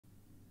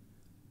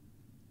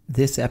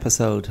This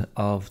episode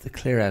of The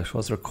Clear Out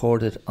was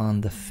recorded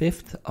on the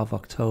 5th of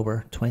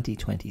October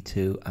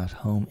 2022 at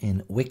home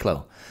in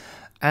Wicklow.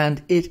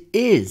 And it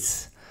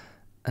is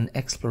an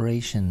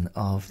exploration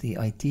of the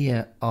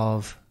idea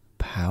of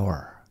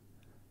power.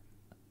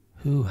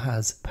 Who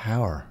has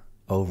power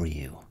over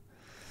you?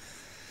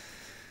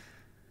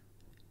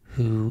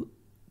 Who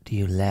do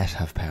you let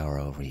have power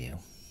over you?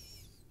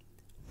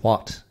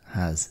 What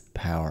has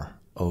power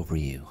over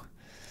you?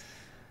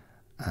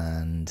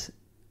 And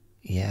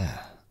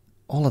yeah,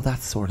 all of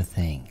that sort of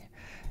thing.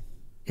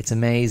 It's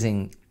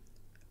amazing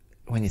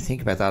when you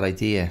think about that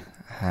idea,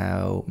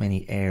 how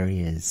many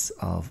areas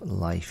of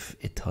life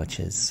it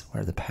touches,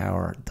 where the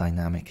power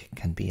dynamic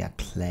can be at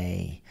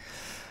play.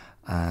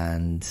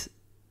 And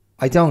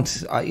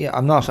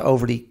I'm not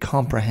overly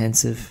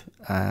comprehensive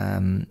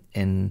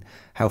in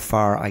how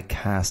far I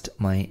cast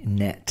my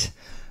net,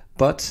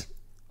 but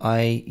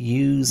I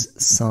use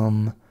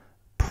some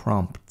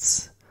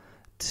prompts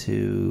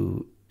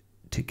to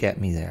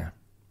get me there,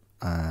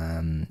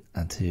 and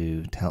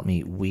to help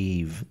me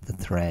weave the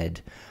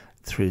thread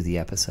through the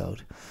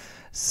episode.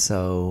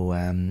 So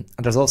and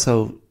there's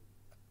also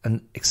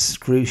an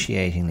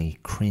excruciatingly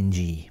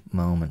cringy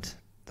moment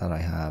that I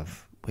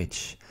have,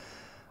 which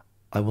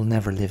I will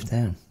never live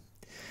down.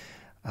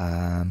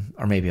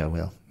 Or maybe I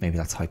will. Maybe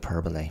that's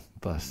hyperbole,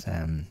 but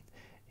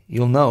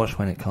you'll know it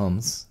when it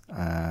comes.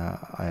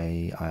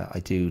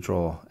 I do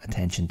draw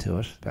attention to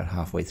it about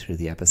halfway through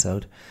the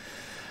episode.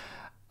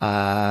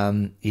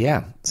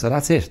 So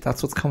that's it.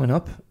 That's what's coming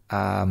up.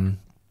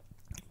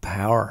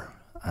 Power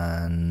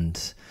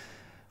and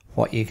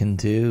what you can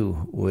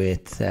do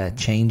with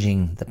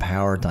changing the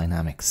power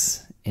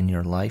dynamics in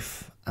your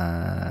life.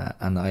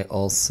 And I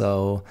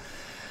also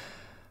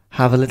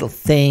have a little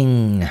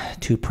thing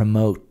to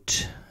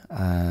promote,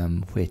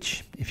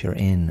 which, if you're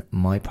in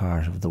my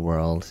part of the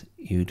world,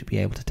 you'd be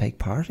able to take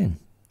part in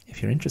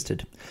if you're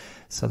interested.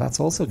 So that's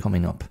also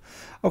coming up.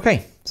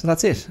 Okay, so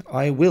that's it.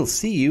 I will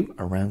see you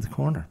around the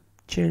corner.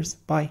 Cheers.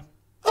 Bye.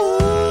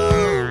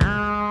 Ooh,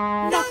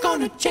 not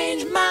gonna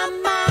change my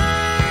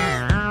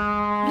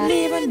mind,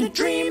 leaving the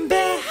dream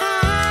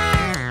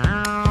behind.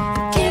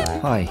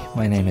 Hi,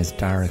 my name is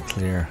Dara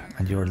Clear,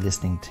 and you're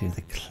listening to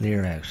The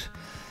Clear Out.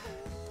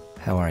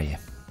 How are you?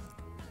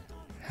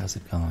 How's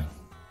it going?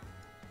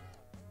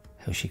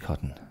 How's she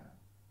cutting?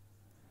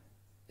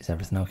 Is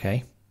everything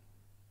okay?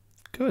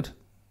 Good.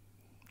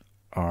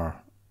 Or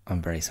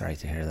I'm very sorry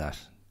to hear that,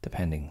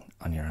 depending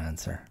on your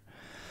answer.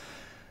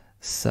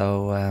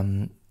 So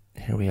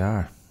here we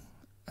are.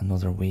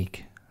 Another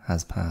week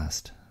has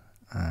passed,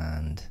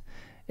 and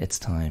it's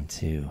time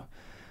to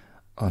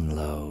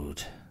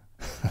unload.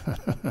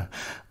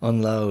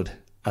 Unload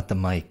at the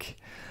mic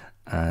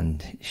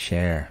and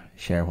share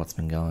what's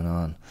been going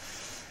on.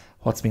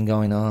 What's been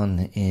going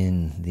on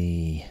in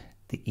the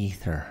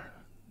ether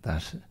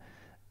that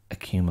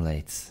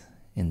accumulates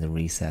in the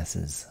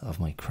recesses of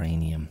my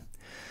cranium.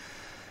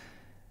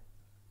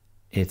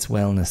 It's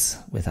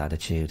wellness with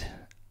attitude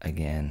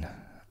again,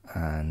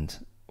 and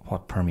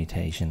what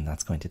permutation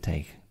that's going to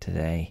take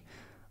today,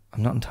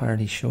 I'm not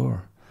entirely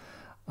sure.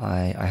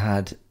 I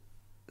had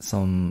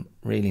some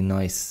really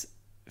nice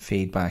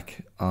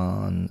feedback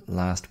on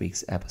last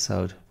week's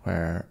episode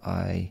where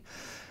I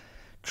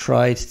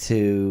tried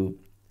to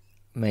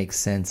make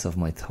sense of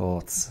my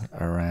thoughts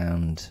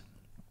around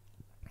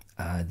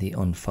the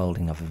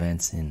unfolding of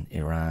events in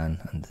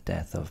Iran and the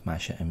death of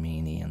Masha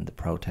Amini and the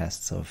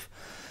protests of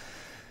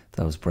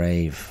those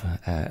brave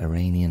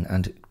Iranian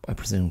and I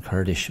presume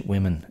Kurdish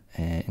women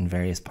in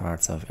various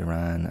parts of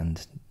Iran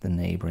and the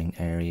neighbouring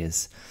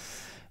areas,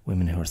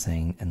 women who are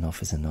saying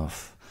enough is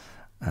enough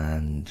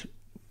and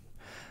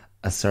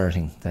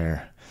asserting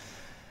their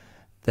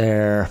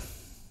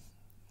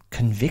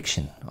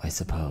conviction, I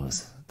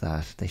suppose,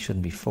 that they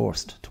shouldn't be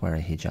forced to wear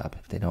a hijab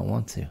if they don't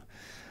want to.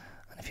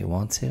 And if you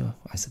want to,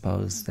 I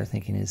suppose their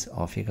thinking is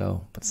off you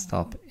go, but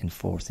stop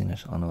enforcing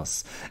it on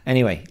us.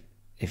 Anyway,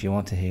 if you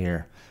want to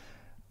hear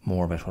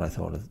more about what I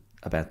thought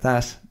about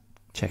that,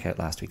 check out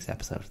last week's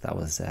episode. That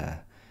was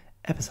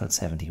episode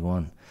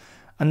 71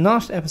 and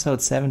not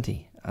episode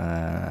 70,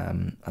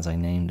 as I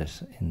named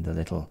it in the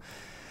little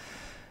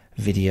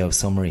video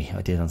summary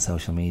I did on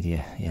social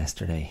media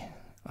yesterday.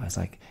 I was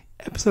like,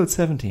 episode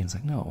 70. I was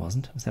like, no, it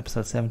wasn't. It was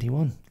episode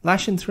 71.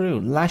 Lashing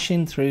through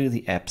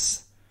the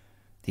eps.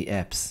 The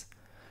eps.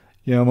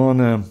 Yeah, I'm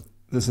on,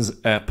 this is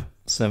ep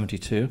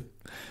 72.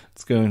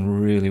 It's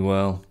going really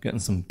well. Getting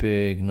some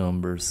big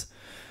numbers.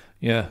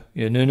 Yeah,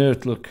 no,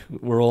 look,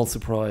 we're all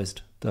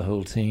surprised, the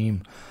whole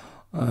team.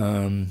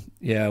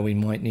 We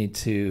might need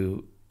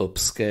to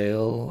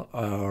upscale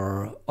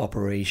our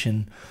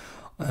operation.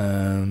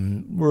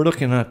 We're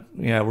looking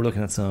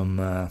at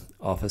some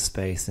office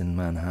space in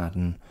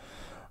Manhattan.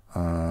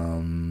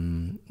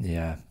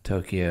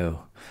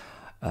 Tokyo,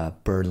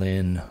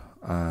 Berlin,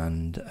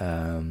 and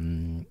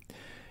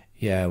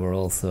we're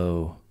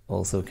also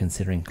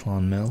considering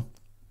Clonmel.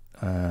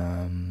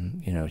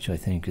 Which I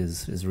think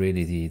is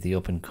really the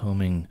up and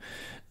coming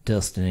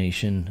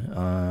destination.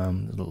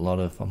 I'm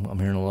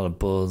hearing a lot of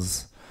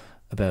buzz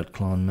about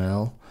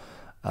Clonmel.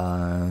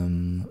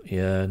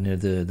 Yeah, near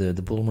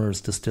the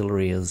Bulmers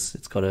distillery.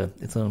 It's got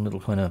its own little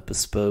kind of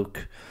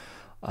bespoke,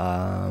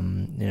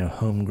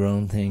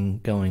 homegrown thing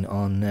going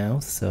on now.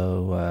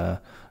 So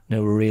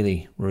no, we're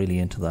really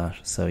into that.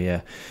 So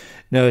yeah,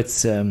 no,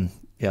 it's yeah,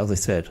 as I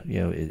said,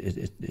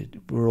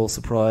 we're all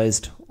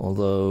surprised.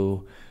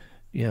 Although,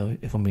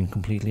 if I'm being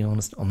completely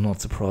honest, I'm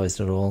not surprised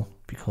at all,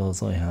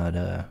 because I had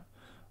a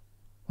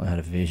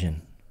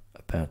vision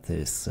about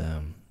this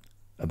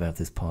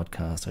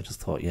podcast. I just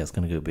thought, yeah, it's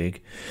going to go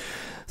big.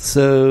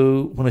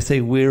 So when I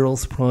say we're all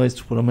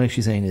surprised, what I'm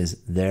actually saying is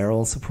they're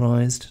all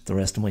surprised. The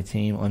rest of my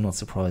team, I'm not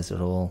surprised at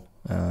all.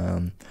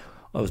 I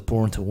was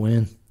born to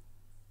win.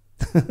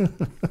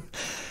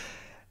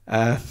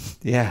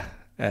 Yeah.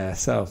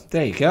 So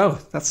there you go.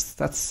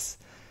 That's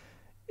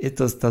it.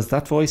 Does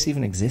that voice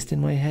even exist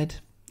in my head?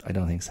 I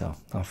don't think so.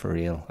 Not for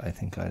real. I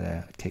think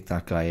I'd kick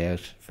that guy out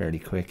fairly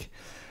quick.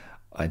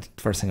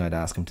 First thing I'd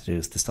ask him to do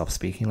is to stop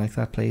speaking like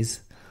that, please.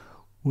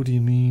 What do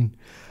you mean?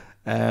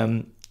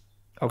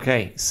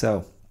 Okay,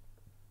 so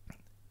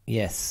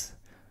yes,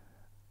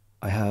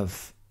 I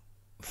have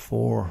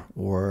 4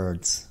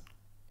 words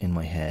in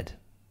my head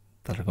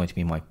that are going to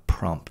be my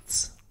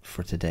prompts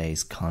for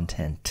today's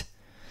content,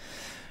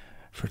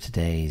 for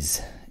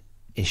today's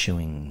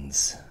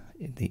issuings,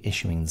 the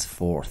issuings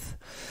forth.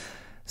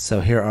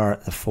 So here are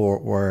the 4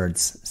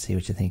 words. See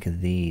what you think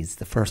of these.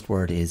 The first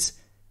word is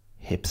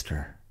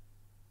hipster.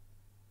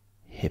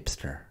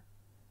 Hipster.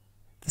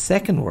 The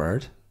second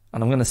word,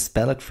 and I'm going to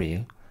spell it for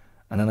you,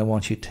 and then I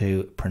want you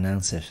to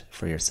pronounce it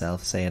for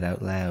yourself. Say it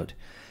out loud.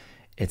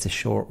 It's a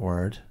short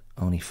word,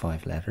 only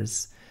 5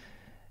 letters.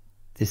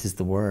 This is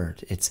the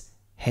word. It's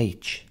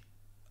H-O-V-E-R.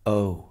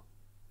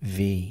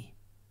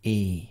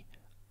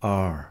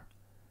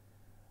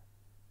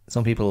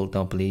 Some people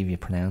don't believe you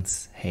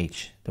pronounce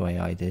H the way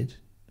I did,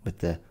 with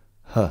the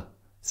H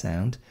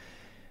sound.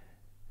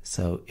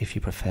 So if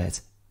you prefer,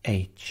 it's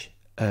H-O-V-E-R.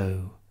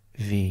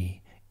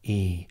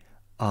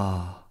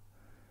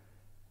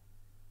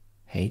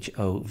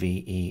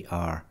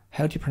 H-O-V-E-R.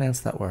 How do you pronounce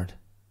that word?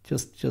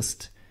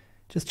 Just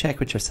check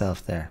with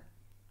yourself there.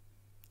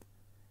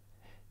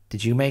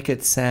 Did you make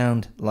it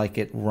sound like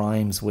it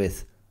rhymes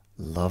with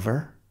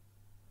lover?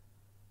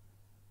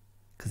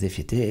 Because if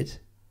you did,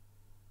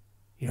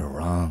 you're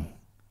wrong.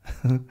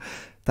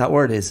 That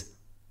word is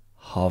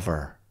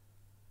hover.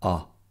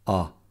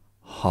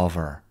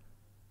 Hover.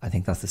 I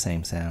think that's the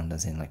same sound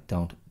as in, like,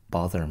 don't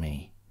bother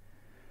me.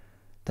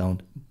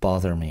 Don't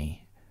bother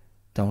me.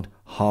 Don't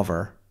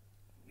hover.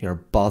 You're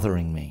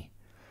bothering me.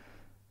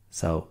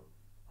 So,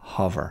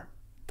 hover.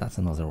 That's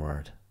another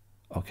word.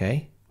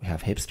 Okay? We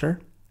have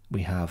hipster.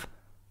 We have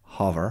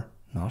hover,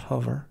 not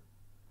hover.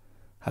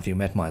 Have you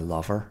met my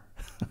lover?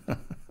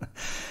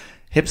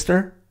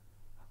 Hipster.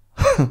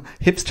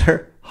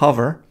 Hipster,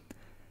 hover.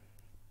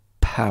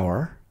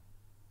 Power.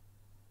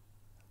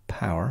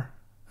 Power.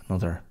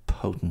 Another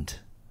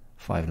potent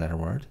 5-letter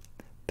word.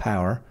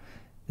 Power.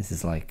 This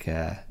is like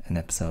an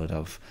episode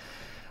of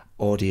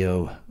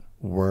Audio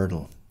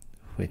Wordle,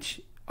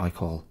 which I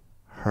call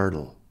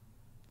hurdle.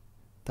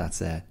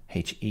 That's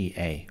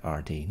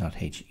H-E-A-R-D,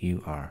 not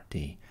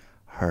H-U-R-D.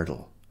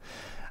 Hurdle.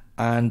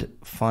 And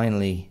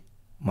finally,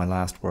 my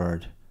last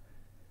word,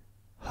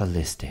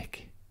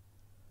 holistic.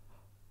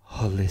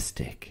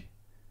 Holistic.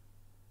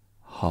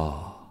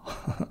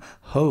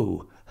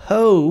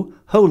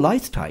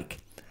 Light tyke.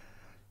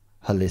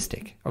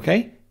 Holistic.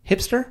 Okay?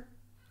 Hipster,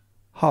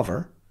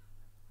 hover,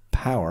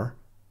 power,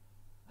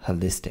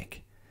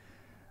 holistic.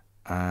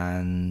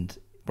 And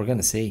we're going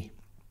to see.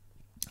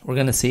 We're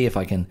going to see if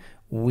I can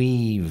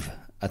weave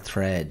a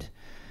thread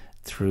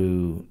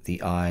through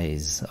the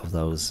eyes of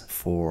those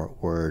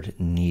 4-word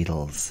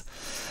needles.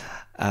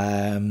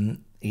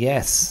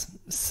 Yes.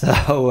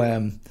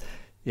 So,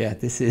 yeah,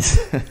 this is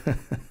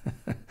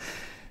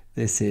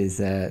this is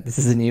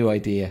a new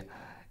idea.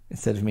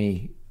 Instead of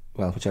me,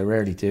 well, which I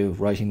rarely do,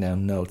 writing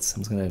down notes,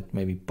 I'm just going to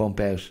maybe bump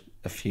out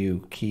a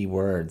few key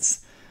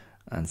words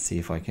and see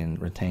if I can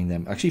retain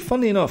them. Actually,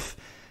 funnily enough,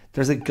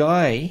 there's a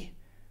guy,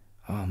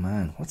 oh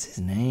man, what's his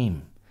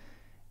name?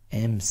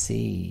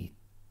 MC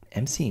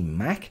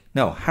Mac?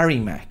 No, Harry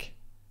Mac.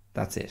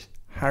 That's it.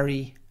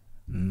 Harry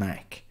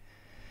Mac.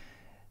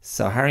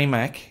 So Harry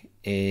Mac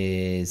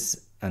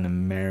is a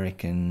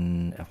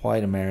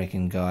white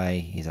American guy.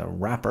 He's a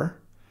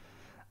rapper,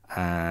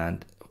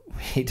 and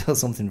he does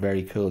something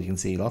very cool. You can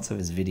see lots of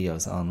his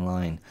videos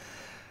online.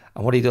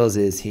 And what he does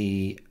is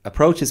he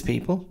approaches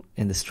people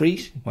in the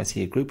street. You might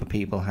see a group of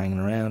people hanging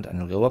around, and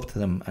he'll go up to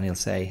them and he'll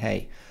say,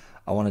 hey,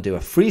 I want to do a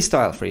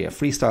freestyle for you, a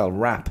freestyle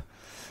rap.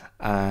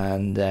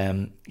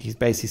 And he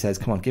basically says,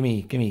 come on, give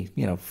me,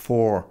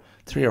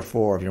 3 or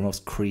 4 of your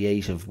most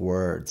creative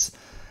words.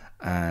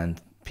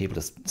 And people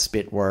just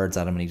spit words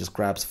at him, and he just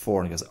grabs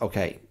 4 and he goes,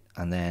 okay,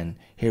 and then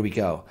here we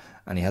go.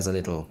 And he has a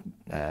little,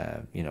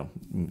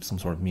 some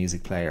sort of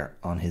music player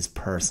on his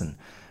person,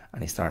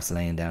 and he starts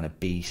laying down a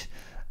beat.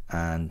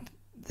 And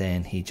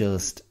then he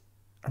just,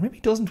 or maybe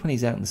he doesn't when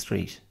he's out in the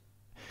street,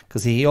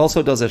 because he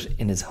also does it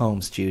in his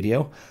home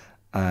studio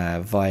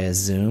via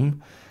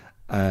Zoom.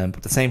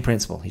 But the same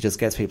principle. He just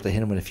gets people to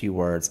hit him with a few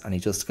words, and he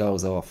just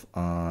goes off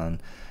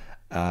on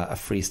a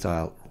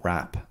freestyle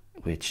rap,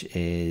 which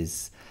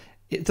is...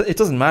 It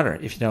doesn't matter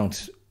if you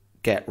don't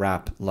get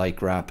rap,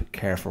 like rap,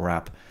 care for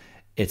rap.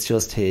 It's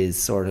just his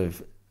sort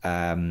of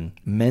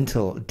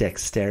mental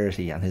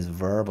dexterity and his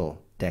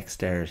verbal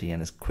dexterity and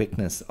his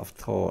quickness of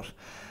thought,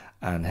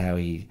 and how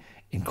he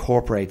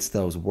incorporates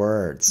those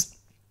words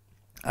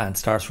and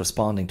starts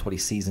responding to what he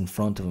sees in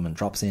front of him, and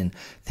drops in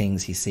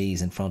things he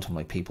sees in front of him,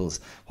 like people's,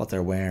 what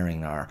they're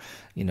wearing, or,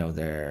 you know,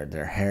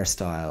 their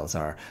hairstyles,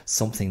 or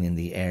something in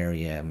the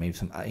area, maybe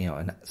some, you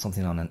know,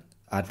 something on an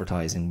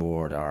advertising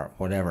board or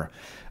whatever.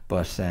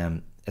 But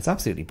it's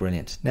absolutely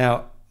brilliant.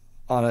 Now,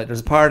 there's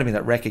a part of me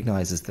that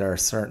recognizes there are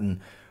certain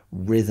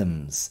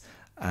rhythms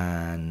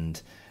and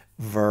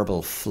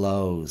verbal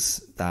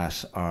flows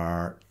that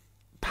are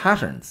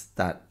patterns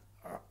that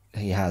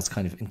he has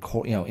kind of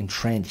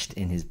entrenched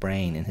in his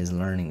brain, in his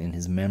learning, in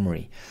his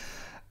memory.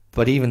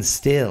 But even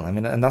still, I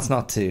mean, and that's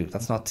not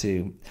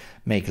to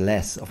make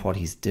less of what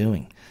he's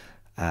doing.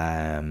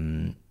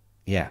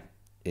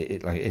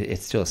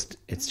 It's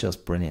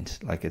just brilliant.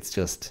 Like, it's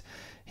just,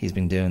 he's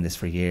been doing this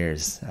for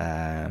years.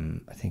 I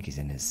think he's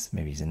in his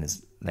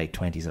late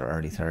 20s or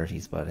early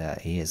 30s,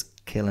 but he is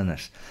killing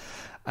it.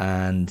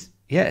 And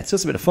yeah, it's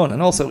just a bit of fun.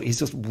 And also, he's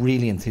just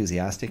really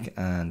enthusiastic,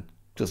 and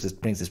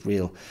just brings this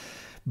real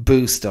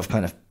boost of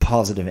kind of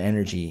positive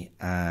energy.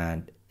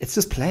 And it's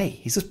just play.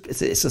 It's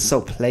just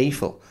so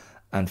playful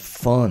and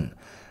fun.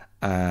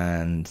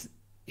 And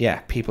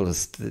yeah,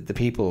 the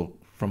people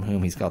from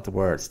whom he's got the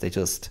words, they're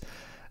just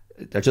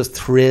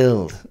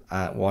thrilled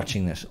at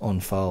watching it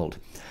unfold.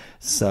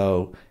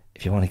 So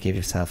if you want to give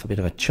yourself a bit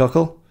of a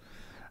chuckle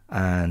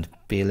and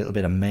be a little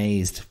bit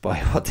amazed by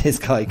what this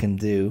guy can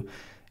do,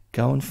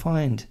 go and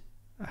find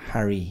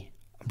Harry.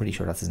 I'm pretty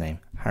sure that's his name,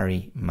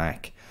 Harry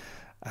Mack.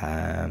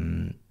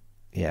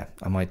 Yeah,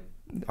 I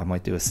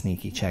might do a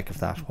sneaky check of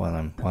that while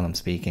I'm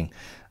speaking,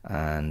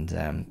 and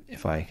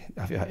if I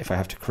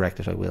have to correct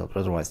it, I will.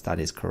 But otherwise, that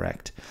is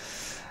correct.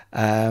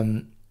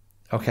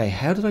 Okay,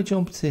 how did I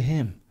jump to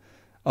him?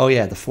 Oh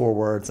yeah, the 4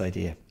 words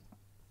idea.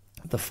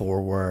 The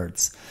 4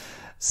 words.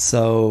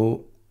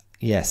 So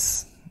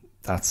yes,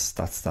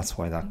 that's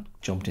why that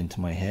jumped into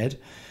my head.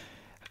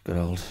 Good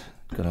old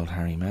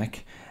Harry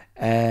Mack.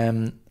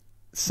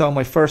 So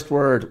my first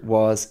word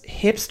was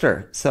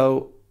hipster.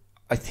 So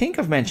I think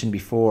I've mentioned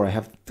before,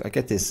 I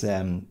get this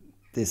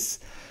this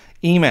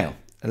email,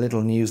 a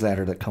little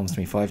newsletter that comes to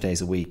me 5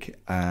 days a week,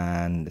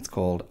 and it's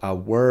called A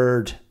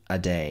Word a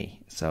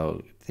Day.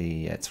 So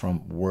it's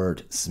from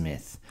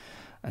Wordsmith,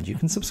 and you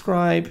can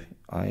subscribe.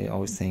 I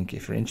always think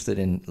if you're interested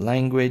in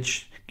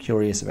language,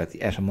 curious about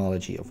the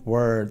etymology of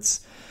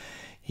words,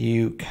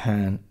 you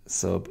can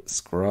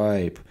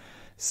subscribe.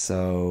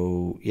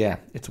 So yeah,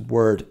 it's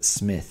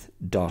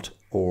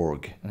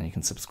wordsmith.org, and you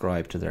can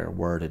subscribe to their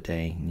Word a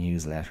Day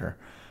newsletter,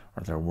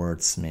 or their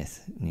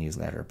Wordsmith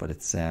newsletter. But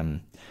it's I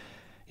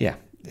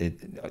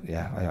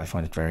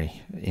find it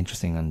very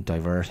interesting and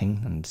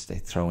diverting, and they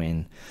throw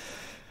in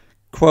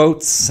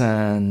quotes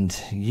and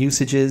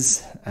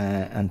usages,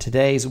 and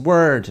today's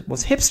word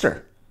was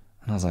hipster,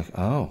 and I was like,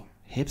 oh,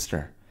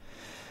 hipster.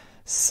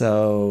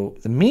 So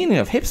the meaning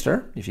of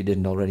hipster, if you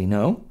didn't already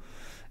know,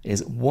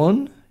 is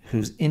one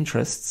whose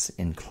interests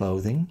in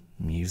clothing,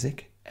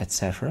 music,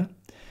 etc.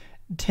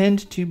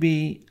 tend to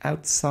be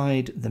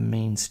outside the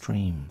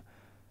mainstream.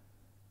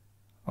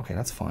 Okay,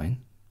 that's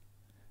fine.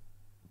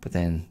 But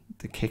then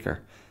the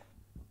kicker,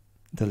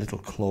 the little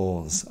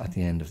clause at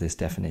the end of this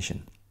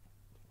definition,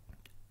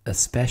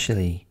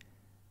 especially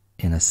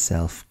in a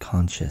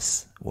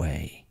self-conscious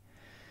way.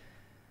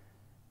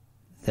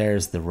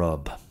 There's the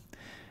rub.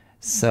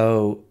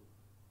 So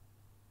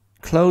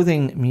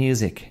clothing,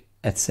 music,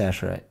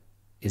 etc.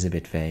 is a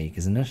bit vague,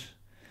 isn't it?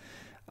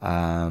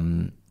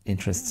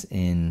 Interests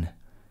in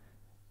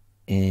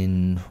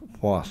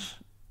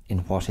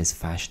what is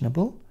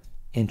fashionable,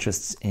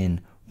 interests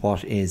in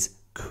what is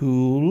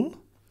cool,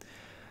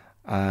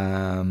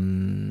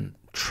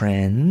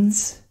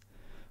 trends,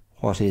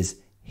 what is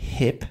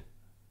hip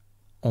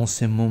en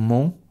ce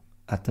moment,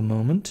 at the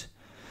moment.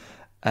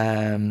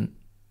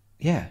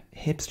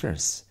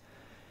 Hipsters.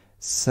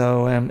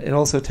 So it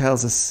also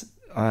tells us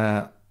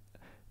that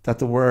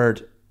the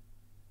word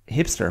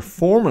hipster,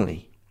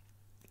 formerly,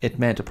 it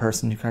meant a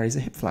person who carries a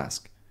hip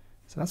flask.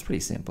 So that's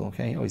pretty simple,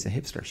 okay? Oh, he's a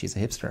hipster, she's a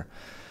hipster.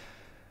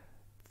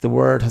 The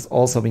word has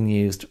also been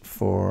used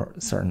for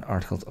certain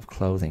articles of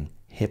clothing.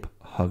 Hip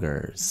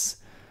huggers.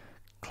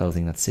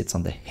 Clothing that sits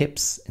on the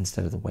hips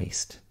instead of the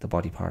waist. The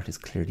body part is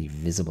clearly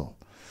visible.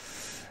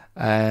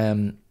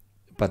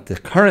 But the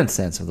current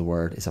sense of the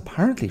word is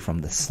apparently from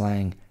the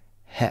slang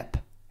hep,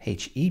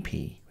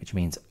 H-E-P, which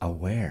means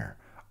aware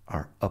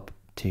or up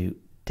to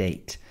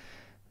date.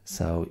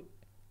 So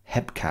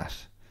hepcat.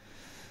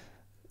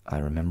 I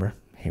remember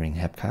hearing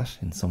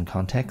hepcat in some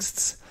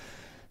contexts.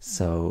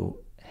 So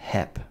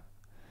hep.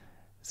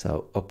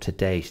 So up to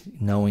date,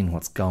 knowing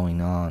what's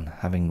going on,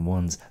 having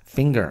one's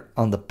finger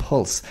on the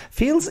pulse.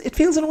 It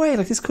feels in a way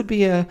like this could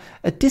be a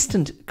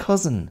distant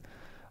cousin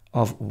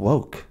of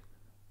woke.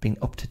 being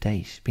up to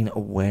date, being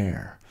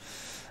aware.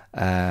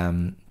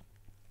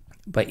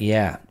 But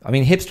yeah, I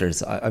mean,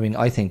 hipsters,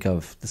 I think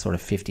of the sort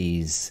of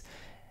 50s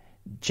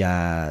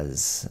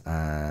jazz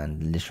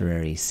and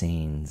literary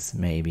scenes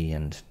maybe,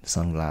 and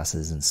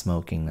sunglasses and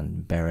smoking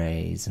and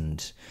berets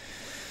and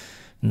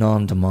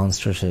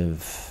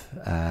non-demonstrative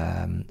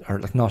or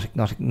like not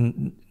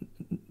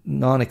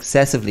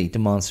non-excessively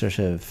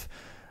demonstrative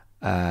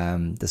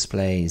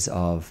displays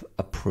of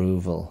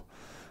approval.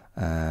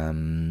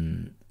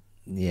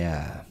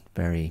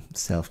 Very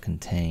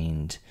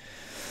self-contained.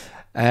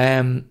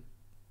 And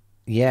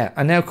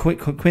now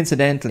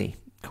coincidentally,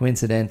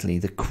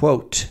 the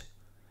quote,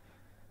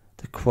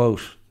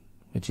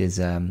 which is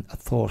a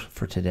thought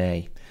for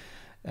today.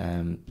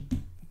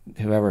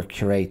 Whoever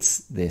curates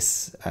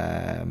this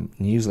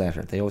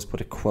newsletter, they always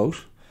put a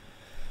quote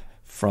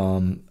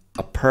from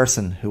a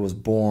person who was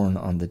born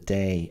on the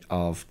day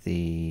of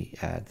the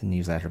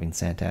newsletter being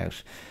sent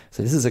out.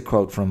 So this is a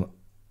quote from,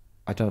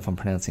 I don't know if I'm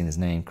pronouncing his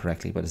name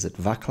correctly, but is it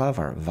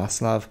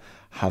Václav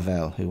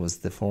Havel, who was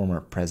the former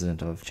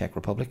president of Czech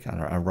Republic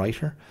and a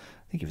writer.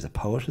 I think he was a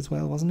poet as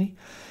well, wasn't he?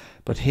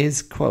 But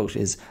his quote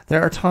is,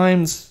 "There are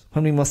times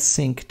when we must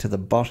sink to the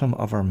bottom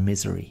of our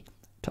misery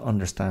to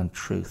understand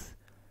truth,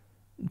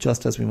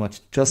 just as we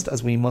must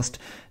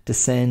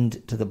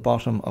descend to the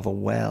bottom of a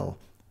well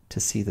to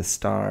see the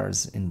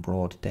stars in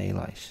broad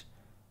daylight."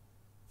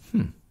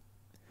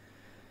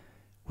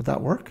 Would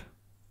that work?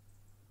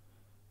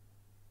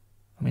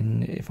 I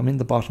mean, if I'm in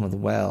the bottom of the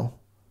well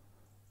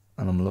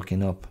and I'm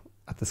looking up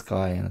at the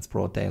sky and it's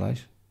broad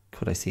daylight,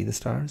 could I see the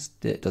stars?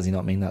 Does he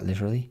not mean that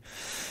literally?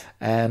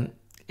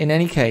 In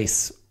any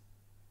case,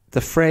 the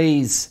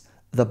phrase,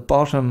 the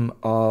bottom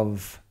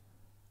of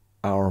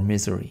our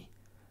misery,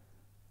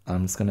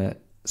 I'm just going to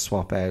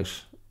swap out,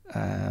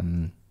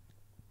 I'm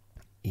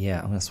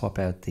going to swap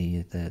out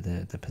the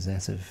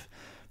possessive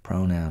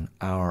pronoun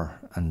our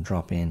and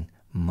drop in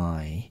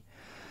my.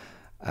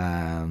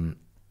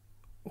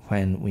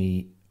 When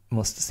we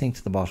must sink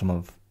to the bottom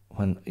of,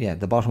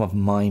 the bottom of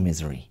my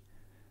misery.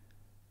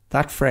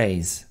 That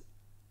phrase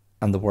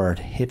and the word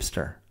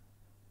hipster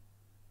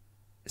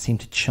seem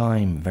to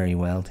chime very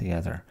well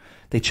together.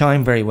 They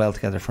chime very well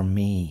together for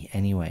me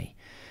anyway.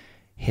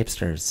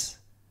 Hipsters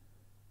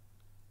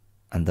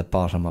and the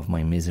bottom of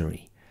my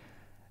misery.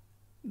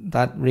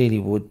 That really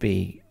would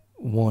be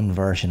one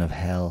version of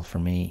hell for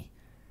me,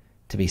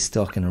 to be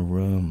stuck in a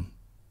room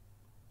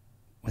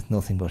with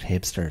nothing but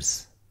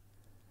hipsters.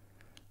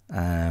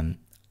 And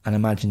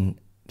imagine,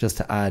 just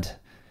to add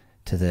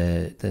to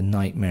the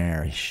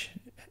nightmarish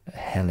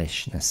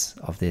hellishness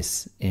of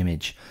this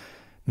image,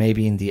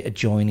 maybe in the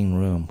adjoining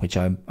room, which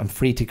I'm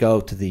free to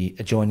go to the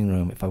adjoining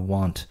room if I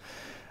want.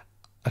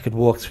 I could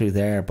walk through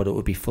there, but it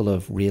would be full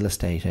of real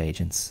estate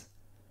agents.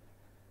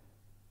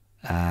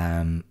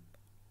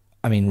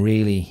 I mean,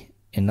 really,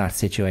 in that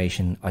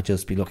situation, I'd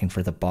just be looking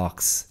for the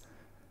box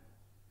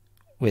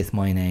with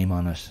my name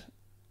on it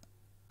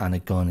and a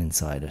gun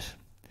inside it,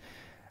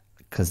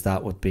 because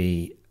that would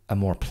be a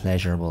more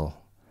pleasurable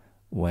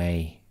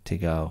way to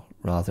go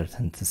rather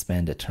than to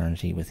spend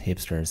eternity with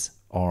hipsters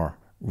or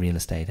real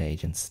estate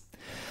agents.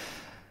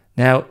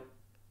 Now,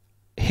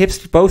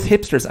 both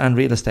hipsters and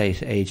real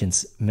estate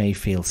agents may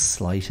feel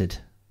slighted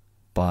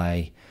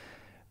by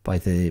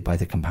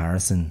the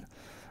comparison.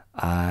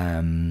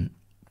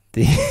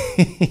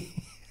 The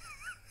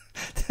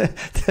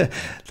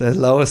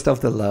lowest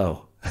of the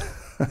low.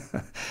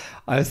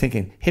 I was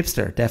thinking,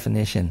 hipster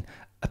definition,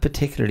 a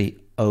particularly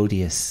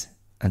odious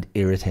and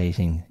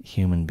irritating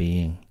human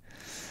being.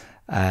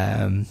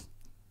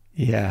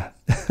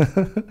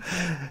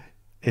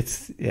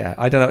 It's,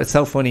 I don't know, it's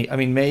so funny. I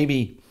mean,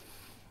 maybe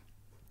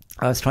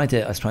I was trying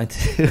to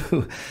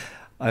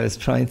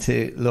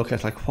look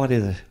at, like, what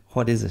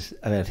is it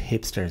about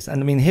hipsters?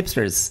 And I mean,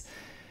 hipsters,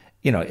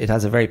 you know, it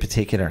has a very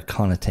particular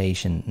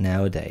connotation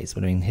nowadays,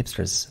 but I mean,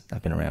 hipsters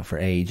have been around for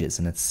ages,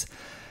 and it's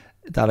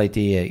that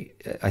idea,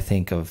 I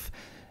think, of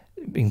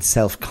being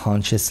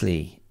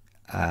self-consciously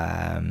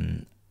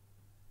hip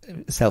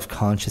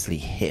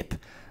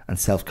and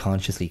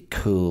self-consciously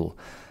cool,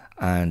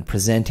 and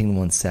presenting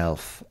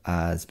oneself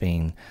as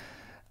being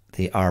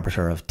the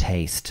arbiter of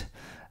taste.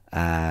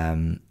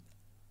 From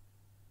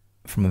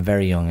a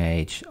very young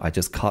age, I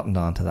just cottoned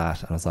onto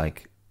that, and I was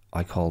like,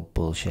 I call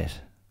bullshit.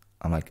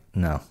 I'm like,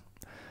 no,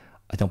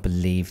 I don't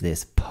believe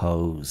this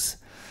pose.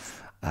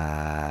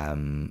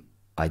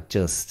 I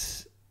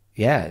just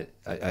had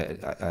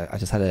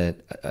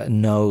a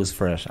nose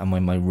for it, and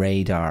my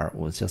radar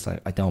was just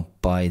like, I don't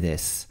buy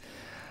this.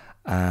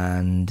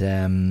 And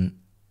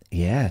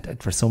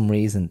for some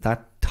reason,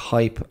 that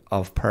type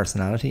of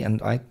personality,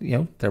 and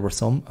there were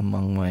some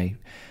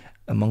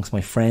amongst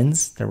my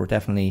friends, there were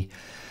definitely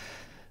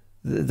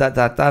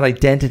that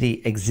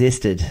identity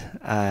existed,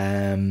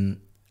 and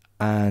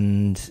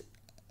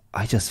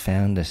I just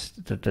found it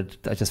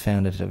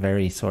a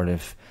very sort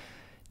of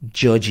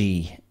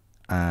judgy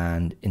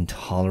and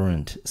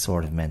intolerant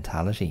sort of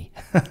mentality.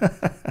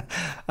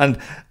 And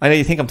I know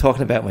you think I'm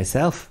talking about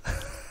myself.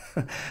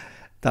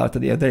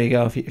 There you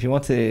go. If you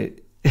want to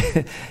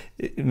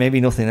maybe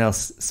nothing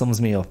else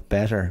sums me up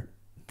better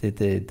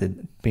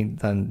the being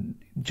than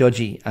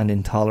judgy and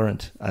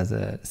intolerant as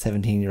a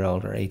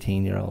 17-year-old or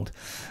 18-year-old.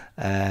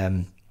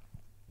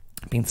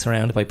 Being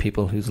surrounded by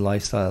people whose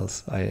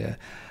lifestyles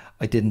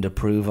I didn't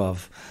approve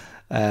of,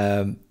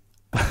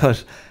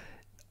 but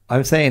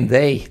I'm saying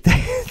they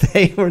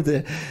were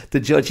the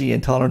judgy,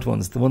 intolerant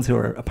ones, the ones who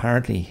were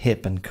apparently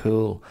hip and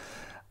cool.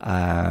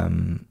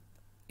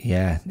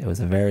 Yeah, it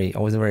was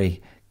always a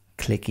very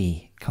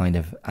cliquey kind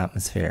of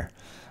atmosphere,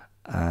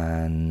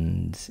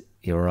 and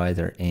you were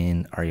either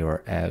in or you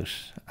were out,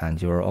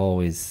 and you were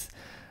always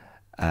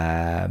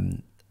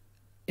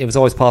it was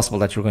always possible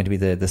that you were going to be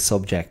the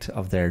subject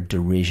of their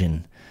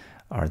derision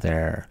or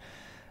their,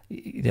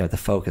 the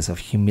focus of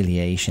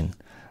humiliation,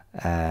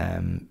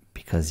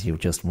 because you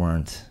just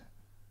weren't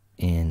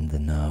in the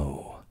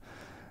know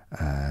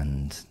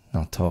and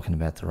not talking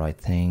about the right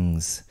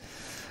things.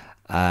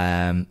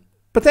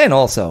 But then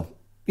also,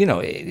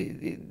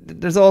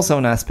 there's also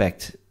an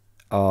aspect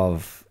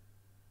of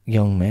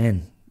young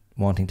men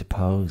wanting to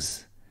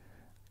pose,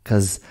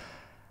 because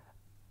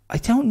I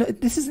don't know,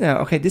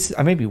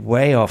 I may be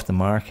way off the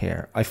mark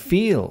here. I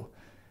feel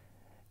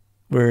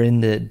we're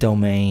in the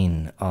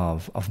domain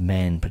of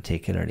men,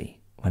 particularly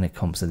when it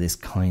comes to this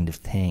kind of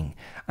thing.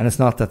 And it's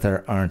not that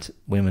there aren't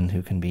women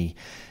who can be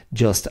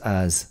just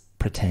as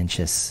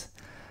pretentious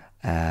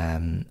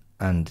and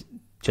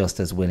just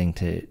as willing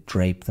to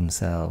drape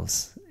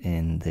themselves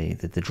in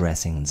the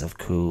dressings of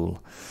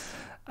cool.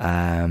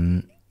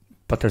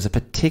 But there's a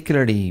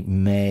particularly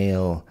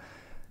male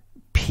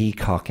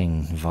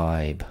peacocking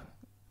vibe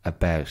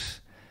about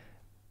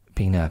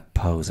being a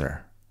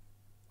poser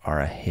or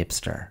a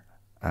hipster.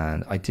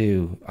 And I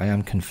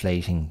am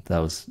conflating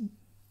those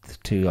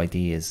two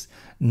ideas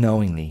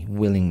knowingly,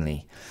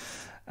 willingly.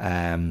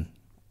 But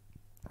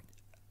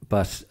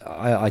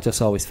I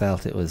just always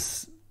felt it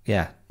was,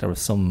 there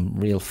was some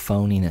real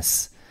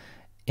phoniness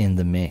in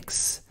the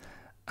mix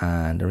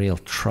and a real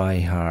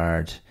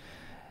try-hard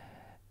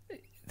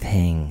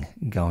thing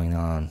going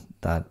on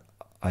that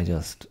I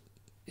just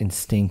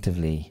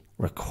instinctively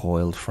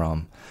recoiled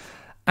from.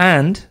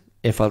 And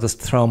if I'll just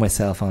throw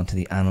myself onto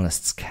the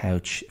analyst's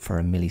couch for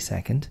a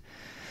millisecond,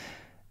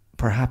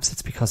 perhaps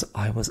it's because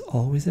I was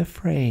always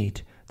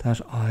afraid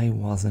that I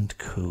wasn't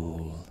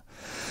cool.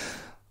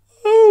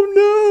 Oh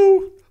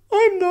no,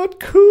 I'm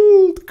not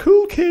cool. The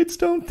cool kids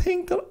don't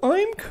think that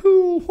I'm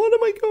cool. What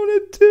am I going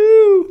to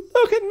do?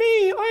 Look at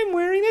me, I'm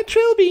wearing a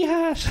trilby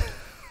hat.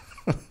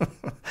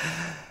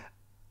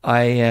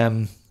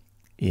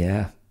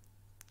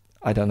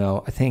 I don't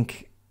know. I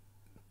think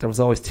there was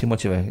always too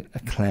much of a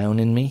clown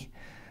in me.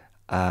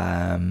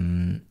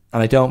 And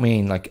I don't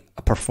mean like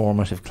a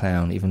performative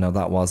clown, even though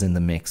that was in the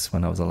mix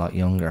when I was a lot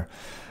younger.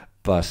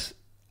 But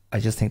I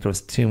just think there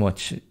was too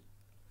much.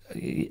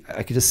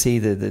 I could just see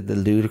the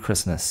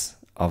ludicrousness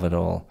of it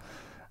all.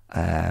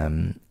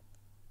 And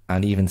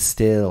even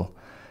still,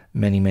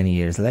 many, many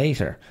years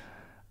later,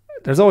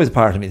 there's always a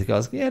part of me that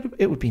goes, yeah,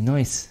 it would be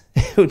nice.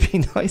 It would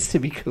be nice to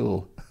be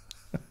cool.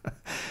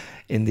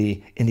 in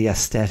the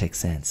aesthetic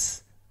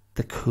sense,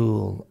 the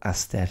cool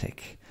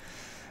aesthetic.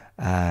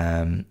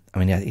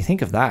 You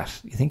think of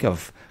that. You think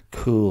of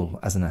cool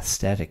as an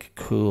aesthetic,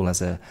 cool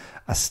as a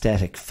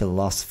aesthetic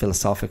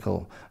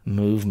philosophical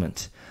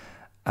movement,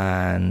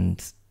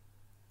 and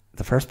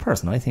the first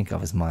person I think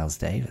of is Miles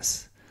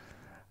Davis,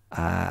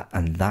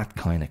 and that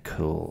kind of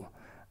cool,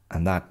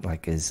 and that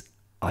like is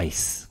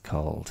ice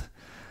cold.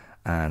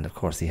 And of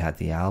course he had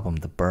the album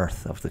The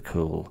Birth of the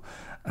Cool,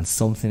 and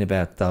something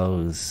about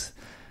those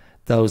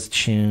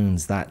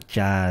tunes, that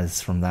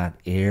jazz from that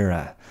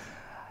era,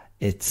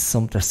 there's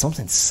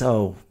something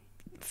so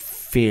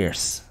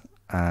fierce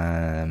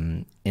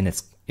in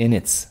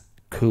its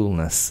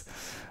coolness,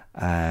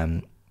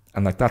 and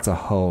like that's a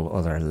whole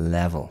other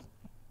level,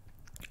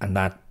 and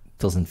that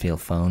doesn't feel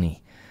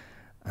phony,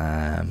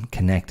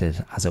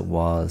 connected as it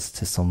was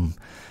to some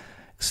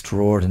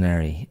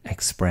extraordinary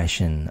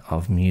expression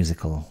of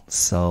musical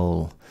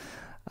soul.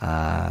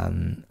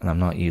 And I'm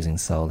not using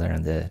soul there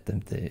in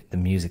the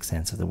music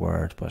sense of the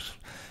word, but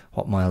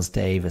what Miles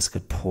Davis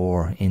could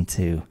pour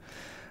into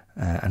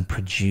and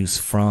produce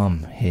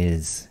from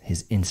his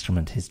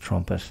instrument, his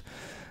trumpet,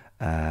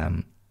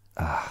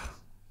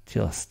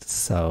 just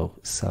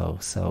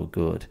so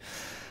good.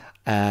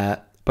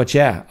 But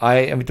yeah,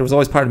 I mean, there was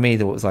always part of me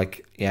that was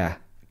like, yeah,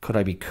 could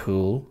I be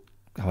cool?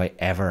 Have I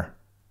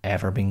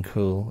ever been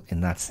cool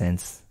in that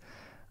sense?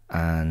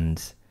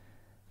 And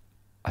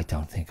I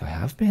don't think I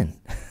have been.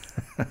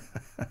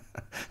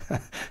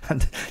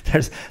 And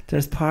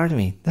there's part of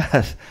me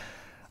that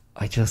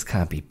I just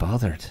can't be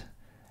bothered.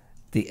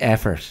 The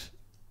effort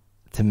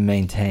to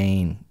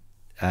maintain,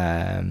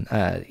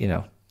 to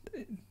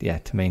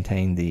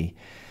maintain the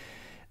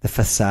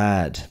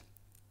facade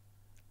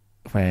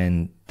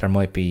when there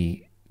might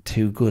be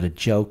too good a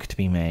joke to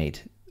be made,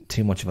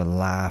 too much of a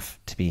laugh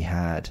to be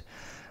had.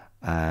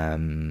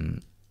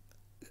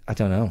 I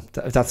don't know.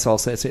 That's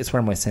also it's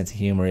where my sense of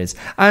humor is,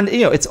 and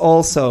it's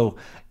also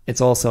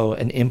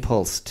an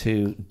impulse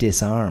to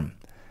disarm.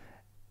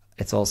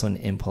 it's also an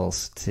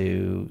impulse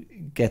to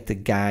get the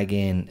gag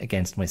in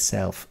against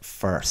myself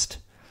first,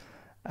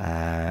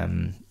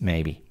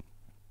 maybe.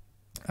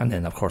 And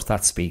then, of course,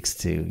 that speaks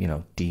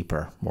to,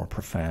 deeper, more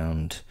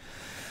profound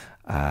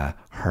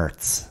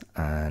hurts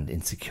and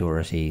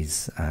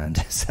insecurities and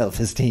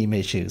self-esteem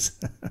issues.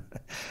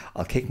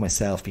 I'll kick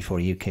myself before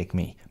you kick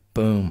me.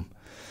 Boom.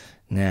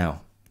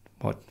 Now,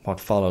 what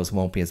follows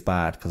won't be as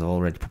bad because I've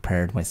already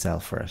prepared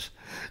myself for it.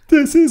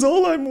 This is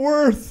all I'm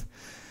worth.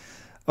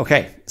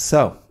 Okay,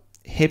 so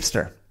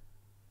hipster.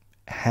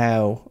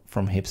 How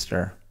from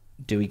hipster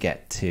do we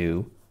get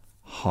to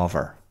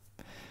hover?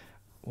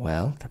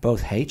 Well, they're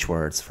both H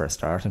words for a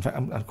start. In fact,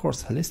 of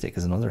course, holistic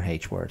is another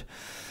H word.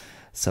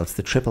 So it's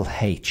the triple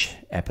H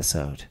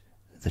episode.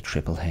 The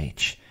triple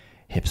H.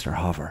 Hipster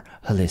hover.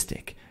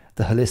 Holistic.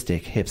 The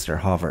holistic hipster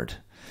hovered.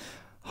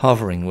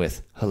 Hovering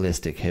with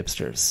holistic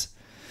hipsters.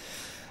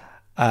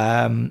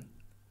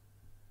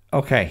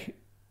 Okay.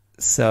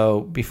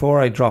 So before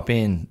I drop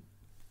in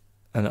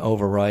an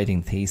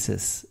overriding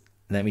thesis,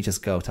 let me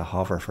just go to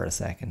hover for a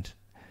second.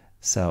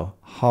 So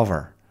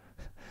hover.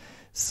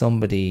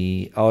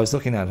 I was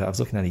looking at a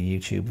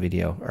YouTube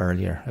video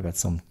earlier about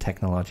some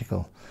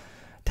technical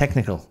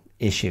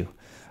issue,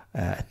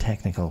 a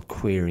technical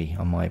query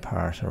on my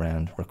part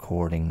around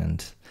recording,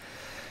 and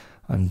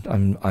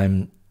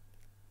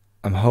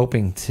I'm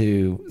hoping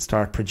to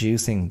start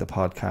producing the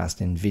podcast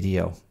in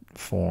video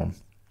form,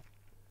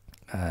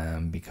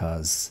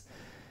 because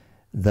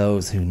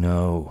those who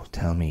know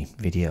tell me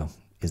video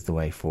is the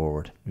way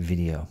forward.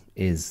 Video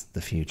is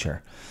the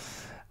future.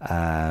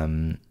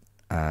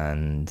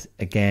 And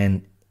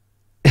again,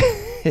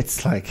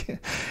 it's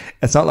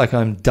not like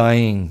I'm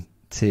dying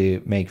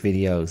to make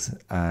videos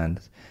and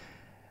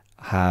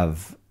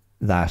have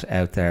that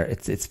out there.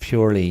 It's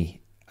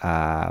purely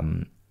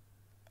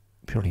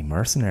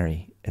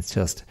mercenary. It's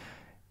just,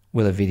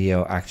 will a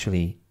video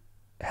actually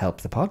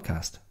help the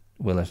podcast?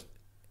 Will it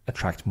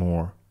attract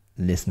more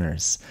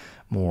listeners,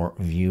 more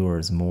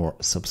viewers, more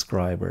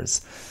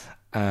subscribers?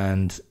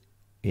 And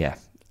yeah,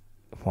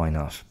 why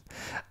not?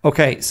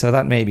 Okay, so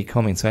that may be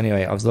coming. So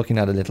anyway, I was looking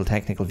at a little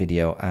technical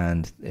video,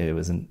 and it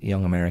was a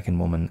young American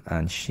woman,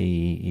 and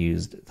she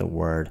used the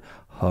word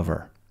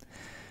hover.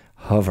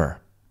 Hover.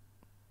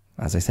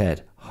 As I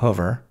said,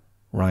 hover,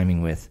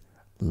 rhyming with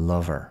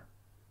lover.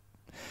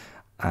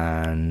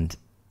 And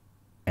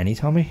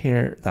anytime I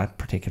hear that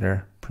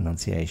particular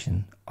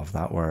pronunciation of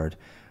that word,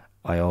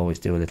 I always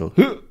do a little,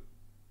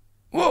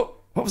 whoa,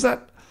 what was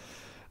that?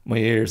 My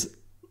ears,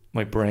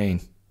 my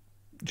brain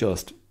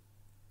just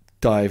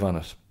dive on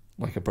it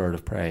like a bird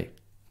of prey.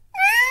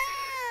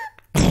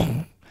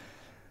 And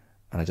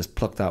I just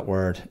pluck that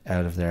word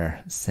out of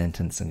their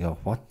sentence and go,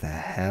 what the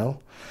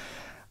hell?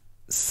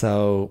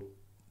 So,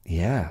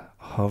 yeah,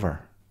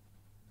 hover.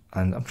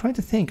 And I'm trying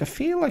to think. I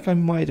feel like I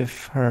might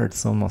have heard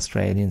some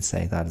Australians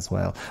say that as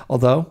well.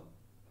 Although,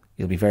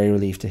 you'll be very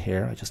relieved to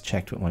hear, I just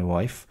checked with my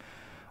wife.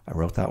 I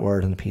wrote that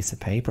word on a piece of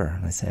paper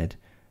and I said,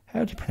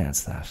 how do you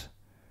pronounce that?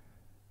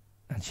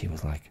 And she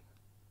was like,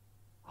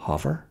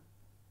 hover?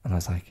 And I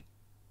was like,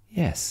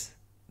 yes,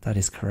 that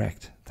is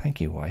correct.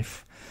 Thank you,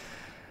 wife.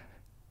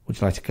 Would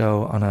you like to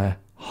go on a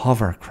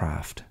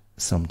hovercraft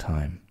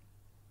sometime?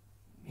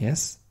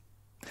 Yes?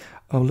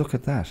 Oh, look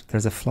at that.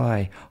 There's a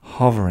fly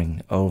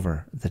hovering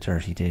over the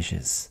dirty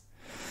dishes.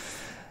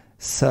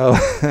 So,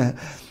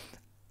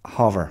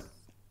 hover.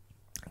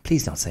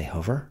 Please don't say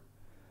hover.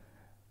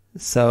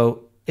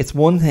 So, it's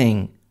one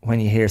thing when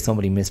you hear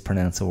somebody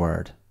mispronounce a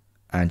word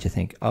and you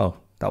think, oh,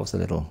 that was a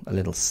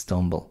little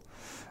stumble,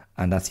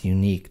 and that's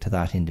unique to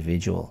that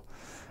individual.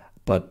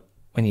 But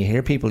when you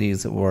hear people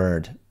use a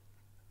word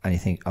and you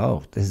think,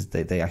 oh, this is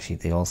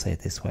they all say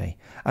it this way.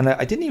 And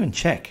I didn't even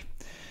check.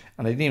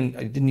 And I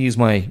didn't use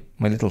my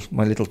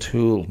little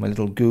tool, my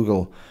little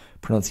Google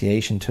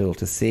pronunciation tool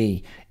to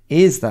see,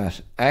 is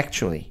that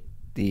actually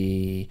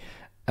the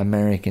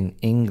American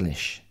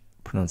English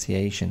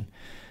pronunciation?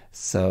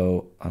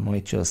 So I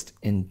might just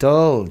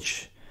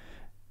indulge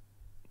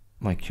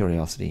my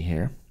curiosity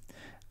here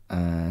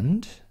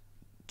and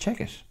check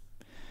it.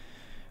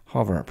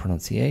 Hover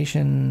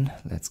pronunciation.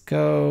 Let's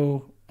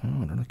go.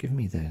 Oh, they're not giving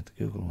me the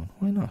Google one.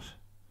 Why not?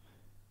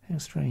 How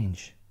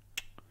strange.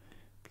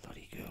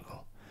 Bloody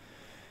Google.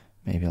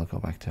 Maybe I'll go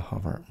back to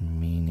hover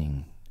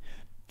meaning.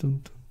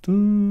 Dun,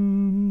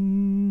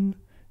 dun, dun.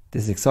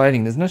 This is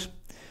exciting, isn't it?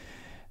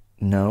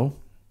 No.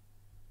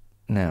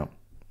 Now,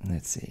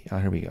 let's see. Oh,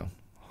 here we go.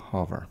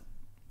 Hover.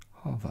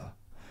 Hover.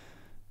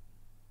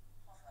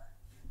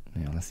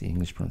 Now, that's the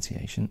English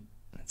pronunciation.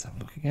 Let's have a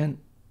look again.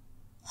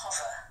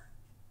 Hover.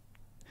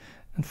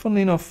 And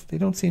funnily enough, they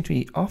don't seem to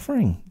be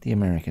offering the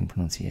American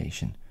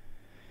pronunciation.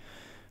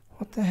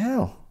 What the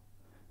hell?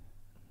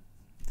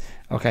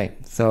 Okay,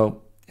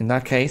 so in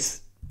that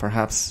case,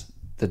 perhaps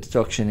the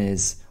deduction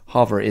is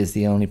hover is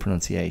the only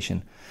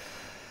pronunciation.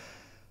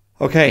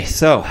 Okay,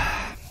 so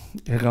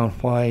you're going,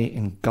 why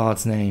in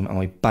God's name am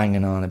I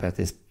banging on about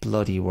this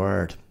bloody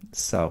word?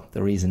 So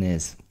the reason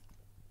is,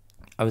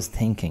 I was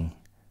thinking,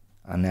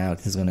 and now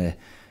this is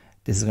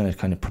going to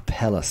kind of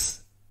propel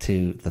us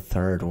to the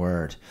third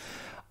word,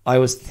 I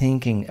was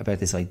thinking about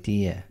this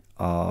idea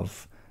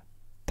of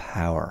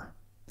power.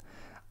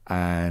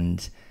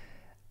 And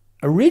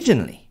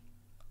originally,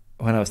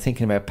 when I was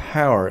thinking about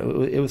power,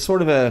 it was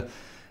sort of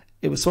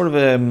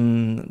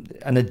an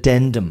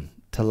addendum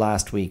to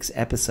last week's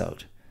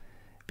episode,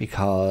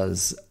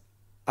 because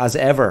as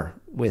ever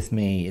with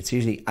me, it's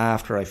usually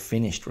after I've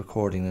finished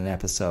recording an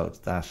episode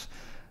that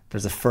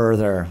there's a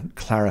further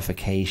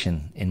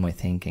clarification in my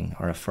thinking,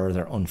 or a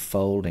further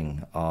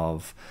unfolding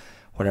of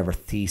whatever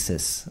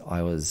thesis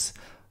I was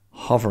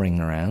hovering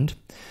around.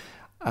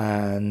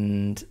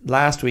 And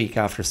last week,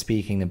 after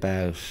speaking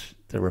about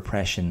the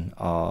repression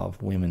of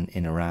women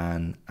in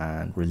Iran,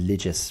 and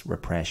religious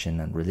repression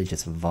and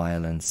religious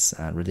violence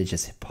and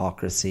religious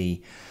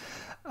hypocrisy,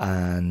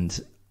 and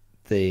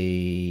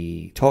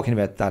talking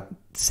about that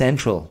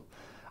central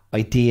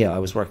idea I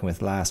was working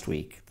with last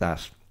week,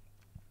 that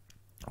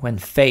when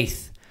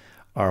faith,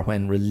 or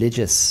when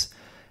religious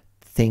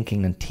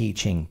thinking and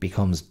teaching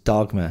becomes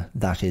dogma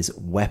that is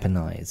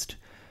weaponized,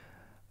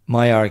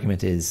 my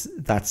argument is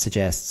that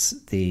suggests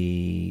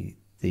the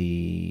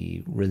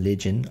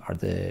religion, or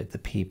the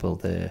people,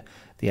 the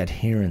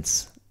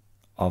adherents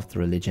of the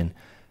religion,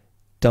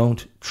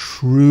 don't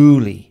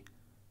truly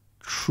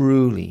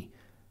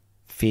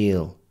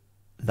feel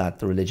that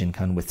the religion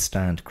can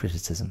withstand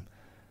criticism.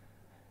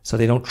 So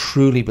they don't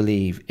truly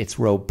believe it's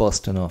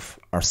robust enough,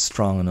 or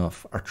strong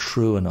enough, or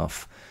true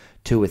enough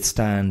to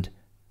withstand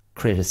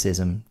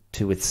criticism,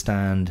 to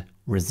withstand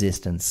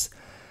resistance.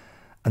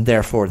 And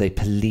therefore they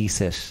police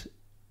it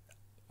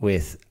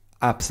with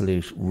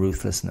absolute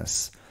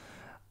ruthlessness.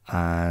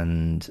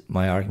 And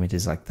my argument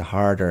is, like, the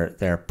harder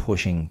they're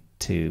pushing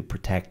to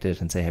protect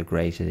it and say how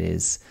great it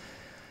is,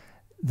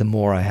 the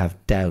more I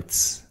have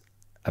doubts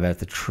about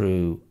the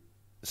true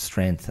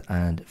strength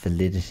and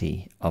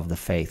validity of the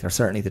faith, or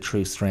certainly the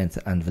true strength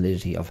and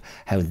validity of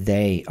how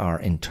they are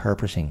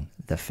interpreting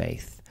the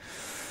faith,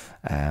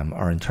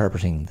 or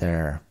interpreting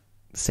their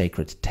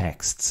sacred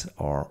texts,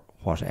 or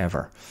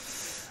whatever.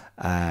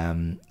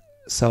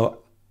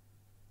 So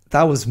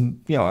that was,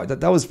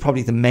 that was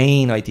probably the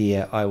main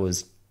idea I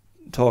was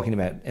talking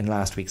about in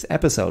last week's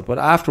episode. But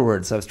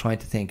afterwards, I was trying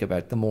to think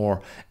about the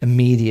more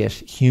immediate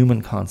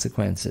human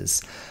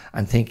consequences,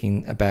 and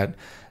thinking about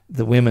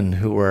the women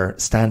who were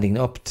standing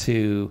up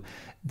to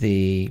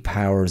the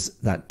powers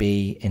that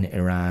be in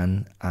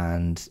Iran,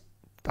 and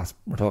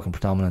we're talking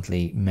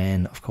predominantly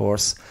men, of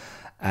course.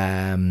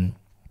 And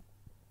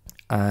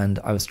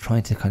I was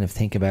trying to kind of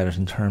think about it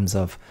in terms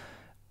of,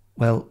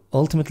 well,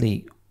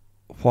 ultimately,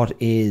 what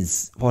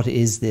is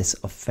this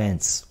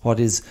offense? What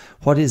is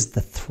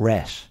the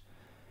threat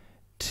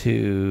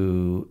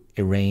to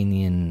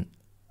Iranian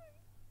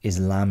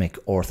Islamic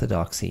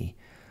orthodoxy?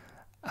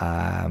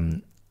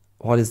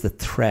 What is the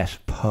threat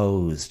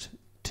posed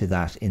to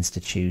that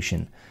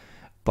institution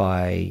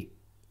by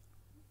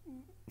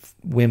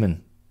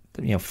women,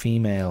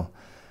 female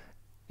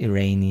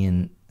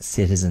Iranian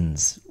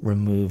citizens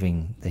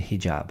removing the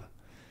hijab?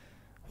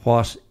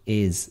 What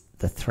is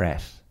the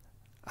threat?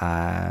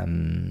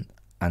 And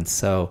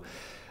so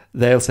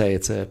they'll say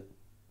it's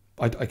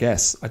I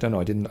guess, I don't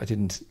know, I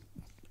didn't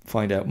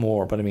find out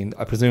more, but I mean,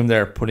 I presume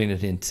they're putting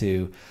it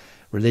into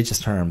religious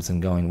terms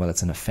and going, well,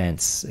 it's an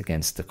offense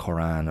against the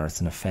Quran, or it's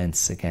an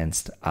offense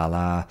against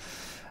Allah,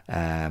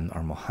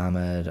 or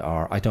Muhammad,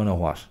 or I don't know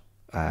what.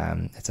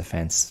 It's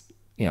offense,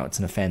 it's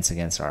an offense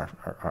against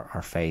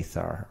our faith,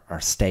 our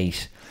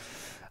state.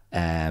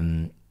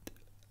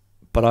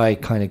 But I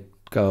kind of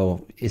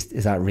go,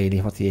 is that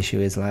really what the issue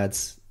is,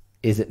 lads?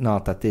 Is it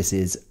not that this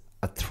is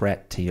a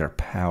threat to your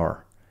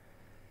power?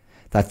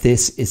 That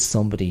this is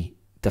somebody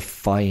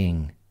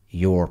defying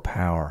your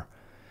power?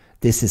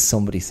 This is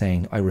somebody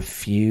saying, I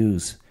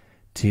refuse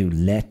to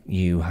let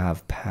you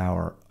have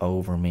power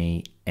over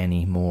me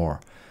anymore.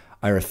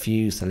 I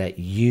refuse to let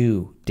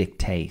you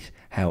dictate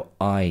how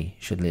I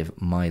should live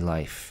my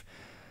life.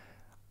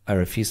 I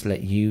refuse to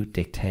let you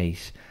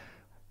dictate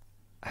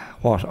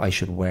what I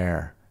should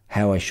wear,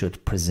 how I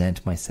should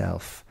present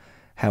myself,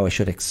 how I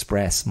should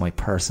express my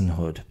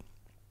personhood.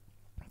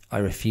 I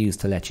refuse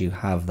to let you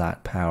have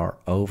that power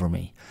over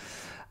me.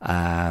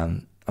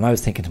 And I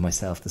was thinking to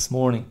myself this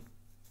morning,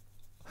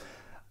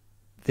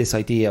 this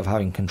idea of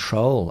having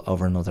control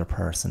over another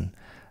person.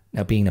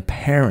 Now, being a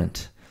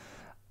parent,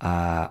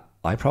 I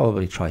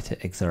probably try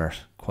to exert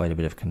quite a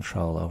bit of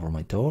control over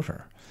my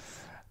daughter.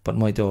 But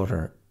my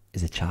daughter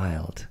is a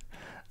child.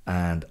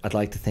 And I'd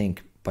like to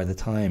think by the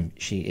time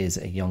she is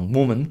a young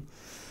woman,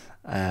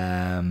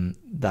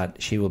 that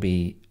she will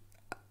be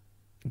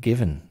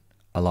given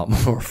a lot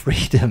more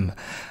freedom,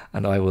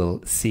 and I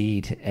will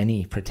cede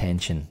any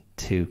pretension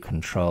to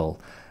control.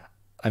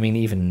 I mean,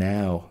 even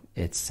now,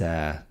 it's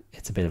a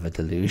bit of a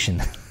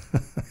delusion.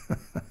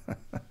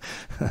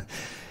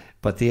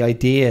 But the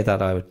idea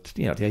that I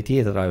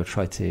would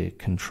try to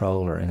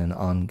control her in an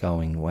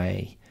ongoing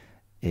way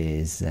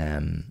is,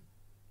 I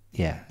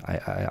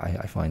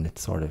find it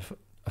sort of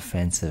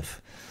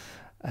offensive,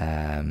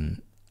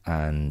 and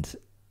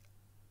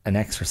an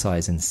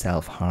exercise in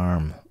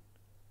self-harm,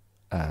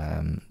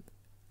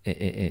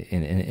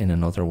 in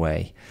another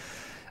way.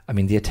 I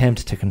mean, the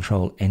attempt to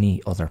control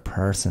any other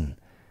person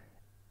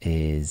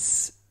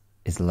is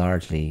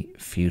largely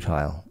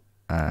futile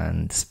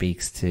and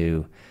speaks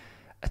to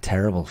a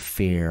terrible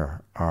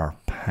fear or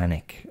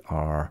panic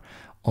or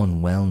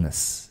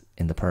unwellness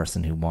in the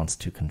person who wants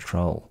to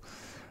control.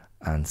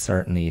 And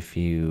certainly if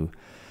you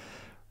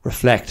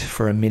reflect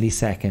for a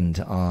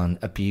millisecond on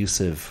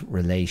abusive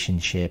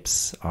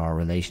relationships or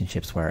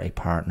relationships where a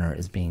partner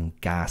is being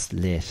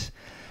gaslit,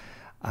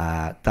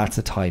 that's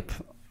a type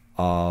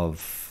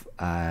of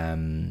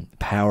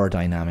power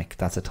dynamic.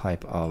 That's a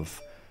type of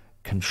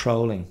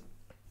controlling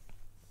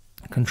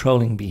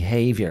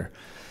behavior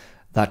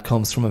that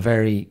comes from a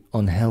very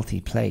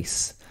unhealthy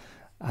place.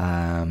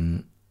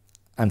 And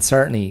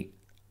certainly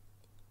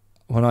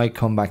when I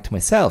come back to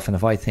myself, and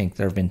if I think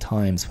there have been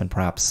times when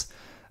perhaps,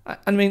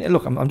 I mean,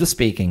 look, I'm just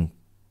speaking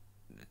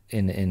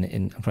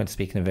I'm trying to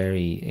speak in a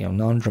very,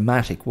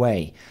 non-dramatic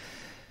way,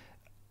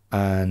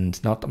 and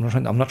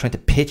I'm not trying to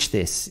pitch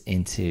this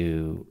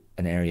into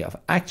an area of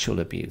actual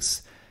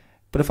abuse.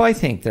 But if I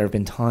think there have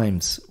been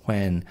times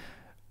when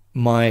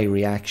my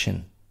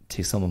reaction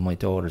to some of my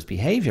daughter's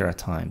behaviour at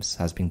times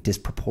has been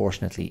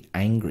disproportionately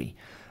angry,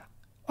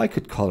 I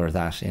could colour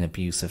that in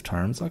abusive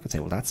terms. I could say,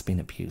 well, that's been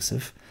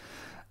abusive.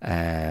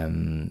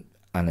 And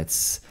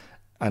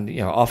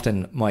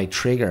often my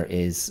trigger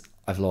is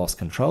I've lost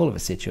control of a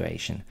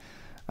situation.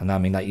 And I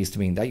mean, that used to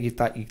mean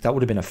that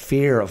would have been a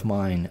fear of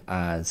mine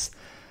as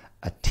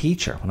a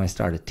teacher when I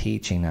started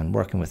teaching and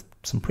working with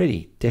some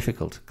pretty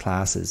difficult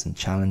classes and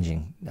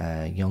challenging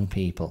young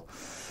people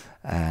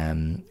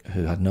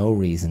who had no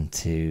reason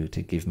to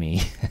give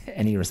me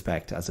any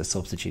respect as a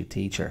substitute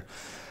teacher.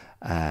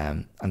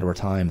 And there were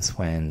times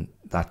when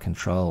that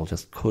control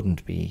just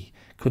couldn't be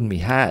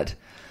had.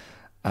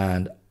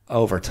 And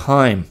over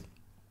time,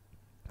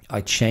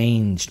 I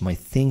changed my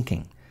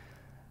thinking,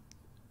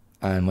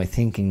 and my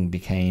thinking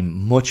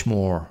became much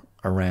more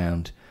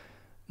around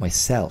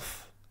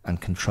myself and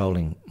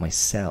controlling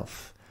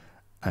myself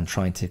and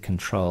trying to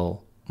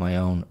control my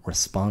own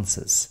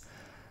responses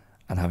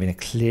and having a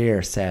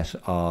clear set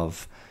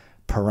of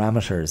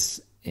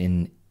parameters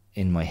in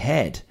my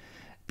head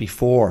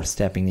before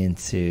stepping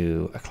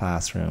into a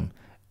classroom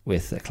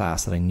with a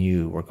class that I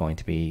knew were going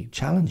to be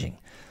challenging.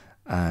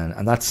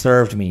 And that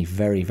served me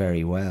very,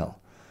 very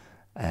well.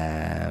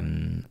 I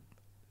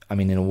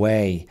mean, in a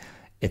way,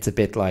 it's a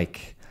bit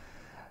like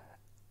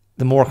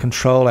the more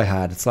control I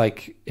had, it's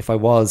like if I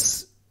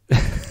was,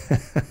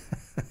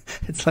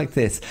 it's like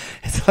this.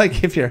 It's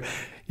like if you're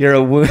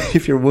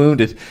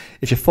wounded,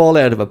 if you fall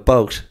out of a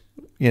boat,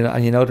 and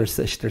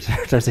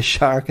there's a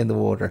shark in the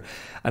water,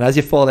 and as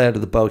you fall out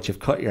of the boat, you've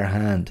cut your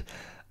hand,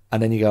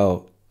 and then you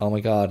go, oh my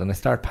God, and I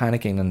start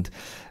panicking and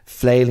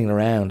flailing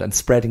around and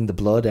spreading the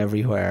blood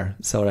everywhere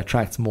so it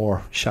attracts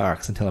more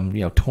sharks until I'm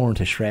torn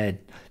to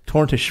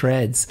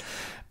shreds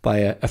by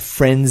a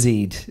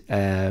frenzied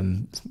I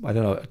don't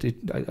know,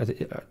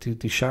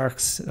 do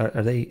sharks,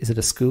 is it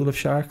a school of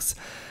sharks,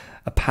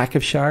 a pack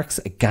of sharks,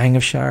 a gang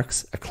of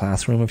sharks, a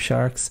classroom of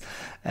sharks?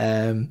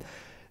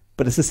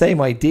 But it's the same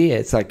idea.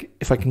 It's like,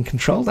 if I can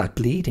control that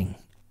bleeding,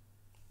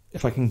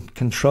 if I can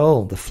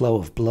control the flow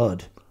of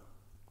blood,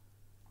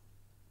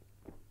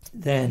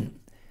 then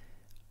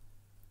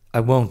I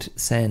won't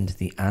send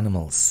the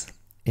animals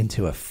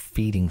into a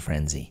feeding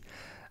frenzy.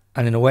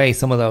 And in a way,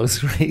 some of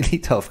those really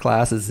tough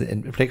classes,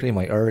 particularly in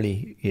my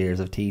early years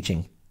of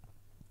teaching,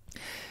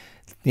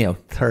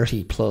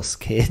 30 plus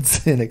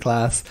kids in a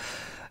class,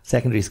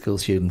 secondary school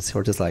students who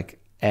are just like,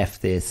 F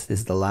this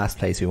is the last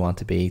place we want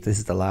to be. This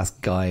is the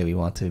last guy we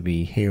want to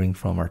be hearing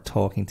from or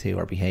talking to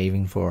or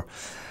behaving for.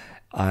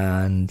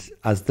 And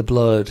as the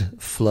blood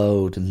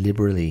flowed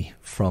liberally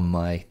from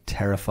my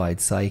terrified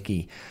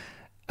psyche,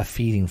 a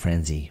feeding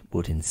frenzy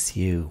would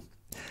ensue.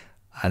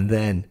 And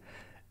then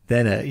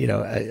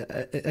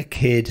a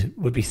kid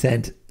would be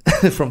sent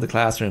from the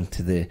classroom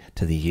to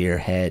the year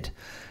head,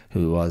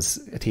 who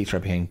was a teacher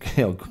I became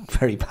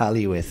very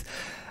pally with,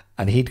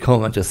 and he'd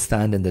come and just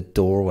stand in the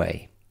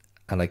doorway,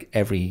 and like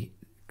every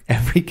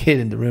kid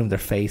in the room, their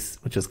face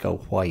would just go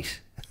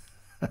white.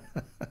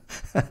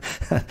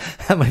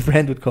 And my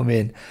friend would come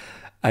in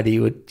and he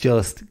would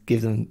just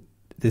give them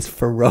this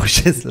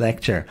ferocious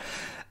lecture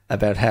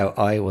about how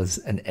I was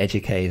an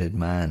educated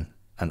man,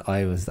 and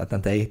I was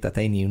that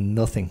they knew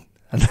nothing,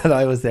 and that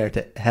I was there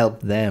to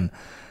help them,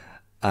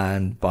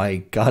 and by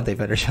God, they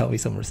better show me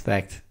some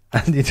respect.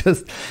 And you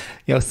just,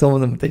 some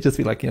of them, they'd just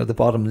be like, the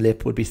bottom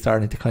lip would be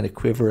starting to kind of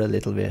quiver a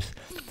little bit.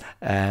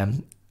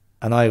 And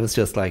I was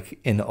just like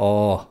in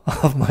awe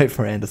of my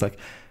friend. It's like,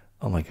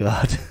 oh my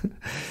God,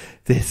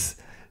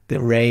 the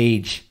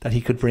rage that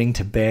he could bring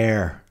to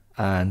bear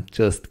and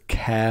just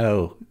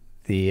cow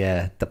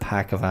the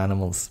pack of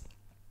animals.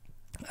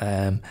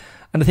 And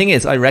the thing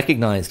is, I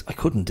recognized I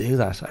couldn't do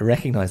that. I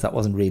recognized that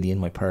wasn't really in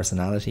my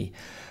personality.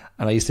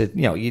 And I used to,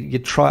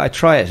 I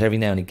try it every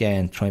now and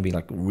again, try and be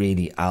like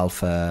really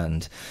alpha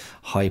and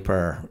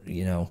hyper,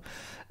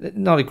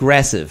 not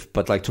aggressive,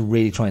 but like to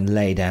really try and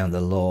lay down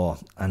the law.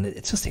 And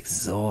it's just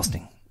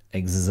exhausting.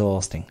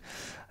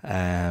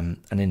 And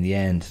in the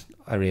end,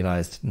 I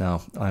realised,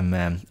 no,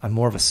 I'm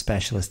more of a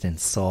specialist in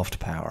soft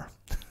power.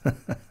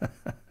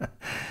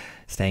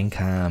 Staying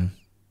calm,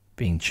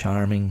 being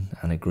charming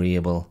and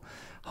agreeable,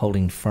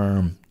 holding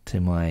firm to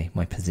my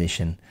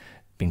position,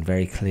 being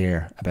very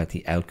clear about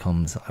the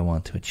outcomes I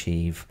want to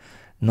achieve,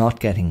 not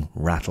getting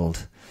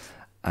rattled,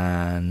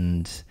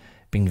 and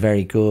being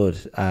very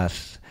good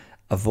at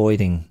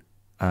avoiding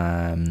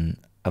and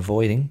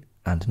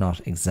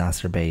not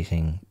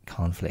exacerbating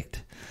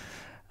conflict.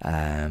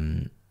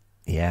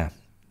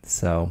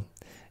 So,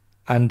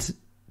 and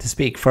to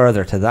speak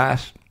further to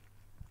that,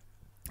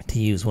 to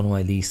use one of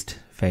my least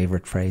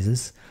favourite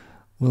phrases,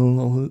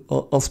 well,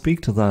 I'll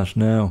speak to that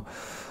now.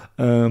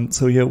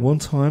 One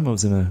time I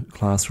was in a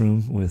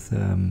classroom with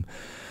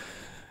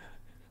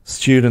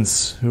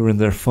students who were in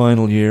their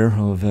final year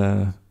of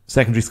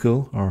secondary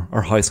school,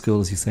 or high school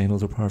as you say in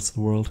other parts of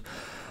the world,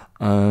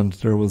 and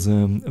there was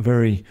a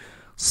very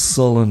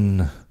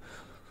sullen,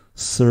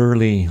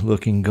 surly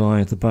looking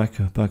guy at the back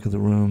of the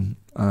room,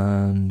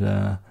 and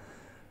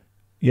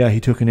he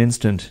took an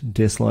instant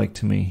dislike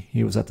to me.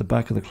 He was at the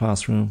back of the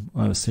classroom.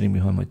 I was sitting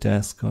behind my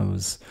desk. I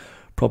was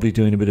probably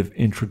doing a bit of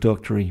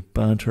introductory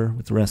banter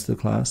with the rest of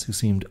the class, who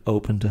seemed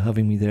open to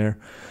having me there.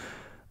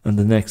 And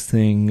the next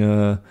thing,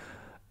 a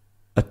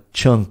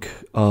chunk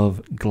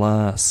of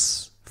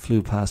glass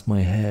flew past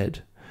my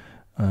head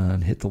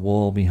and hit the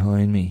wall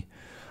behind me.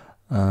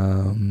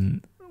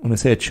 When I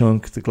say a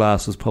chunk, the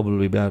glass was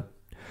probably about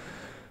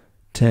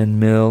 10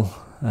 mil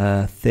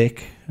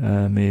thick,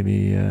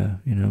 maybe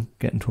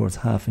getting towards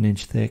half an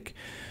inch thick.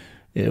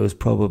 It was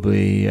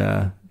probably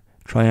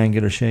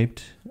triangular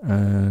shaped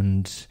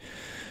and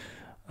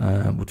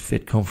would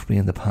fit comfortably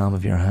in the palm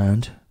of your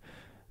hand.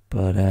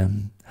 But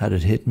had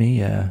it hit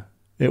me,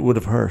 it would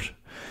have hurt.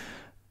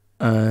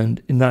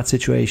 And in that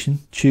situation,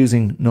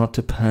 choosing not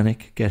to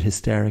panic, get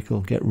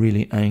hysterical, get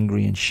really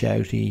angry and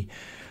shouty,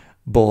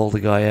 bawl the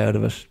guy out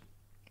of it,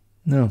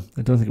 no,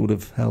 I don't think it would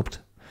have helped.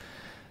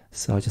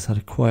 So I just had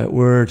a quiet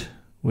word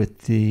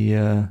with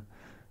the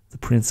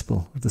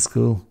principal of the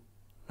school.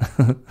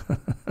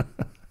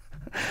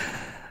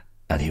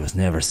 And he was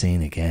never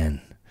seen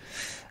again.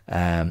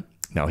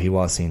 No, he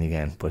was seen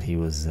again, but he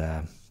was,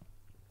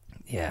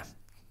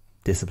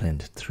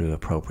 disciplined through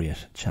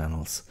appropriate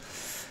channels.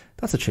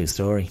 That's a true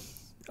story.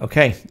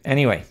 Okay,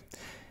 anyway,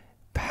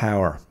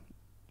 power.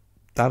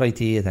 That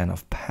idea then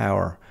of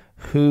power.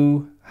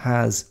 Who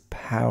has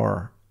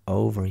power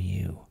over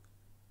you?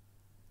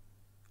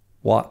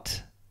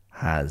 What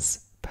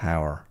has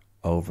power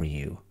over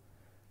you?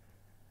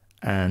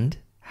 And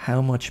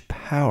how much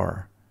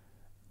power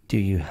do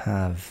you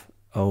have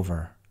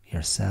over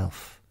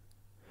yourself?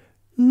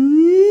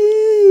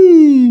 Ooh,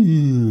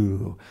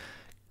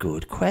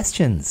 good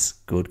questions.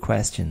 Good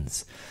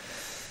questions.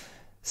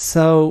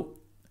 So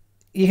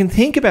you can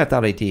think about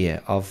that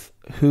idea of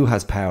who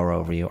has power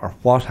over you, or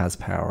what has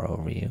power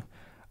over you,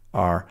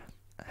 or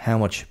how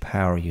much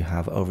power you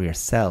have over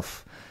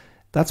yourself.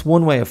 That's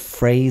one way of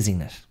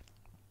phrasing it.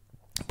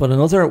 But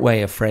another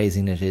way of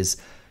phrasing it is,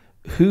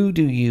 who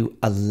do you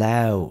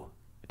allow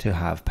to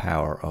have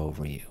power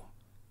over you?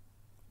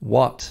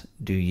 What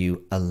do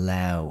you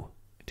allow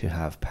to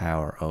have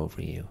power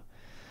over you?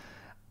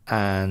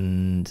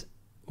 And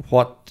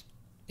what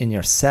in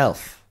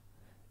yourself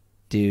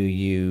do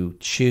you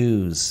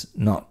choose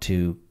not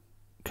to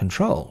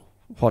control?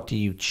 What do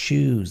you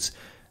choose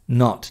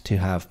not to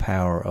have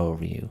power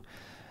over you,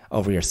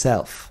 over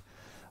yourself?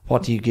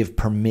 What do you give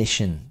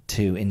permission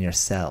to in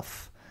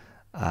yourself?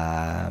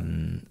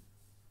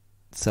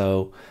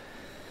 So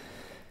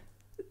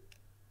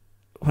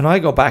when I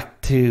go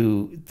back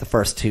to the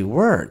first two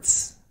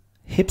words,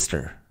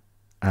 hipster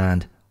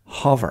and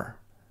hover,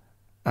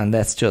 and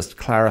let's just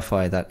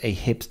clarify that a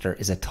hipster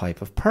is a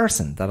type of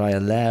person that I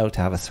allow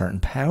to have a certain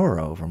power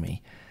over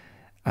me.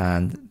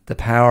 And the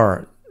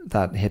power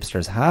that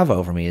hipsters have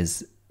over me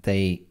is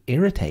they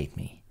irritate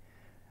me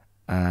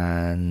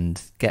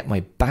and get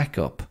my back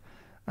up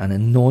and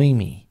annoy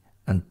me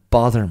and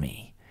bother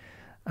me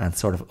and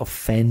sort of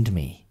offend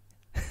me.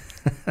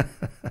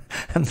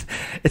 And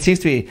it seems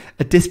to be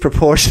a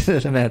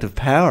disproportionate amount of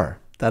power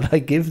that I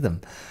give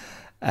them.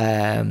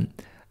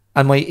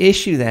 And my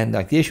issue then,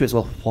 the issue is,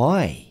 well,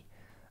 why?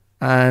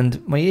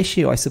 And my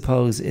issue, I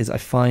suppose, is I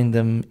find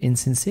them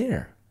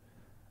insincere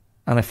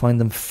and I find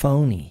them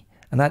phony.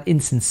 And that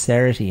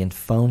insincerity and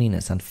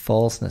phoniness and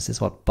falseness is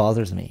what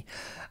bothers me.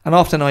 And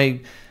often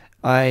I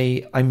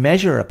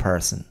measure a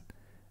person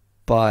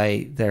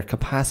by their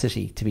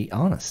capacity to be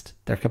honest,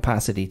 their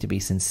capacity to be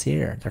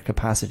sincere, their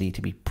capacity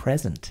to be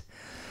present.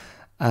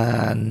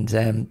 And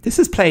this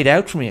has played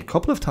out for me a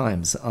couple of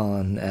times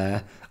on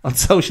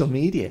social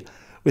media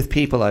with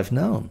people I've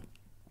known.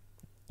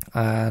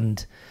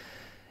 And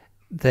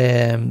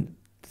I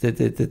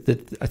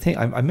think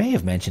I may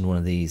have mentioned one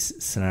of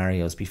these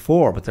scenarios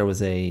before, but there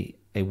was a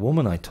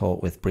woman I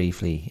taught with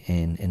briefly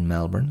in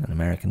Melbourne, an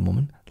American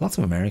woman. Lots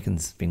of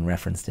Americans being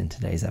referenced in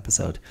today's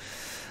episode.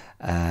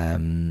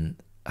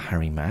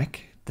 Harry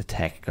Mack, the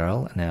tech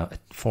girl, now a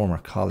former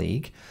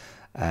colleague.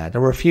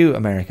 There were a few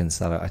Americans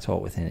that I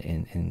taught with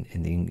in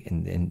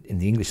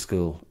the English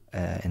school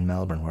in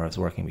Melbourne, where I was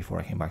working before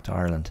I came back to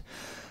Ireland,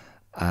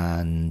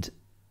 and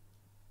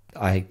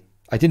I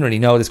didn't really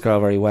know this girl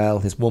very well,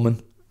 this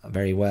woman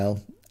very well.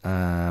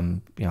 I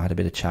had a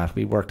bit of chat.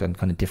 We worked on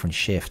kind of different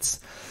shifts.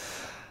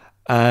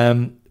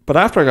 But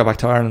after I got back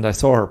to Ireland, I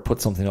saw her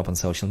put something up on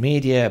social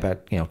media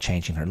about,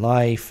 changing her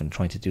life and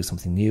trying to do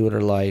something new with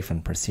her life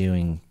and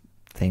pursuing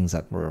things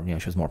that were,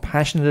 she was more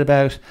passionate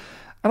about.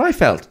 And I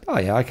felt, oh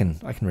yeah, I can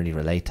really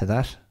relate to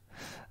that.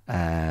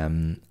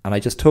 And I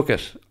just took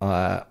it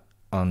at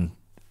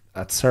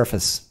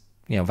surface,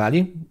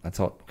 value. I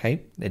thought,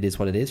 okay, it is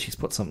what it is. She's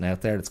put something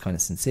out there that's kind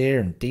of sincere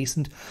and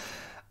decent.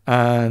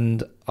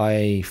 And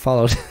I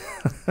followed.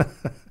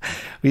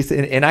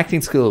 In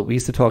acting school, we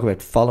used to talk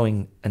about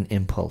following an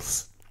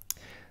impulse.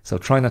 So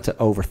try not to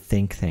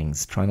overthink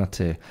things. Try not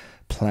to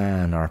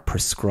plan or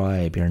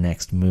prescribe your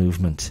next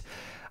movement.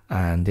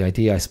 And the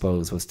idea, I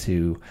suppose, was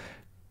to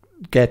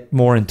get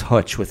more in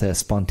touch with a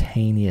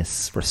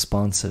spontaneous,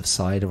 responsive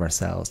side of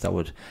ourselves that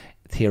would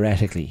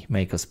theoretically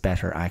make us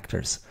better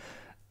actors.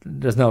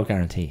 There's no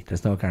guarantee.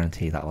 There's no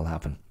guarantee that will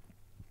happen.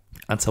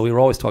 And so we were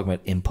always talking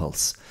about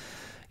impulse,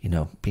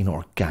 being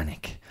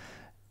organic,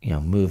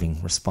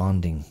 moving,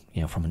 responding,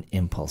 from an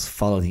impulse,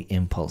 follow the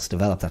impulse,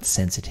 develop that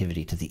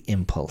sensitivity to the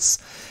impulse.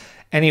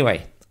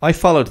 Anyway, I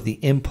followed the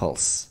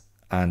impulse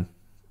and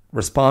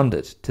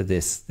responded to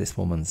this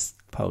woman's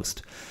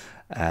post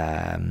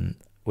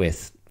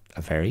with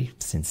a very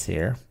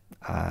sincere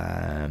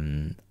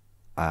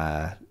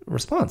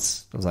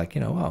response. I was like,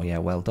 oh yeah,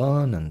 well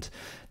done and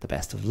the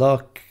best of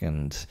luck.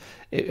 And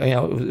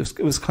it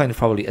was kind of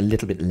probably a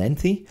little bit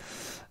lengthy,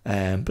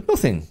 but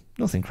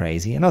nothing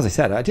crazy. And as I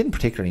said, I didn't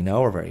particularly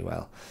know her very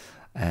well.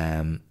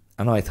 And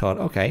I thought,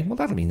 okay, well,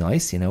 that'll be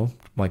nice.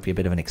 Might be a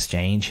bit of an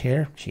exchange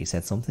here. She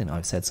said something,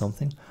 I've said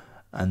something.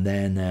 And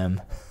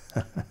then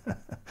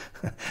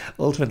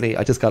ultimately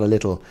I just got a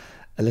little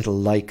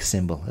like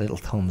symbol, a little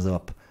thumbs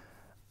up.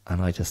 And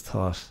I just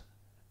thought,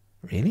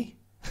 really?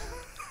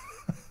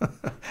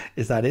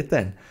 Is that it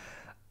then?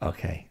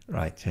 Okay,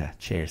 right, yeah,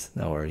 cheers,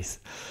 no worries.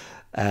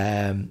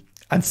 And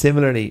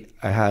similarly,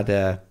 I had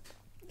a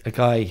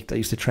guy that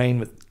used to train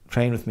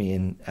with me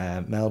in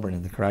Melbourne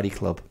in the karate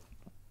club,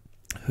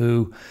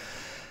 who,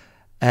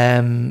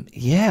 there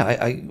was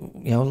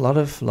a lot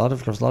of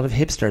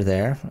hipster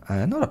there.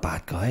 Not a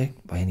bad guy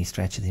by any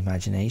stretch of the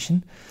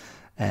imagination.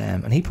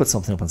 And he put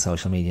something up on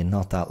social media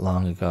not that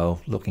long ago,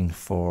 looking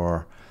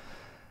for,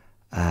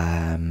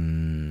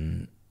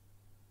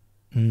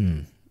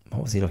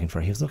 what was he looking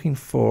for? He was looking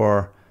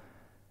for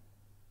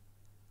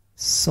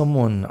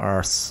someone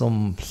or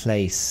some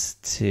place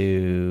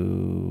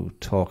to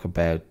talk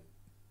about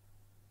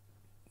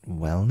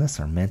wellness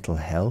or mental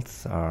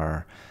health,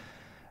 or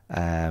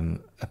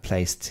a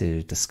place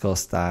to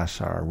discuss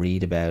that or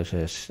read about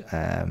it.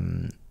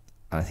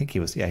 I think he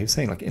was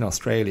saying like in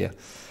Australia.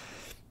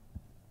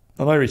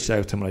 And I reached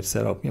out to him and I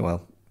said, oh,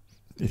 well,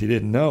 if you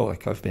didn't know,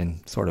 like I've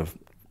been sort of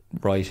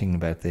writing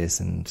about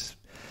this and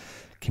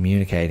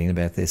communicating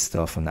about this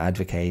stuff and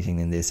advocating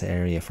in this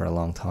area for a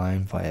long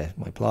time via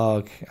my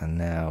blog and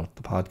now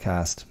the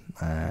podcast.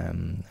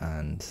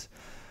 And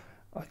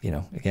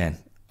again,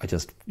 I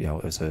just,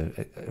 it was a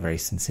very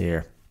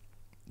sincere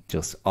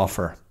just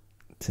offer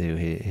to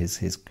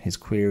his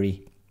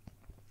query.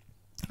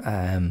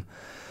 And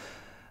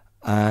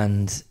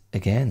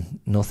again,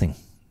 nothing.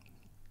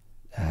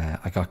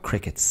 I got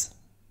crickets,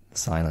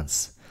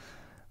 silence,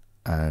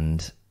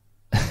 and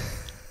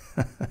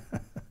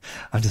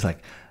I'm just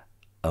like,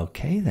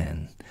 okay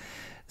then.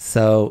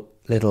 So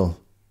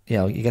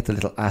you get the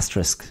little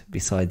asterisk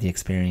beside the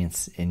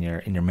experience in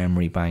your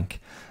memory bank.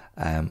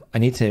 I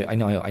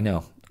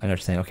know you're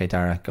saying, okay,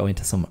 Dara, go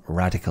into some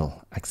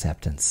radical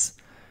acceptance.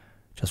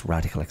 Just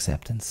radical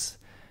acceptance.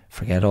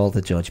 Forget all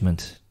the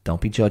judgment.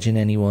 Don't be judging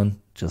anyone.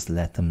 Just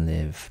let them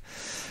live.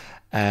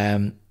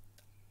 I'm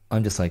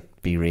just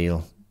like, be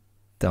real.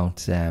 Don't,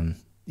 the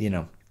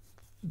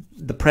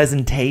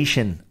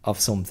presentation of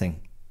something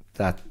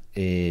that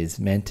is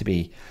meant to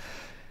be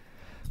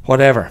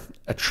whatever,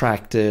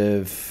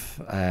 attractive,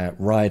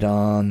 right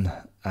on,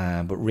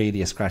 but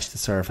really a scratch the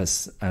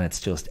surface and it's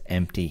just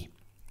empty.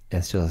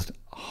 It's just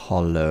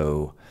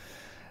hollow.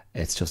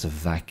 It's just a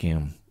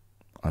vacuum.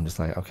 I'm just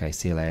like, okay,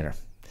 see you later.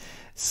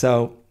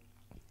 So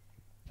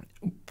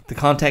the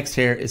context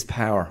here is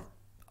power.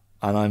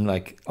 And I'm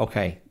like,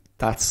 okay,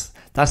 that's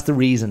the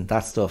reason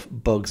that stuff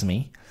bugs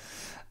me.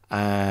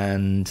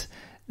 And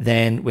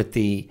then with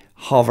the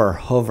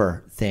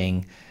hover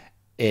thing,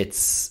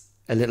 it's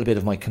a little bit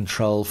of my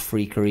control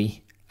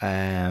freakery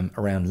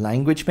around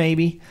language,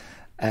 maybe.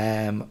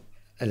 A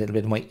little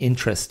bit of my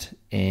interest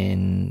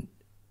in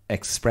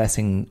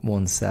expressing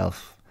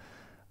oneself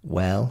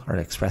well or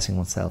expressing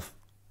oneself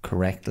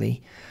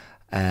correctly.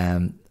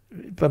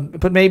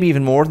 But maybe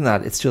even more than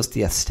that, it's just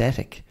the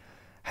aesthetic.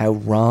 How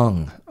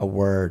wrong a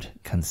word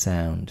can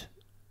sound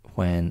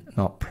when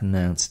not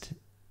pronounced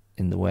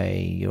in the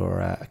way you're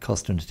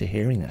accustomed to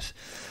hearing it.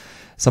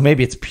 So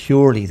maybe it's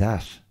purely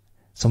that.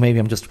 So maybe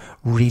I'm just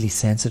really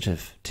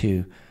sensitive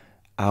to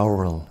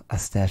oral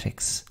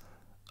aesthetics.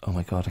 Oh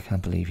my God, I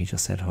can't believe he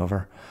just said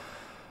hover.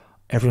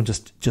 Everyone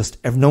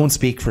no one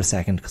speak for a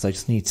second, because I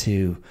just need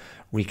to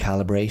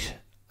recalibrate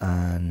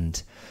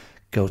and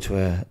go to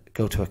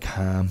a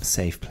calm,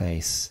 safe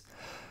place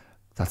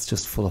that's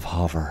just full of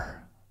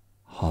hover.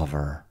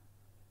 Hover.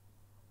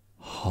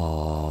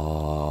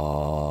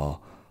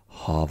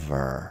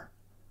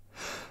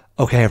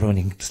 Okay, everyone,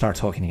 you can start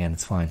talking again.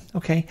 It's fine.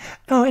 Okay.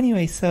 Oh,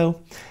 anyway,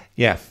 so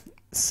yeah.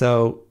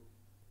 So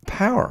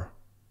power.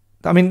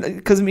 I mean,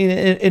 because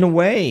in a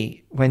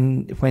way,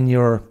 when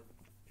your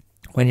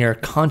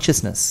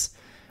consciousness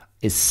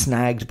is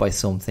snagged by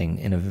something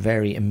in a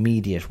very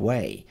immediate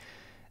way,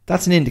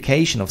 that's an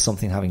indication of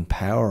something having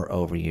power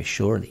over you,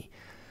 surely.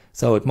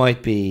 So it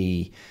might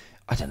be,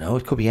 I don't know,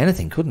 it could be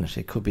anything, couldn't it?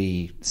 It could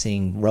be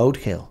seeing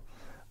roadkill.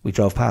 We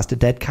drove past a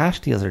dead cat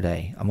the other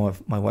day, and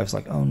my wife's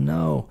like, oh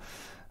no.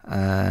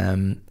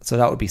 So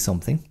that would be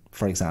something,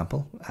 for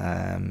example.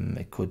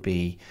 It could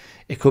be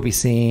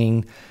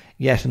seeing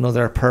yet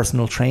another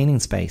personal training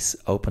space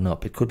open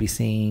up. It could be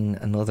seeing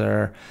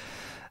another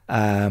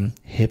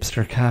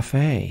hipster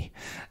cafe.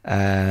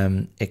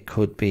 It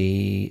could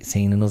be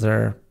seeing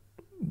another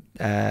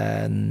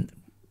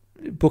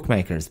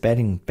bookmakers,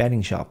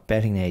 betting shop,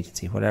 betting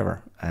agency,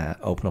 whatever,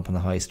 open up on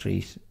the high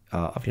street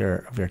of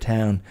your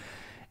town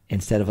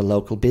instead of a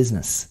local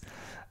business.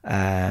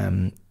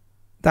 That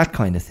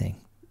kind of thing,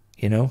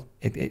 you know.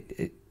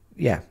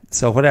 Yeah.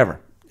 So whatever.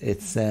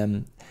 It's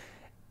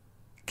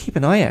keep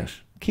an eye out.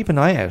 Keep an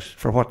eye out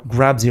for what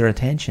grabs your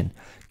attention.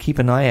 Keep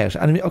an eye out.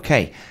 And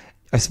okay,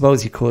 I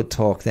suppose you could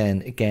talk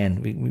then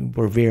again.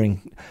 We're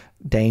veering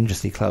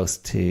dangerously close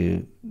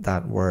to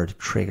that word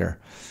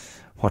trigger.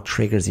 What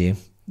triggers you?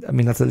 I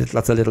mean, that's a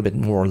little bit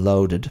more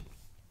loaded.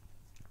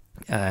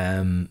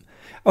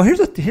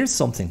 Here's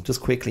something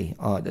just quickly.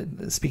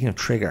 Speaking of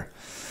trigger,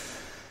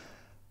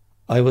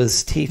 I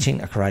was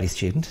teaching a karate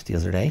student the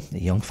other day, a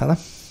young fella,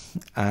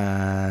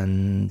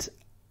 and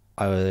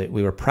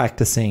we were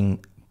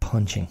practicing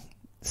punching,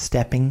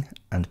 stepping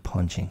and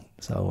punching.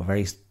 So a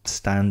very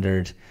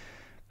standard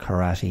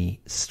karate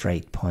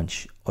straight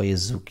punch,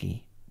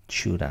 Oyazuki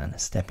Chudan, a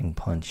stepping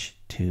punch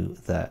to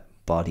the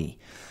body.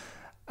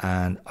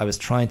 And I was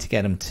trying to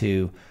get him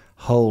to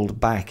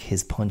hold back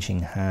his punching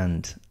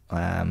hand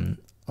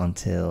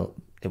until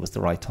it was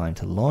the right time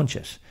to launch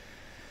it.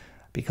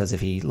 Because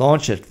if he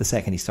launched it the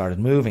second he started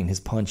moving, his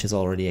punch is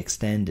already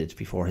extended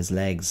before his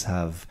legs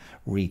have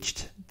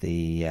reached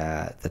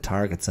the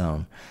target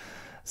zone.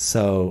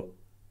 So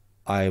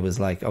I was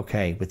like,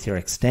 okay, with your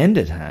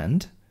extended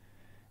hand,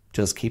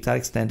 just keep that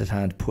extended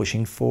hand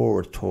pushing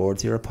forward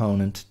towards your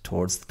opponent,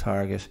 towards the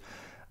target.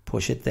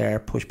 Push it there,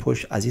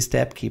 push. As you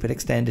step, keep it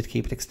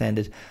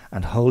extended,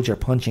 and hold your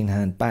punching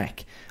hand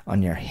back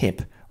on your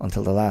hip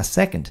until the last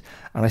second.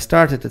 And I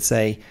started to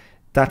say,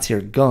 that's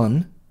your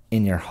gun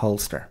in your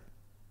holster.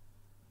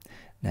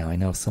 Now, I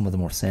know some of the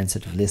more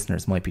sensitive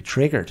listeners might be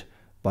triggered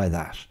by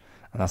that,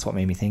 and that's what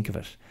made me think of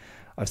it.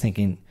 I was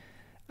thinking,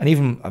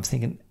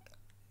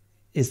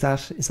 is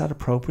that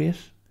appropriate?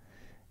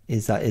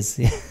 I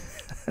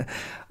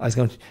was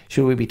going,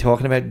 should we be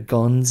talking about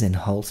guns in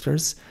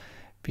holsters?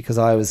 Because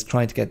I was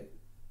trying to get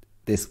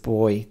this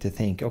boy to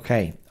think,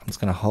 okay, I'm just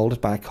going to hold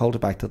it back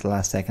to the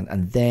last second,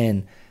 and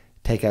then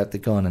take out the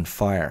gun and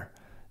fire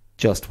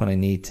just when I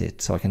need to,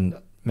 so I can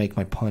make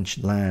my punch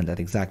land at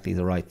exactly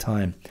the right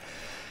time.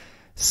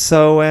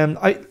 So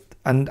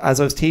and as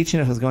I was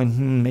teaching it, I was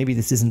going, maybe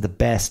this isn't the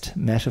best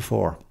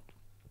metaphor.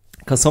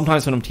 Because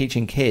sometimes when I'm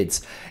teaching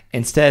kids,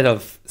 instead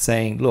of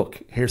saying,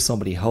 look, here's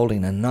somebody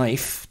holding a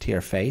knife to your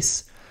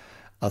face,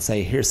 I'll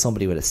say, here's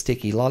somebody with a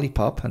sticky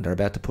lollipop and they're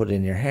about to put it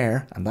in your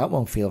hair, and that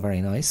won't feel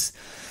very nice.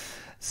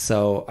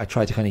 So I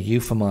try to kind of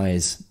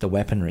euphemize the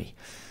weaponry.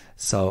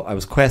 So I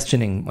was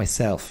questioning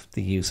myself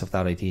the use of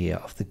that idea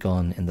of the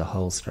gun in the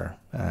holster.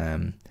 I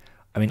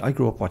mean, I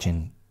grew up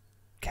watching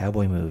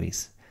cowboy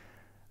movies,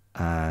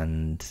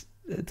 and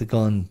the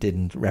gun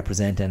didn't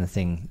represent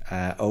anything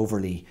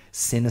overly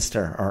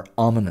sinister or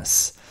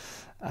ominous.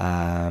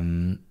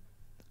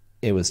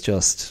 It was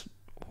just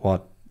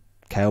what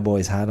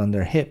cowboys had on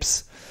their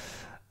hips.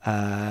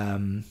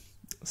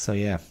 So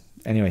yeah.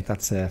 Anyway,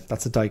 that's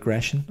a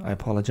digression. I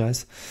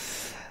apologize.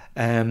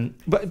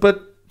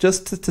 But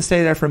just to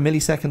stay there for a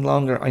millisecond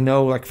longer, I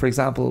know, like, for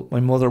example, my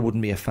mother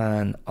wouldn't be a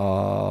fan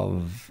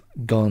of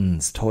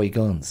guns, toy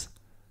guns.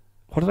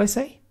 What did I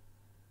say?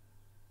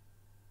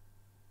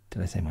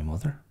 Did I say my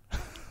mother?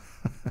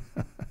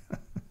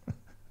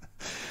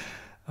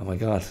 Oh my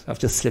God, I've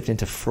just slipped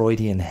into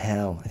Freudian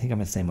hell. I think I'm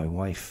going to say my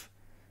wife.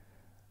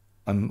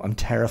 I'm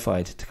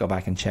terrified to go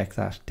back and check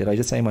that. Did I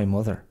just say my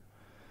mother?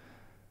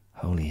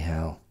 Holy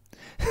hell.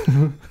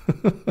 I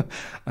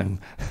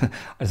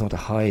just want to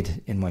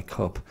hide in my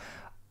cup.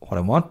 What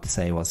I want to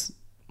say was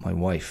my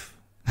wife.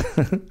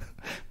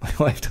 My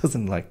wife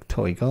doesn't like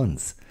toy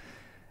guns.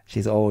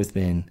 She's always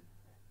been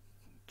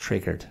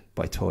triggered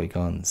by toy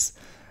guns.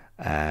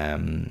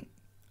 And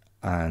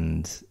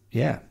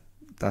yeah,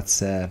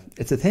 that's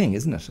it's a thing,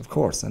 isn't it? Of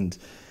course. And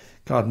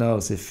God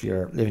knows if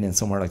you're living in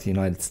somewhere like the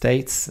United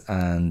States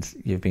and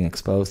you've been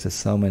exposed to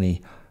so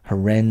many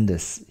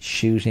horrendous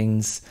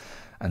shootings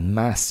and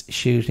mass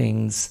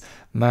shootings,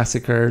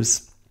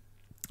 massacres,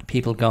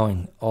 people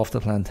going off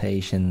the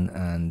plantation,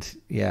 and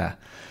yeah,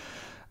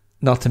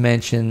 not to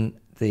mention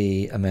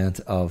the amount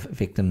of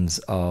victims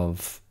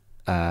of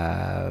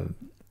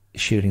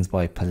shootings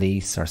by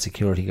police or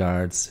security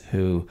guards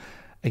who,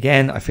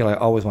 again, I feel I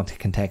always want to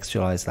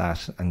contextualize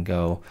that and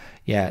go,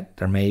 yeah,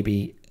 there may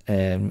be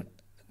an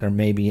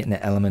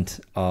element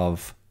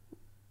of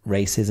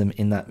racism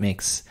in that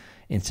mix,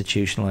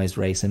 institutionalized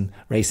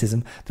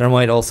racism. There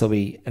might also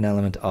be an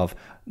element of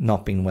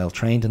not being well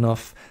trained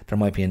enough. There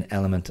might be an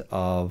element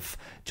of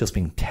just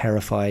being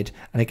terrified.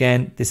 And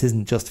again, this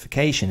isn't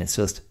justification. It's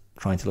just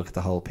trying to look at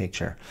the whole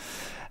picture.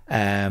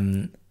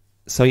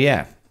 So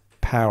yeah,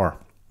 power.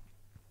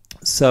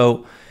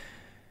 So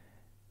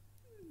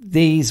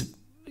these,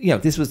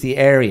 this was the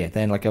area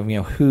then, like, of,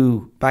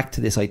 who, back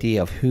to this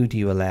idea of who do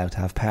you allow to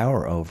have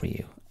power over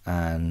you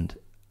and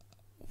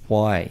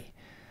why,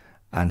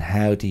 and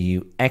how do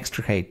you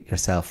extricate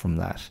yourself from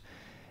that?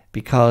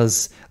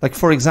 Because, like,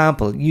 for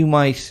example, you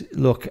might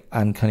look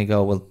and kind of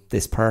go, well,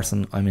 this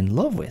person I'm in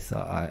love with,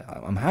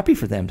 I'm happy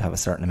for them to have a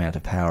certain amount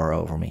of power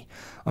over me.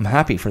 I'm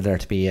happy for there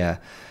to be an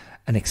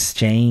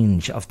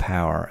exchange of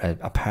power,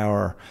 a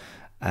power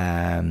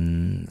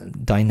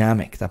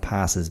dynamic that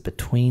passes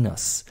between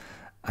us.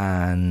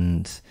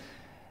 And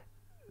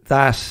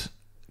that,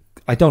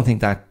 I don't think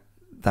that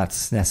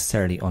that's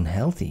necessarily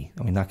unhealthy.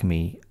 I mean, that can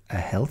be a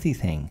healthy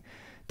thing,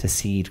 to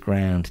cede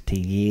ground, to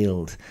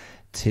yield,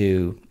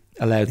 to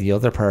allow the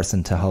other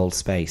person to hold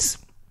space,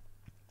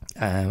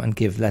 and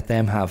let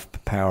them have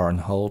power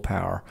and hold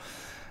power.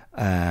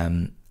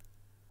 And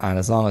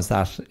as long as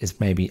that is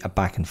maybe a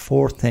back and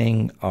forth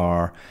thing,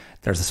 or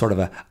there's a sort of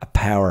a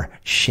power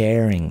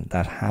sharing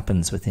that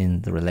happens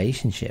within the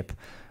relationship,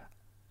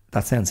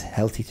 that sounds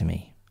healthy to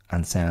me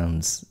and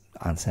sounds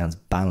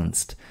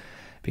balanced.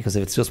 Because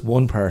if it's just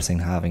one person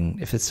having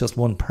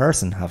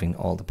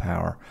all the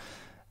power,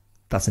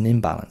 that's an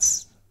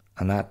imbalance.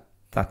 And that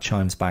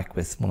chimes back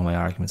with one of my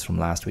arguments from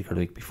last week or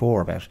the week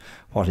before about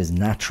what is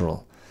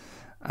natural,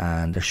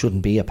 and there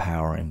shouldn't be a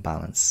power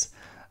imbalance.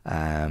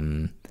 I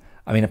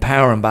mean, a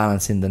power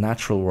imbalance in the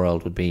natural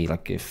world would be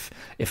like if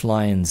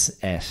lions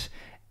ate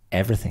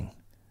everything,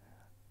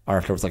 or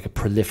if there was like a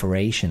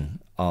proliferation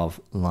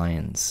of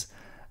lions,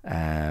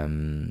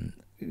 in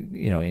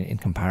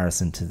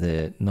comparison to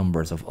the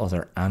numbers of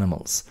other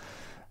animals.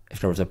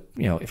 If there was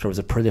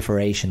a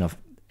proliferation of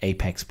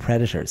apex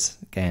predators,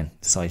 again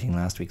citing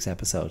last week's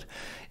episode,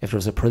 if there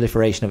was a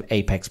proliferation of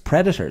apex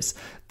predators,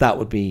 that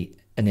would be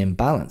an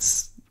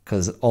imbalance,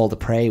 because all the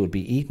prey would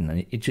be eaten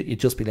and you'd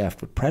just be left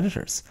with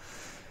predators.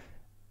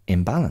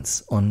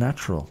 Imbalance,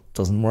 unnatural,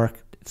 doesn't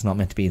work. It's not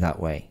meant to be that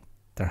way.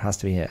 There has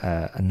to be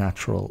a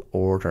natural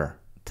order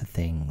to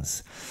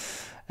things.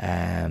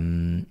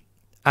 And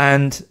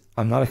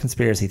I'm not a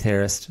conspiracy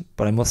theorist,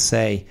 but I must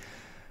say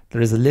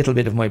there is a little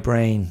bit of my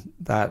brain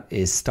that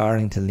is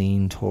starting to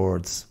lean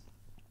towards,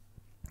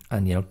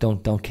 and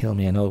don't kill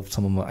me. I know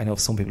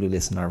some people who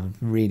listen are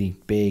really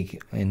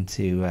big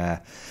into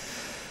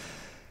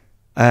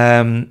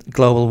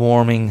global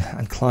warming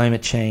and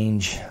climate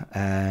change.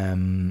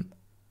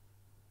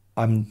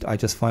 I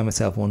just find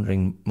myself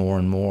wondering more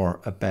and more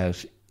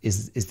about,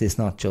 is this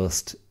not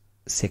just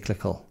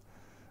cyclical,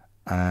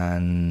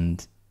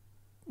 and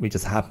we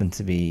just happen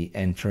to be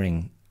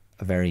entering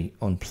a very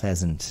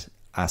unpleasant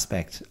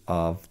aspect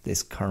of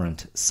this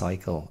current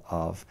cycle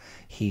of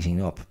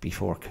heating up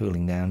before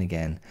cooling down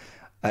again.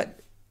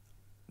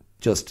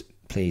 Just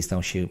please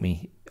don't shoot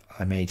me.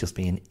 I may just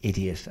be an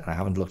idiot and I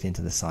haven't looked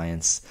into the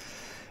science.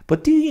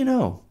 But do you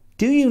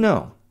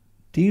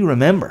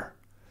remember,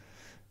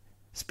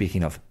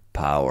 speaking of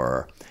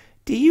power,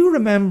 do you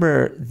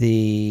remember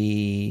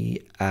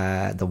the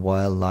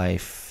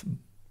wildlife,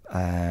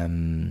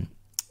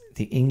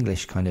 the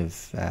English kind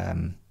of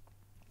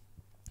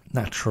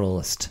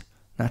naturalist,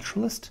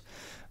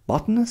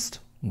 botanist,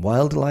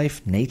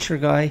 wildlife, nature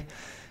guy,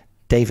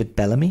 David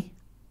Bellamy?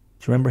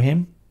 Do you remember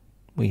him?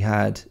 We,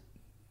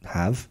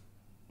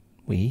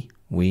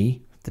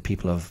 the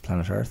people of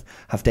planet Earth,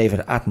 have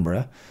David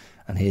Attenborough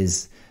and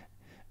his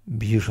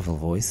beautiful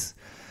voice,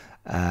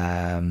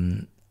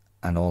 and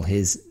all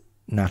his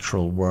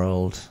natural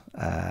world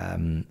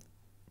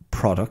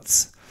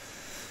products.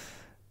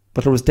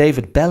 But there was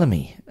David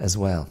Bellamy as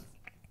well.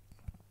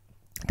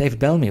 David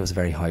Bellamy was a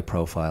very high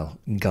profile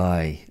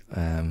guy,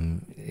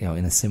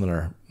 in a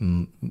similar,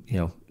 in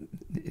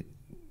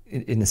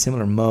a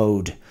similar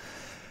mode,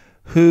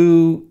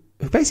 who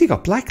basically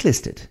got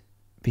blacklisted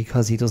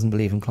because he doesn't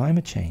believe in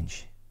climate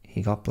change.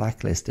 He got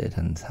blacklisted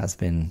and has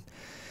been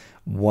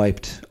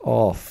wiped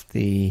off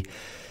the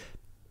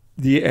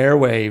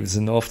airwaves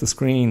and off the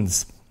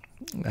screens.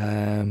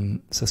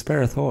 So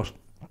spare a thought.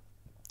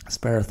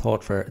 Spare a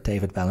thought for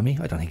David Bellamy.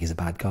 I don't think he's a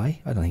bad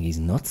guy. I don't think he's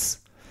nuts.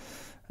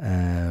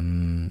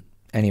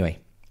 Anyway,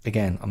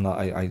 again, I'm not.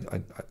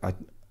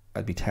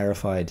 I'd be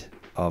terrified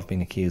of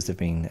being accused of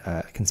being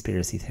a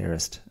conspiracy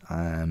theorist.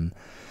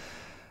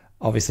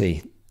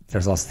 Obviously,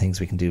 there's lots of things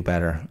we can do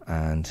better,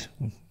 and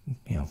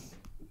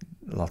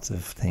lots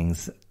of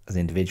things as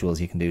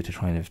individuals you can do to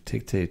try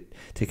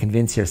to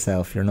convince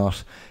yourself you're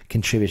not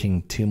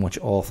contributing too much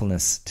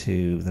awfulness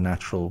to the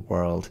natural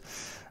world.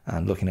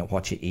 And looking at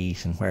what you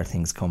eat and where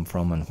things come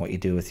from and what you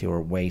do with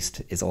your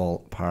waste is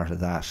all part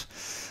of that.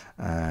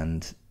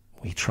 And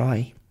we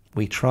try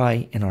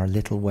in our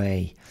little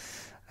way.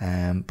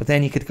 But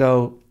then you could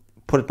go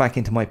put it back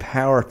into my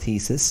power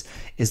thesis.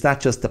 Is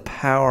that just the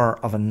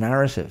power of a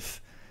narrative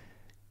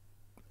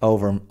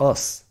over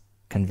us,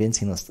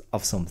 convincing us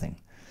of something?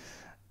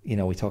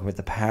 We talk about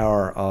the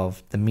power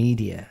of the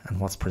media and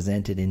what's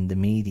presented in the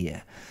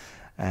media.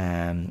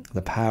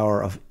 The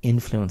power of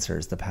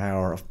influencers, the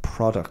power of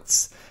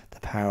products, the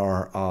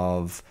power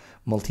of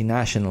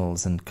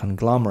multinationals and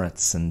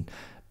conglomerates and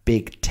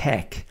big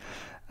tech.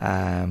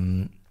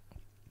 That's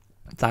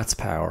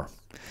power.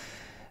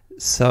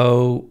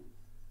 So,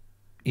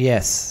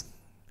 yes,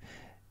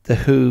 the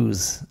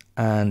who's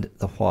and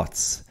the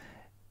what's.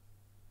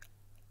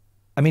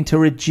 I mean, to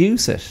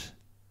reduce it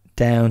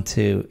down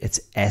to its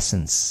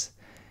essence,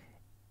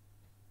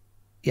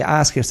 you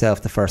ask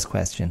yourself the first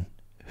question: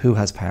 who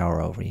has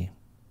power over you?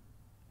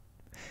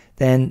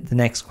 Then the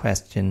next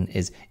question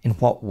is, in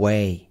what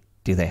way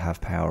do they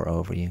have power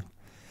over you?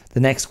 The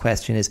next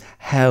question is,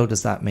 how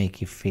does that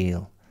make you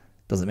feel?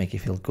 Does it make you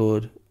feel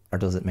good, or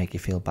does it make you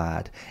feel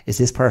bad? Is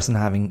this person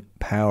having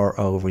power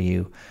over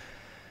you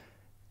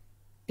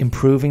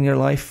improving your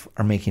life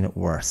or making it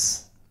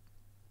worse?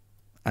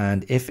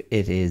 And if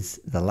it is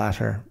the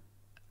latter,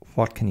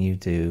 what can you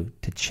do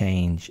to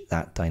change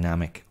that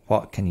dynamic?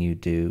 What can you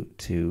do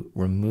to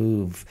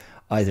remove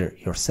either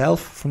yourself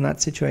from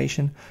that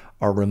situation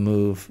or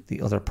remove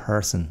the other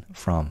person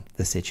from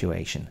the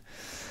situation?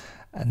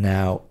 And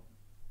now,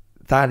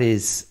 that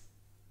is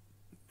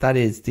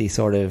the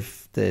sort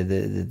of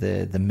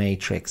the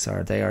matrix,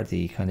 or they are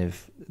the kind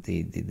of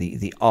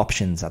the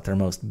options at their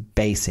most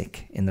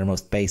basic, in their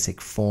most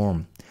basic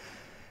form.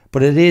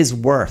 But it is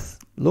worth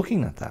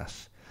looking at that.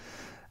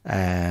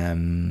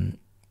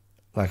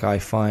 Like I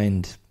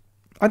find,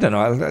 I don't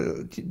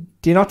know,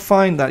 do you not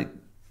find that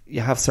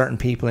you have certain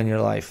people in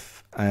your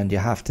life and you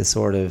have to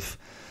sort of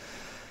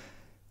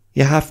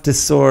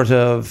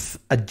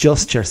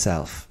adjust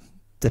yourself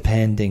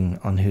depending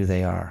on who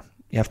they are?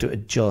 You have to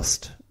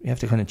adjust. You have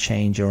to kind of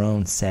change your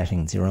own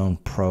settings, your own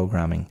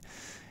programming.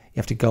 You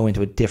have to go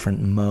into a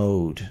different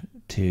mode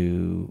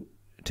to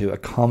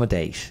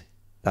accommodate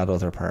that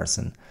other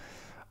person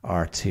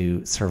or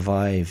to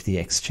survive the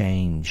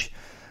exchange.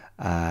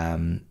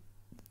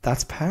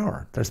 That's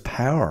power. There's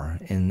power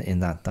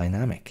in that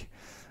dynamic.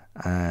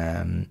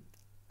 And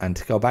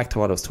to go back to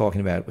what I was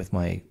talking about with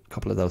my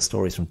couple of those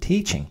stories from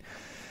teaching,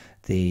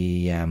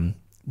 the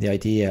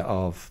idea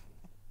of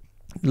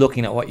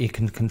looking at what you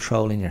can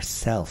control in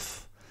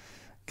yourself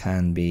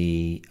can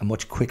be a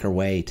much quicker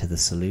way to the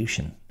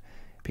solution,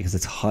 because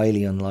it's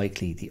highly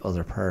unlikely the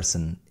other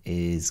person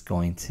is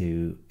going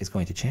to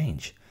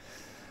change.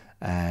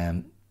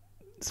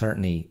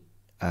 Certainly,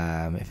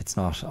 if it's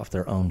not of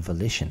their own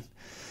volition.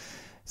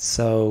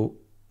 So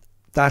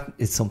that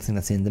is something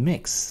that's in the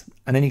mix.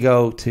 And then you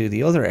go to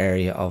the other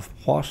area of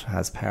what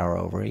has power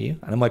over you,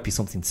 and it might be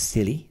something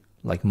silly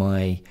like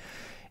my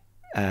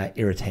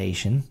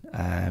irritation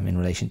in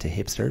relation to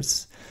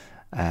hipsters,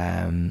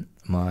 a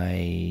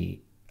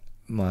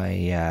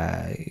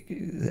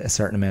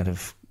certain amount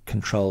of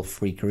control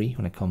freakery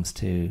when it comes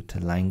to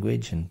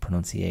language and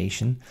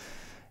pronunciation.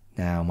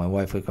 Now, my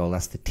wife would go,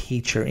 "That's the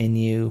teacher in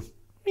you."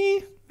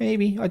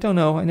 Maybe, I don't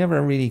know. I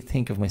never really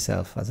think of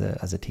myself as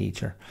a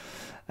teacher,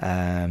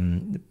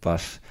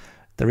 but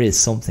there is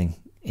something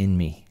in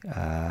me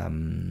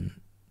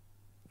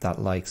that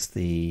likes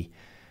the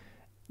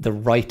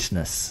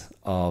rightness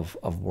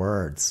of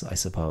words, I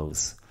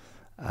suppose.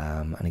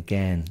 And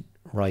again,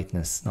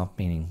 rightness not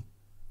meaning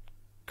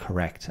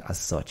correct as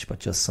such, but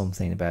just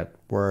something about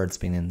words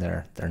being in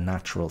their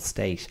natural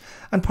state.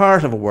 And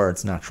part of a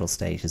word's natural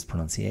state is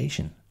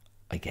pronunciation,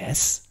 I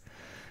guess.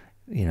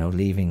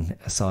 Leaving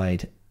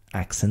aside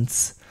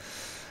accents.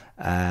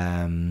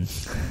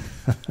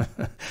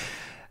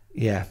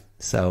 Yeah.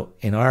 So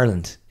in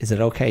Ireland, is it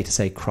okay to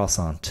say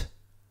croissant,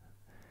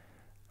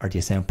 or do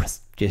you sound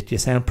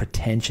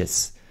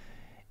pretentious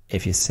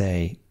if you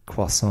say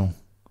croissant?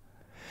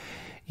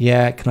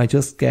 Yeah, can I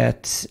just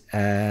get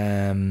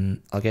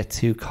I'll get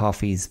 2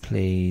 coffees,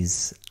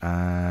 please,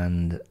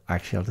 and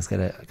actually I'll just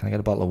can I get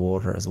a bottle of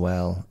water as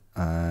well,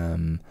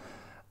 and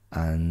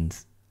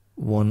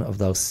 1 of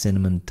those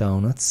cinnamon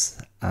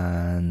donuts,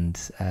 and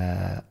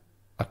a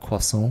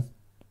croissant,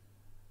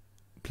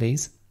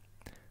 please.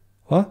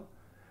 What?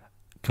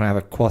 Can I have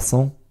a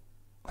croissant?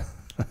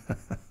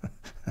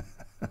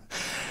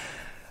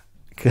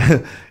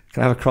 Can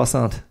I have a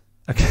croissant?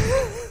 A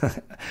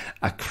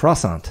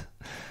croissant.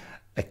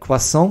 A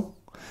croissant.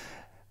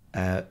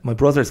 My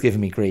brother's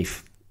giving me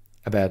grief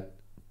about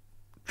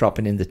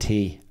dropping in the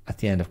T at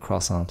the end of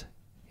croissant.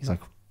 He's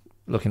like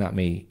looking at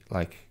me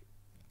like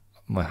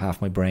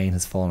half my brain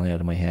has fallen out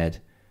of my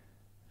head.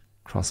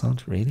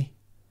 Croissant, really?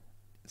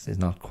 It's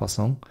not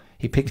croissant.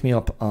 He picked me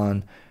up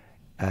on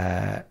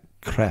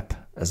crepe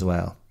as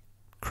well.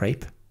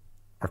 Crepe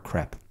or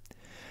crepe?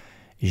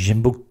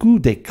 J'aime beaucoup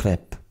des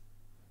crêpes.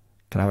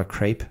 Can I have a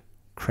crepe?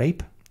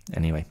 Crepe?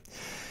 Anyway.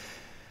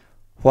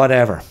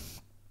 Whatever.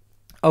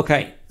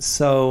 Okay,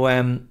 so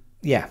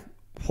yeah.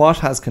 What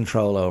has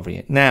control over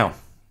you? Now,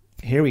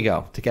 here we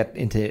go, to get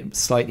into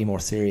slightly more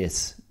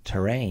serious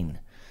terrain.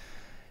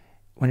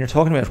 When you're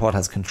talking about what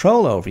has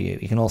control over you,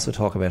 you can also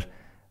talk about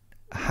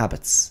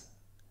habits.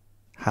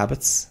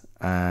 Habits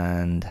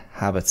and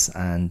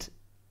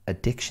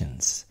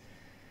addictions.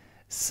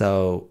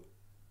 So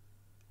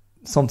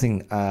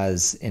something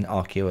as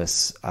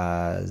innocuous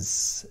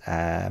as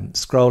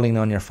scrolling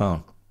on your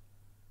phone,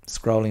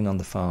 scrolling on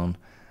the phone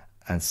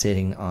and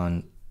sitting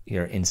on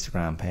your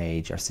Instagram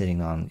page or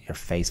sitting on your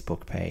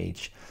Facebook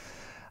page.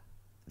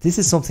 This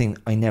is something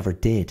I never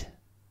did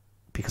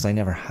because I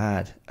never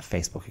had a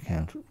Facebook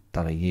account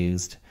that I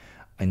used.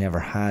 I never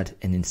had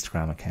an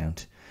Instagram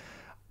account.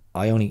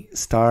 I only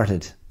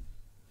started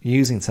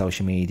using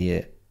social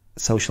media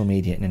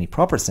in any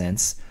proper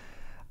sense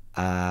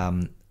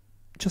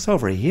just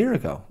over a year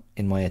ago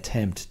in my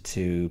attempt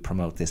to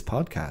promote this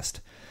podcast.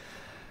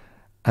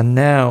 And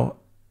now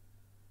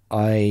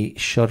I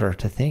shudder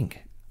to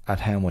think at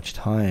how much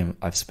time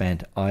I've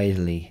spent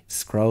idly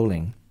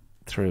scrolling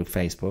through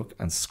Facebook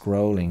and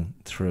scrolling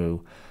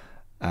through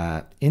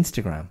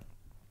Instagram,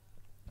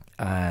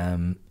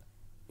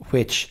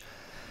 which,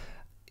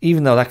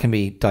 even though that can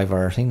be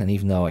diverting, and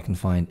even though I can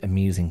find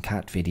amusing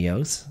cat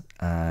videos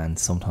and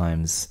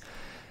sometimes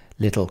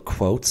little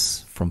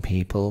quotes from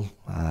people,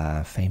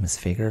 famous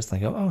figures, I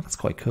go, oh, that's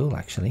quite cool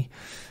actually.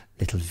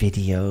 Little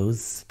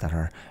videos that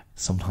are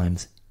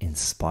sometimes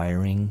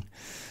inspiring,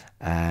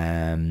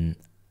 and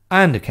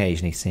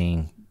occasionally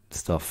seeing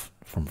stuff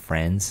from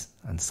friends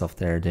and stuff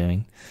they're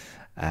doing.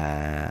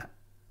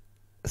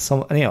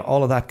 So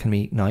all of that can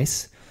be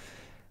nice,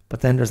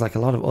 but then there's like a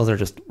lot of other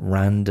just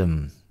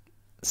random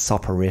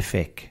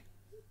soporific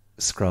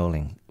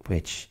scrolling,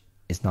 which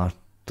is not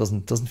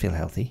doesn't feel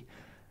healthy.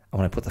 And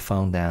when I put the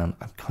phone down,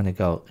 I kind of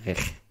go, ugh.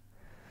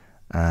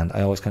 And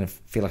I always kind of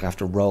feel like I have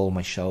to roll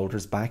my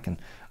shoulders back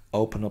and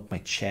open up my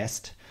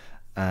chest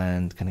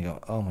and kind of go,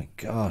 oh my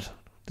God,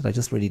 did I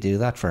just really do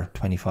that for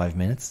 25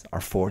 minutes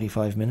or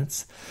 45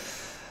 minutes?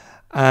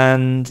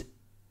 And,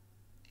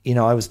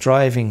 I was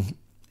driving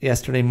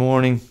yesterday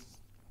morning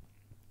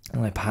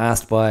and I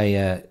passed by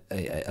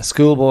a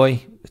schoolboy,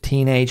 a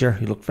teenager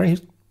who looked very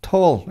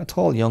tall, a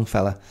tall young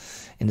fella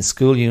in a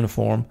school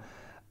uniform.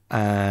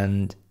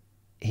 And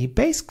he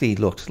basically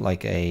looked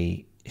like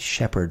a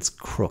shepherd's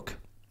crook,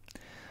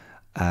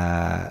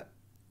 by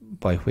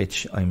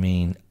which I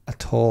mean a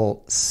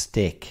tall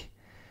stick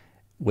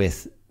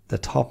with the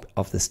top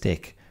of the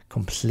stick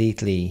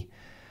completely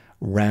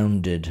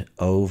rounded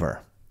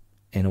over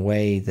in a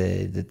way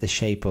the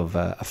shape of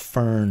a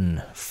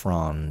fern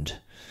frond.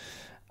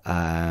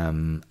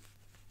 And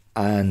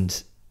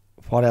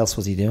what else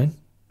was he doing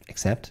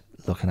except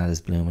looking at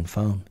his blooming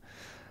phone?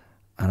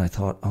 And I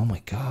thought, oh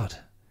my God,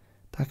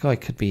 that guy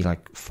could be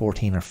like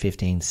 14 or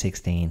 15,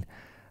 16,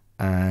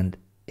 and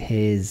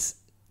his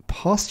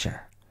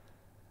posture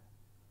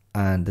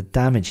and the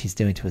damage he's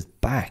doing to his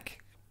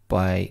back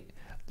by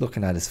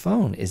looking at his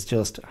phone is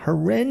just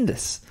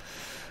horrendous.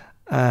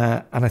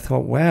 And I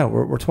thought, wow,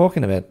 we're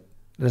talking about,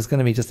 there's going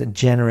to be just a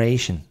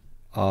generation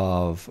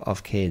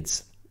of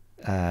kids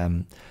who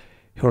are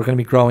going to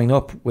be growing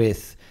up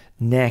with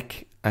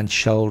neck and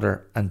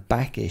shoulder and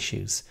back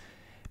issues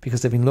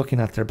because they've been looking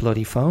at their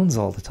bloody phones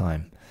all the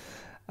time.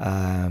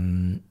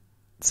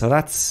 So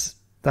that's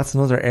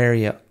another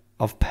area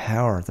of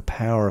power, the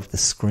power of the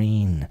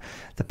screen,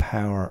 the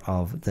power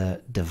of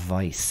the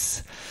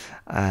device.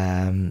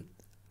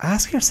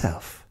 Ask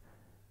yourself,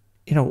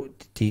 do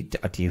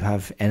you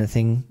have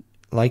anything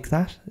like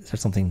that? Is there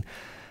something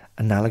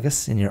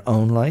analogous in your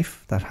own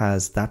life that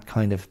has that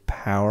kind of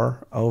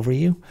power over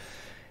you?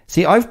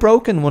 See, I've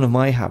broken one of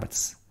my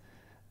habits,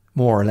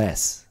 more or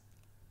less.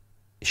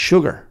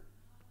 Sugar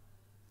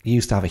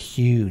used to have a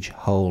huge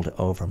hold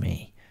over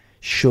me.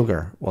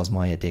 Sugar was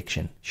my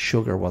addiction.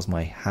 Sugar was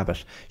my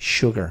habit.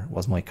 Sugar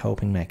was my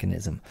coping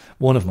mechanism.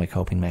 One of my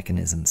coping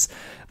mechanisms.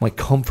 My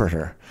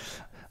comforter.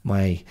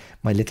 My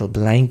little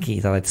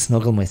blankie that I'd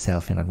snuggle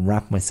myself in. I'd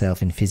wrap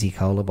myself in fizzy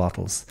cola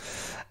bottles.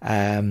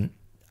 And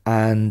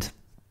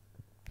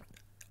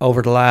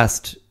over the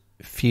last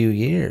few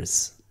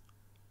years,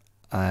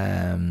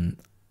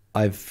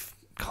 I've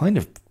kind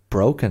of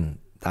broken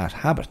that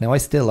habit. Now, I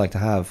still like to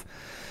have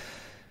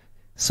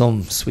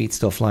some sweet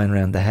stuff lying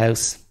around the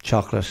house,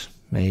 chocolate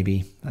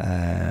maybe,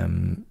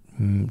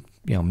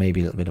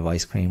 maybe a little bit of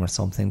ice cream or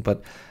something.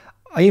 But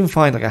I even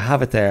find like I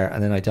have it there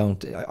and then I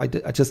don't. I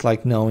just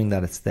like knowing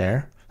that it's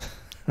there,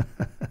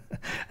 a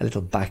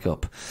little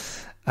backup.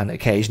 And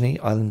occasionally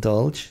I'll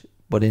indulge,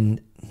 but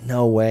in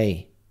no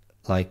way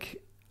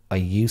like I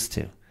used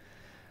to.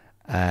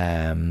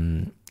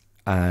 And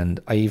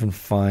I even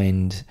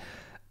find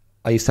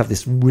I used to have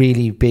this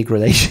really big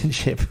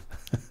relationship.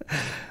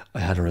 I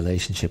had a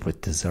relationship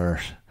with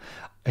dessert.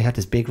 I had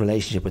this big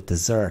relationship with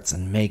desserts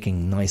and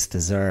making nice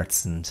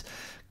desserts and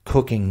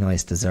cooking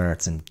nice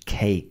desserts and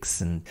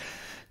cakes and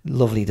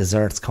lovely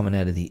desserts coming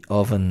out of the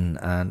oven.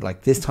 And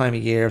like this time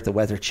of year, the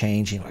weather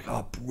changing, like,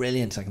 oh,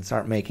 brilliant, I can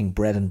start making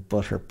bread and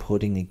butter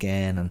pudding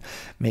again and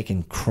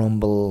making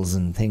crumbles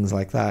and things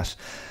like that.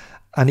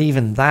 And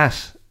even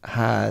that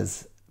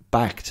has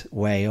backed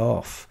way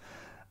off.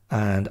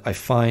 And I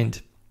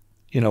find,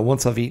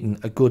 once I've eaten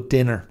a good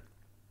dinner,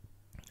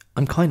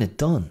 I'm kind of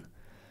done.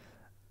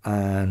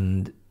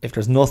 And if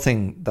there's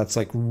nothing that's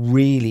like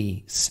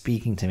really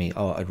speaking to me,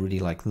 oh, I'd really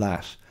like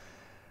that,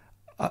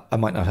 I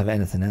might not have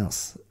anything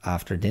else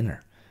after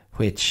dinner,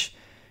 which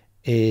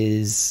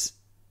is,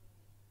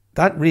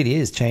 that really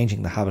is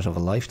changing the habit of a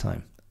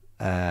lifetime.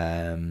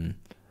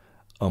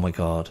 Oh my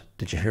God,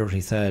 did you hear what he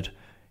said?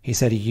 He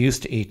said he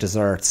used to eat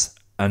desserts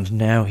and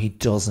now he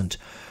doesn't.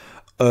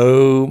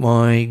 Oh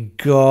my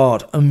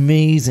God,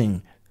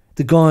 amazing.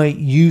 The guy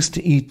used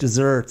to eat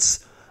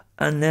desserts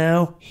and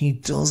now he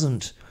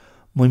doesn't.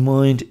 My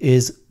mind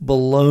is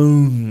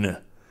blown.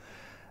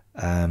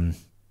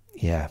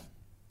 Yeah.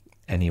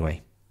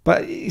 Anyway.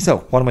 But so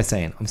what am I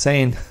saying? I'm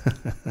saying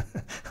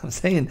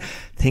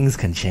things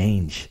can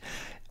change.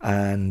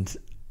 And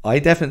I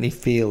definitely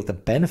feel the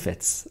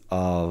benefits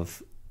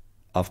of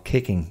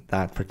kicking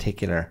that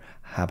particular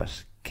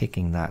habit,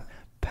 kicking that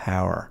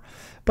power.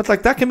 But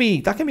like that can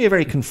be a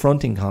very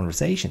confronting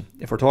conversation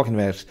if we're talking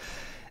about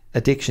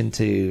addiction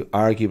to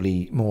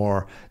arguably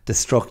more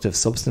destructive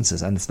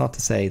substances. And it's not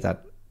to say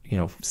that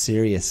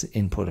serious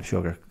input of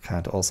sugar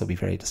can't also be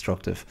very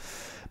destructive.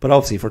 But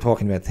obviously, if we're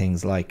talking about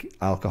things like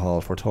alcohol,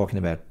 if we're talking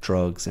about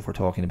drugs, if we're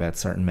talking about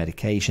certain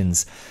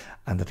medications,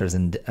 and that there's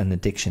an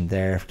addiction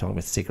there, if we're talking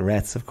about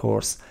cigarettes, of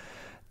course,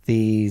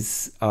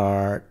 these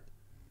are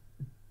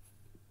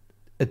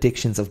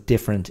addictions of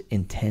different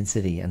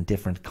intensity and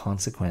different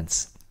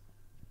consequence.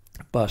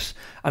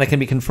 And it can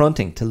be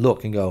confronting to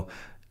look and go,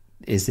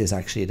 is this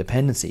actually a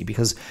dependency?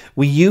 Because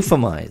we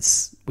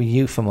euphemize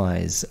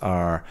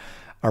our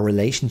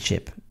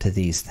relationship to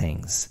these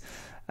things,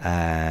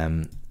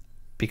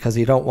 because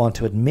you don't want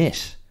to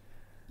admit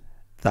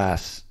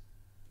that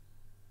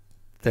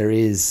there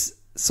is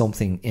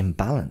something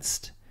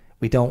imbalanced.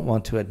 We don't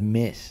want to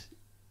admit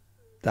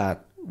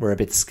that we're a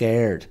bit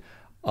scared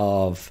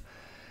of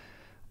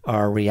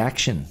our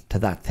reaction to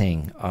that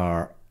thing,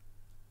 or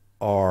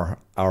our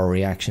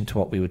reaction to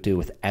what we would do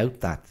without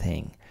that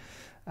thing.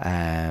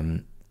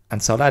 And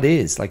so that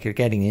is like you're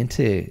getting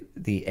into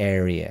the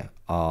area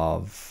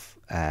of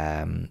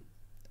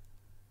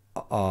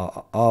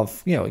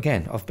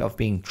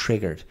being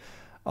triggered,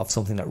 of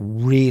something that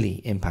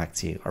really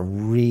impacts you or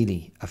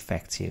really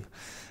affects you.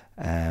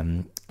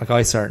 Like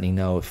I certainly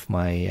know if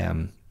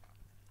my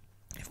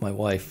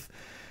wife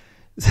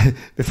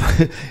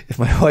if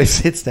my wife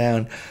sits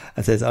down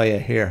and says, oh yeah,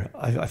 here,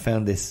 I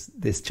found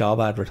this job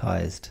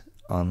advertised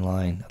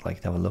online, I'd like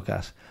to have a look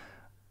at,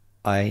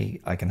 I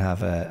can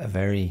have a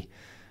very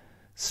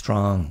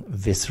strong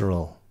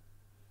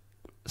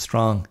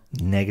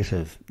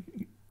negative,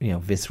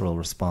 visceral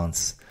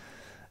response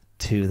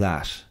to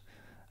that.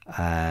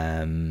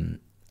 And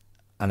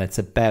it's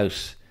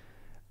about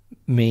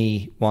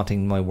me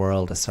wanting my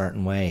world a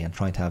certain way and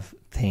trying to have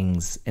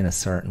things in a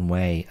certain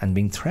way and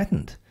being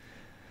threatened,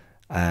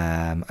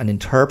 and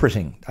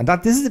interpreting. And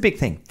this is a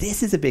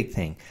big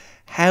thing.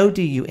 How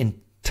do you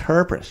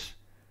interpret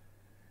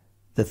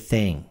the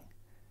thing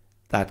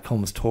that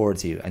comes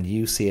towards you and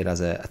you see it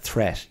as a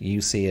threat? You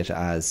see it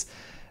as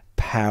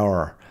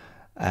power,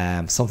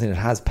 something that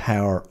has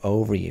power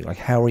over you. Like,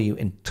 how are you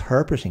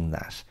interpreting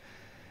that?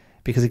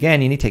 Because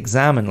again, you need to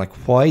examine, like,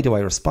 why do I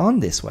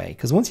respond this way?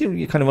 Because once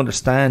you kind of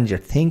understand your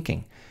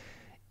thinking,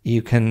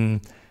 you can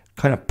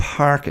kind of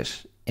park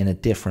it in a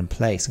different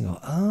place and go,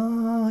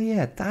 oh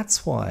yeah,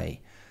 that's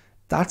why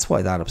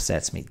that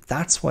upsets me.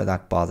 That's why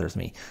that bothers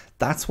me.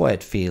 That's why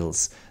it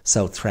feels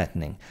so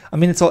threatening. I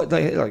mean, it's all,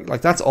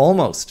 like that's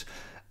almost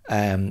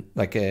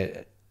like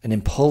an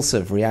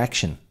impulsive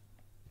reaction.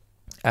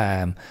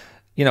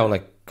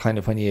 Like kind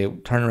of when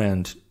you turn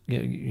around,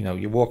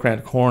 you walk around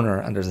a corner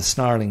and there's a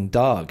snarling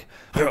dog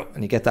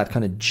and you get that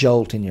kind of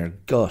jolt in your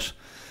gut.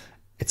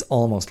 It's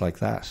almost like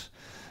that.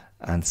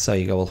 And so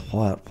you go,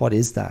 well, what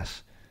is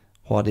that?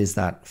 What is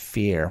that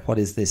fear? What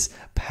is this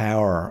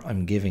power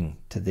I'm giving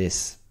to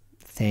this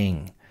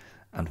thing,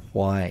 and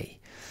why?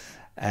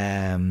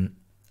 And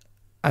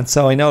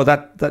so I know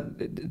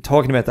that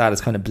talking about that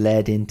has kind of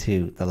bled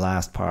into the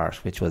last part,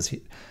 which was,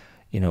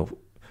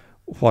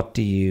 what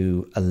do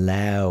you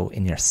allow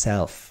in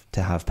yourself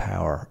to have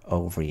power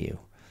over you?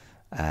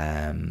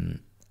 And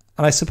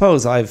I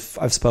suppose I've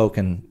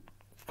spoken,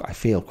 I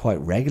feel, quite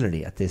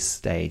regularly at this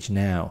stage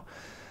now.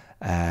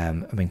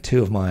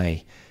 Two of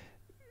my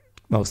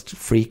most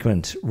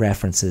frequent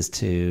references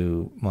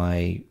to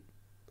my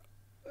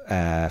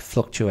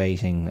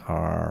fluctuating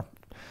or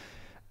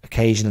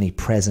occasionally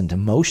present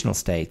emotional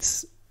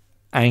states,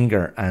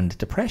 anger and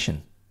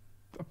depression,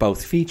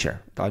 both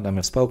feature.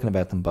 I've spoken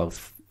about them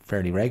both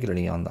fairly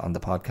regularly on the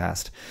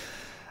podcast.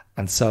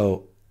 And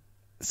so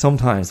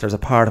sometimes there's a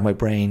part of my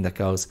brain that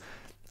goes,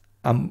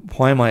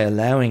 why am I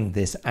allowing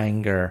this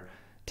anger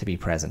to be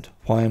present?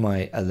 Why am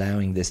I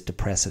allowing this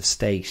depressive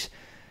state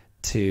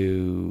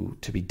to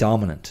be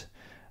dominant?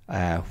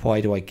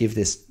 Why do I give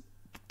this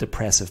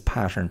depressive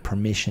pattern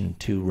permission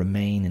to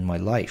remain in my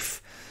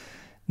life?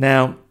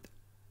 Now,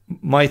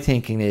 my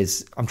thinking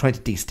is I'm trying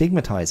to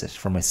destigmatize it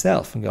for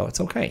myself and go,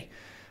 it's okay.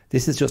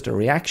 This is just a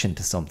reaction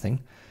to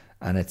something,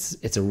 and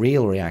it's a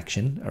real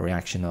reaction, a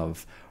reaction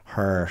of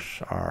hurt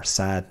or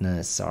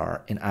sadness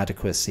or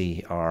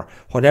inadequacy or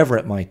whatever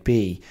it might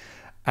be.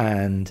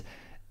 And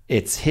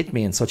it's hit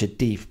me in such a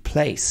deep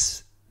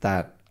place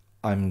that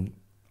I'm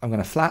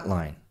going to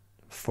flatline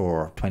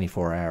for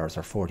 24 hours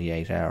or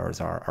 48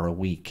 hours or a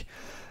week.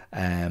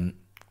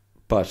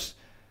 But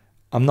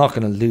I'm not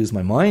going to lose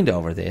my mind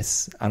over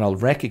this, and I'll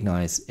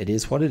recognize it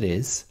is what it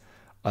is.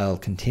 I'll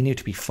continue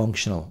to be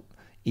functional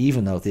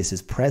even though this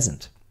is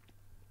present.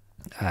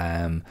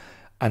 And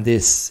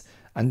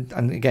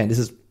again, this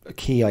is a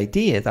key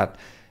idea, that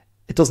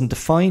it doesn't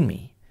define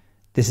me.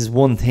 This is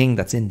one thing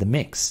that's in the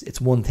mix.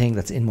 It's one thing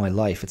that's in my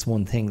life. It's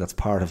one thing that's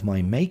part of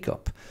my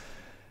makeup.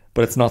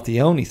 But it's not the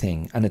only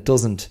thing. And it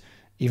doesn't,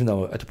 even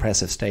though a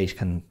depressive state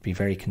can be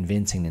very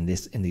convincing in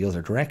the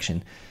other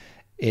direction,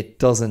 it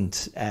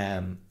doesn't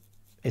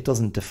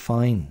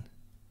define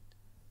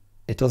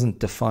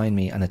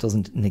me, and it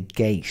doesn't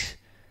negate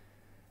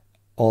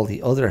all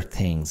the other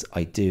things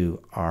I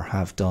do or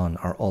have done,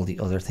 or all the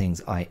other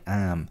things I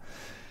am.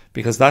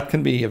 Because that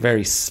can be a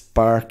very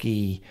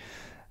sparky,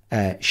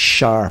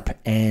 sharp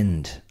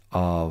end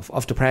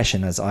of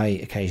depression, as I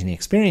occasionally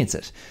experience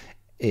it.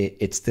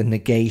 It's the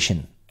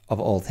negation of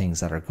all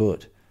things that are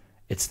good.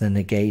 It's the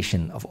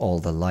negation of all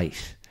the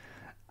light.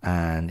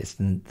 And it's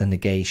the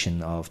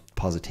negation of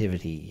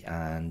positivity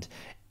and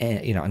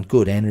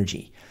good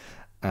energy.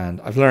 And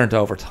I've learned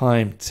over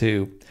time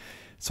to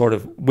sort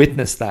of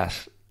witness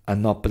that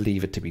and not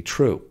believe it to be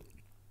true.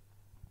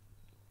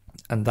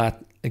 And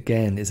that,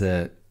 again, is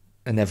an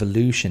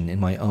evolution in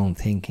my own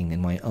thinking,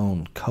 in my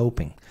own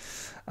coping,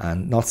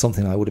 and not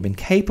something I would have been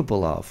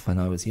capable of when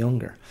I was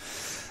younger.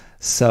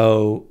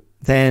 So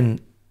then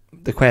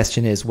the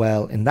question is,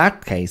 well, in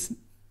that case,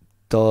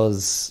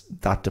 does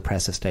that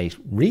depressive state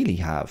really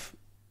have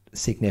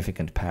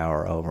significant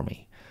power over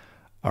me?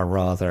 Or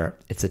rather,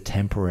 it's a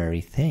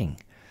temporary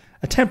thing,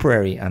 a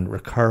temporary and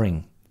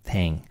recurring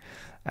thing.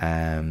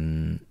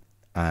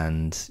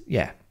 And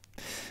yeah,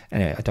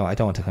 anyway, I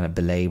don't want to kind of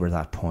belabor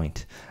that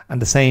point.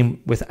 And the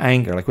same with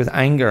anger. Like with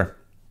anger,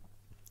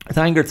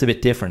 it's a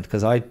bit different,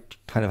 because I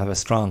kind of have a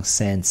strong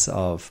sense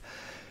of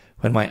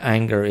when my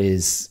anger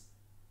is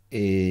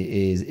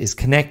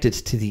connected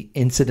to the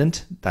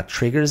incident that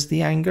triggers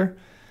the anger,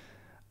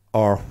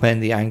 or when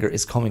the anger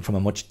is coming from a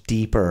much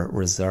deeper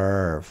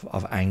reserve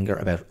of anger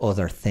about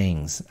other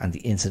things, and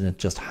the incident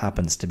just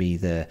happens to be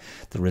the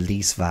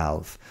release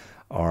valve,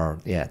 or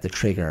the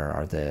trigger,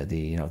 or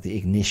the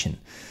ignition.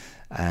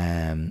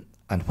 And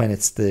when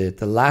it's the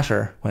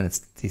latter, when it's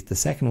the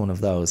second one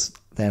of those,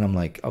 then I'm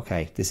like,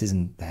 okay, this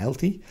isn't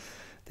healthy.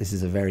 This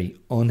is a very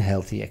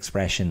unhealthy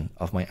expression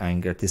of my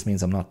anger. This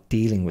means I'm not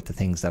dealing with the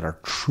things that are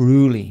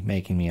truly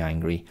making me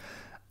angry,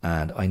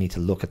 and I need to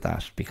look at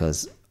that,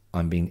 because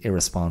I'm being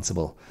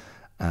irresponsible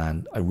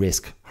and I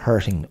risk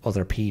hurting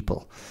other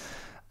people.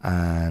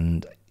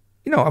 And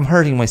I'm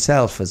hurting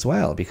myself as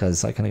well,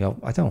 because I kind of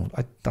go, I don't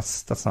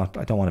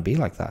want to be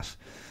like that.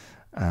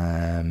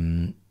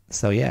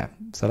 So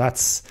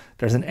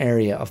there's an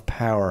area of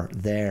power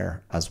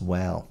there as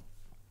well.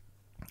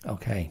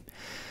 Okay,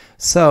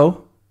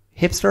 so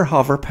hipster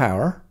hover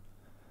power,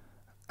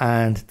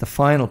 and the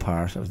final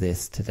part of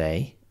this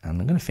today,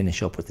 and I'm going to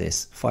finish up with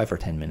this 5 or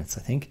 10 minutes,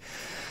 I think.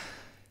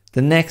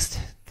 The next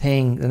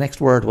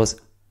word was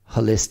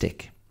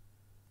holistic.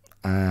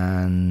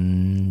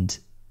 And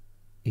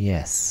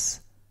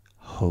yes,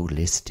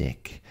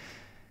 holistic.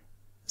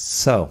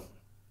 So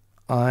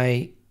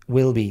I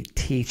will be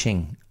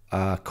teaching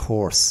a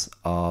course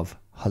of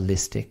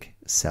holistic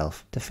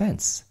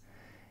self-defense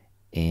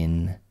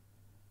in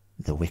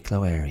the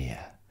Wicklow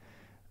area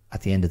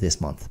at the end of this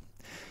month.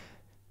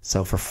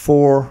 So for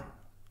 4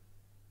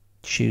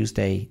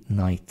 Tuesday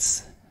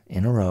nights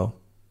in a row,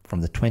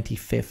 from the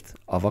 25th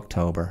of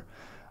October,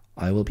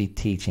 I will be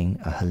teaching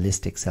a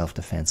holistic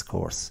self-defense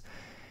course.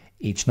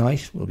 Each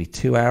night will be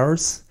 2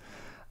 hours,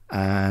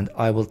 and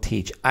I will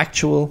teach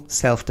actual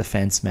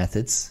self-defense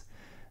methods,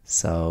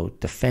 so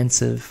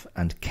defensive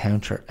and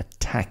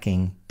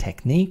counter-attacking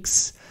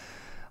techniques.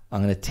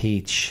 I'm going to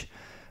teach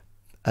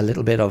a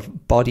little bit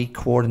of body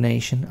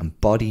coordination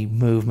and body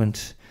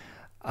movement,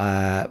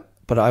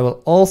 but I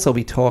will also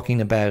be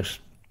talking about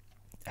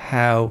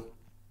how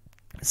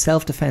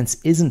self-defense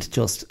isn't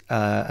just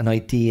an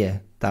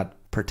idea that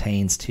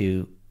pertains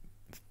to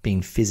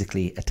being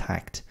physically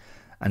attacked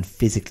and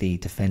physically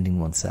defending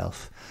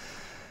oneself.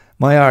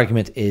 My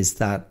argument is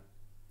that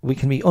we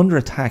can be under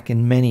attack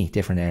in many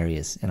different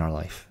areas in our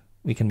life.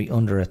 We can be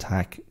under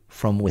attack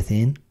from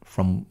within,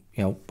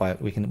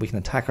 we can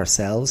attack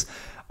ourselves.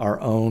 Our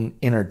own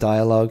inner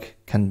dialogue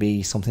can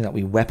be something that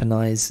we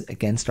weaponize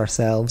against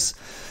ourselves.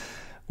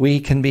 We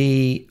can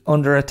be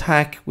under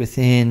attack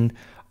within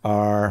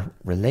our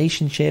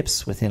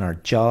relationships, within our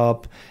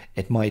job.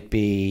 It might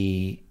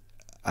be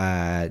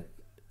a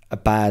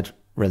bad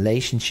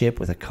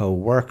relationship with a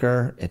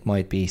co-worker. It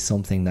might be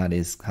something that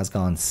has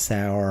gone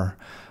sour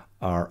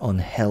or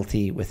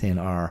unhealthy within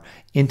our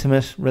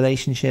intimate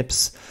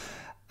relationships.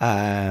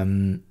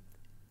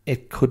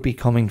 It could be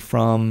coming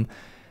from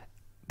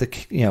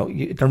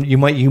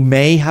you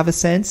may have a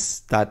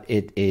sense that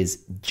it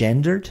is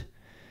gendered.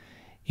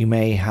 You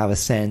may have a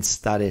sense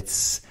that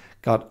it's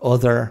got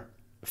other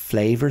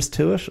flavors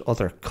to it,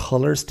 other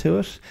colors to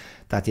it,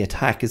 that the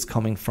attack is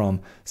coming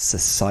from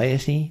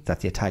society, that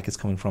the attack is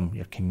coming from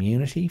your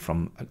community,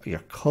 from your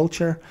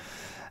culture.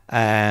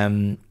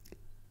 Our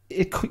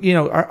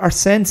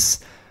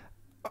sense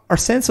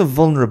of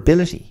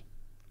vulnerability,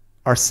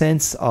 our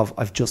sense of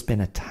I've just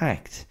been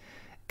attacked,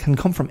 can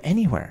come from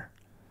anywhere.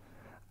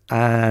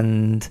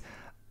 And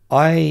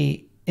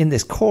in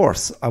this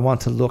course, I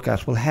want to look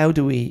at, well, how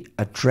do we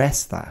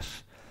address that?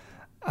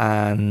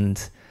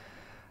 And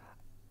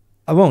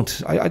I'm not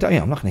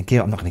going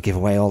to give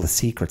away all the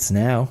secrets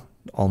now,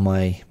 all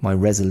my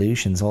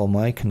resolutions, all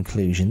my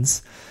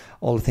conclusions,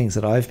 all the things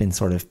that I've been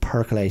sort of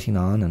percolating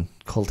on and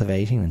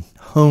cultivating and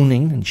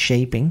honing and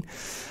shaping.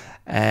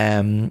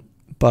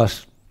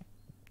 But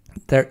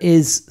there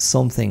is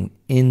something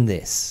in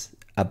this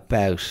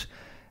about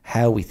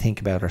how we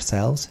think about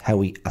ourselves, how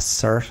we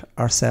assert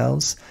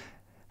ourselves,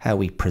 how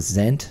we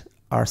present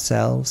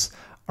ourselves,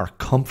 our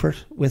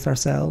comfort with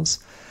ourselves.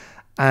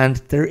 And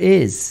there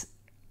is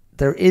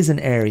an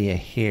area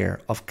here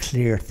of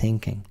clear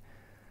thinking.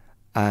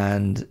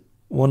 And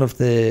one of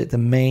the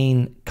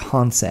main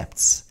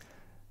concepts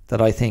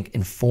that I think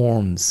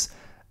informs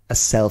a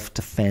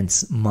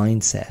self-defense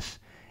mindset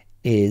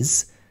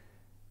is,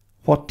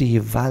 what do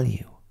you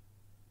value?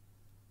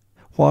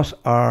 What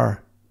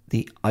are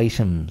the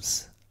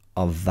items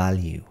of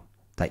value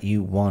that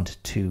you want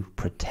to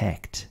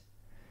protect?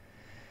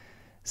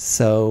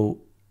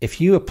 So if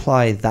you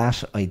apply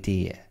that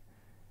idea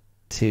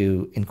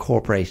to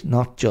incorporate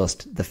not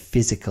just the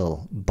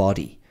physical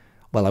body,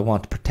 well, I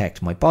want to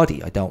protect my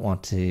body. I don't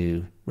want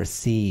to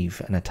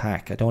receive an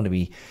attack. I don't want to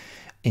be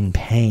in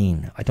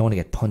pain. I don't want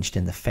to get punched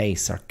in the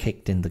face or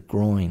kicked in the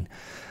groin.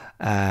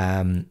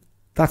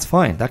 That's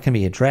fine. That can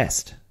be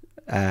addressed.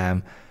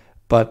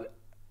 But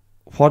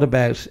what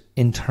about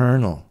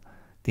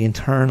the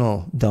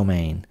internal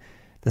domain,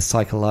 the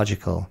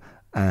psychological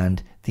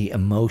and the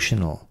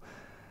emotional?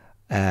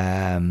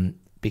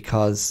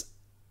 Because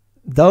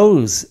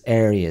those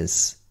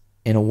areas,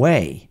 in a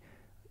way,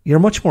 you're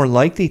much more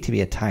likely to be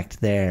attacked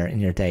there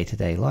in your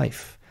day-to-day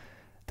life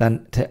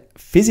than to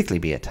physically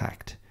be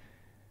attacked.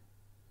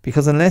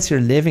 Because unless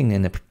you're living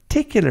in a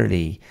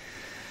particularly,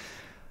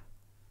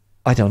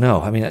 I don't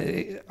know, I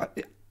mean,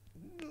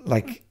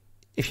 like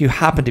if you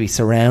happen to be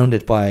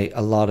surrounded by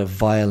a lot of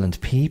violent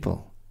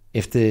people,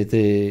 if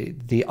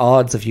the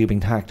odds of you being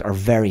attacked are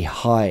very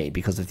high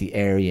because of the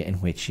area in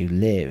which you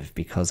live,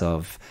 because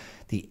of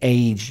the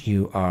age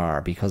you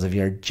are, because of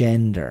your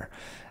gender,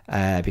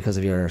 because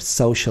of your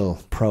social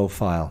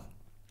profile,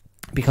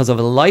 because of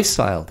a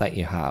lifestyle that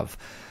you have.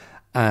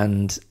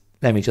 And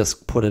let me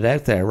just put it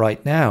out there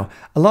right now,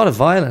 a lot of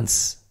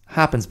violence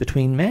happens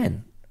between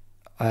men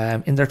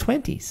in their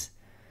 20s.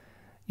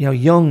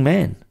 Young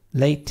men,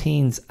 late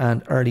teens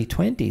and early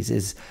 20s,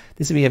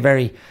 this would be a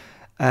very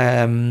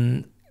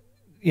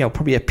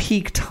probably a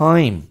peak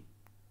time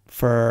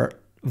for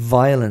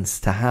violence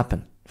to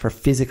happen, for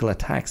physical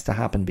attacks to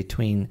happen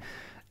between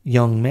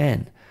young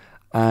men.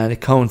 And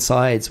it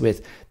coincides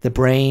with the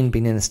brain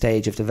being in a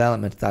stage of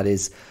development that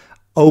is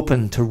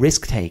open to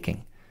risk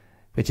taking,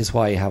 which is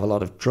why you have a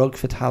lot of drug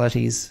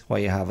fatalities, why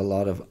you have a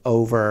lot of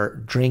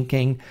over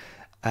drinking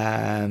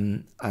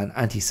and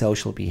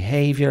antisocial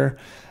behavior.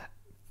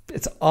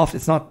 It's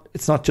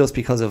not just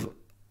because of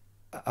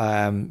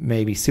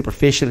maybe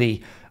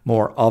superficially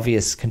more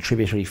obvious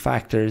contributory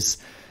factors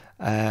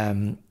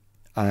and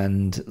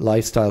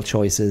lifestyle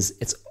choices.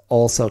 It's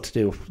also to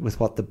do with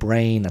what the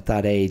brain at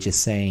that age is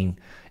saying,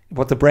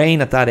 what the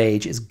brain at that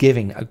age is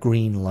giving a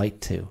green light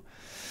to.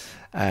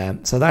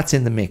 So that's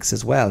in the mix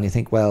as well. And you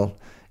think, well,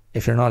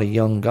 if you're not a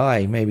young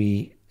guy,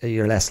 maybe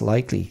you're less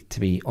likely to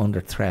be under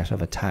threat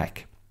of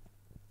attack.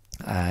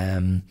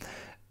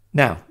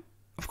 Now,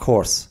 of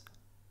course,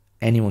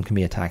 anyone can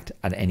be attacked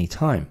at any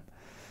time.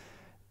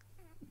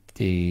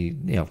 You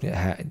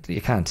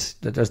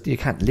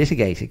can't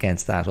litigate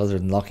against that other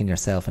than locking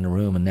yourself in a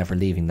room and never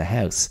leaving the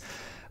house.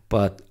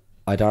 But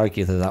I'd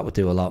argue that would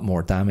do a lot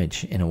more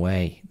damage in a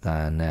way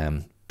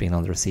than being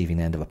on the receiving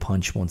end of a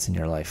punch once in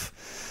your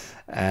life.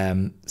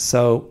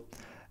 So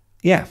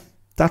yeah,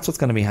 that's what's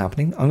going to be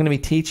happening. I'm going to be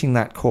teaching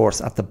that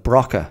course at the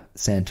Broca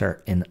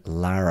Centre in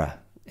Lara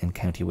in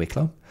County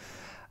Wicklow.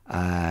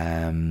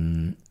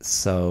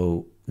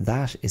 So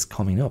that is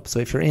coming up. So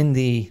if you're in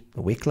the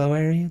Wicklow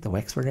area, the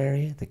Wexford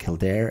area, the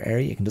Kildare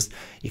area, you can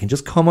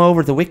just come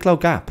over the Wicklow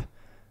Gap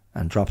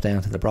and drop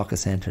down to the Broca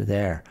Centre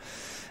there.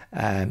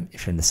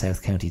 If you're in the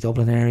South County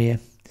Dublin area,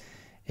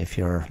 if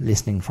you're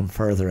listening from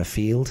further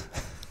afield,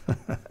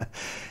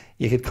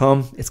 You could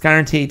come. It's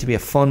guaranteed to be a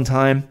fun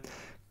time,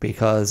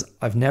 because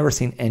I've never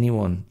seen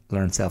anyone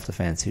learn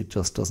self-defense who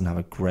just doesn't have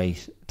a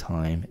great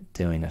time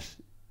doing it,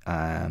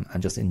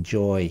 and just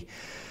enjoy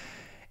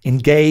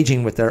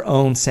engaging with their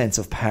own sense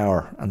of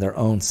power and their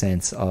own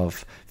sense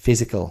of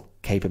physical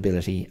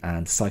capability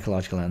and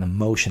psychological and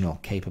emotional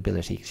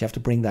capability. You have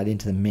to bring that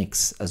into the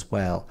mix as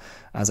well.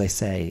 As I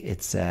say,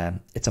 it's a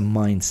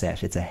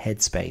mindset, it's a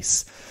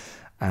headspace,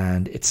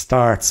 and it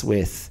starts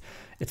with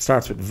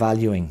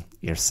valuing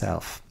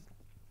yourself,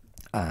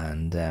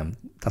 and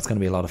that's going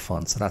to be a lot of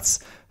fun. So that's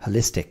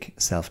holistic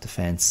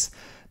self-defense.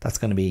 That's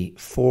going to be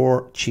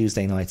 4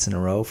 Tuesday nights in a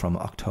row from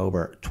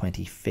October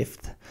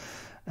 25th.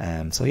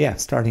 So yeah,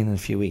 starting in a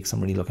few weeks.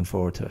 I'm really looking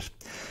forward to it.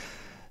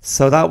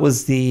 So that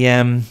was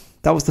the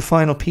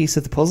final piece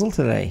of the puzzle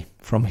today.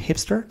 From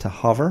hipster to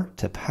hover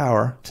to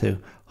power to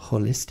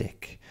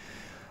holistic,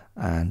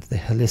 and the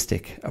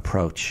holistic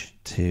approach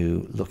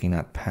to looking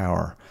at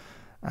power,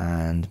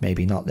 and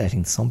maybe not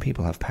letting some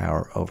people have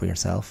power over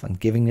yourself and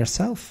giving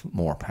yourself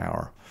more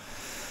power.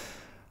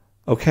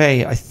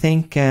 Okay, I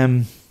think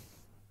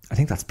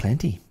that's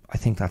plenty.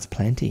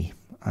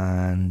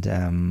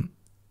 And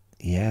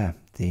yeah,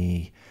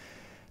 the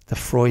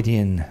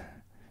Freudian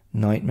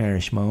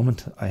nightmarish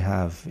moment I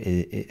have,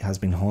 it has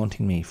been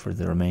haunting me for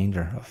the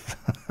remainder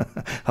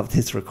of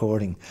this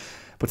recording.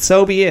 But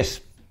so be it.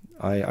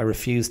 I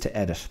refuse to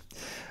edit.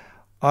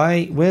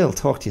 I will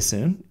talk to you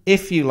soon.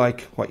 If you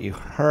like what you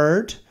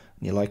heard,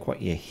 and you like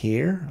what you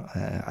hear,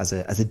 as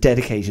a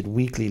dedicated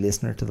weekly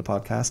listener to the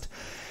podcast,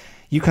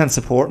 you can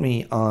support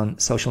me on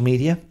social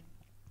media.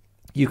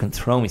 You can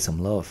throw me some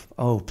love.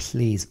 Oh,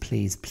 please,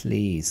 please,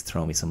 please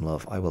throw me some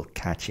love. I will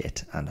catch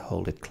it and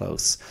hold it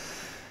close.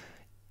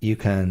 You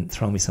can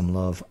throw me some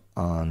love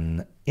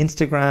on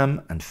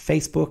Instagram and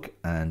Facebook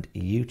and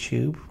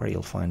YouTube, where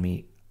you'll find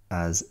me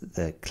as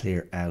the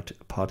Clear Out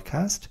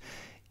Podcast.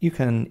 You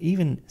can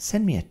even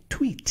send me a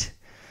tweet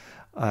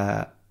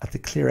at the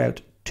Clear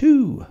Out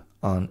 2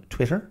 on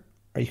Twitter,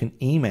 or you can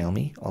email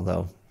me,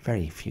 although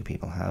very few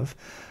people have,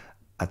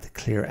 at the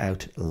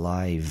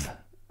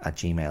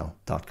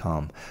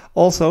clearoutlive@gmail.com.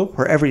 Also,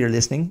 wherever you're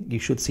listening, you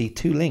should see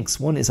 2 links.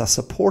 One is a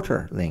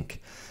supporter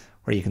link,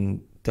 where you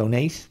can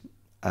donate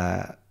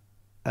an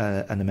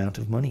amount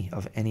of money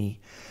of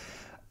any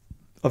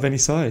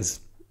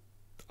size.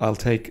 I'll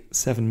take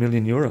 7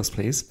 million euros,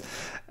 please.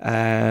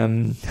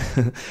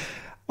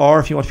 Or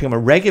if you want to become a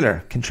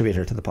regular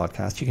contributor to the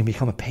podcast, you can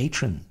become a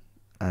patron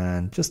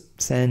and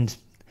just send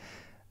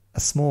a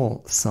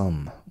small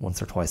sum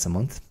once or twice a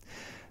month,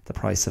 the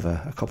price of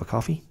a cup of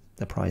coffee,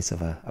 the price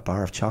of a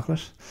bar of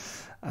chocolate,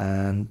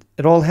 and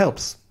it all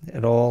helps.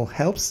 It all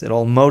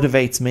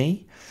motivates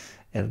me.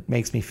 It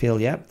makes me feel,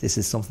 yeah, this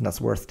is something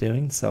that's worth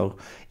doing. So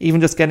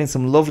even just getting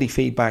some lovely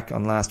feedback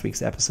on last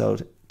week's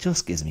episode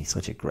just gives me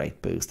such a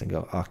great boost, and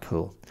go, oh,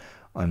 cool.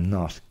 I'm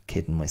not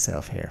kidding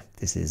myself here.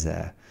 This is,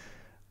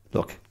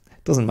 look,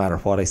 it doesn't matter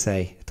what I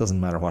say. It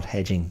doesn't matter what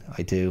hedging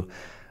I do.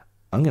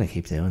 I'm going to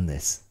keep doing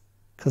this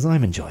because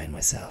I'm enjoying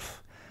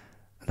myself.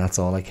 And that's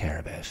all I care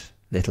about.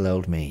 Little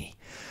old me.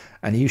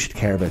 And you should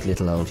care about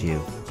little old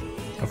you.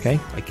 Okay?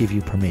 I give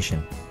you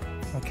permission.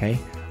 Okay?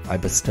 I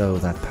bestow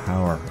that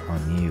power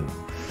on you.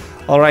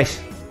 All right.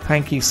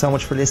 Thank you so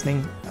much for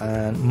listening.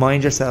 And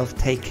mind yourself.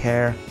 Take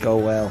care. Go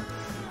well.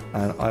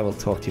 And I will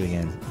talk to you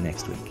again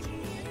next week.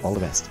 All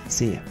the best.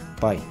 See you.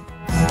 Bye.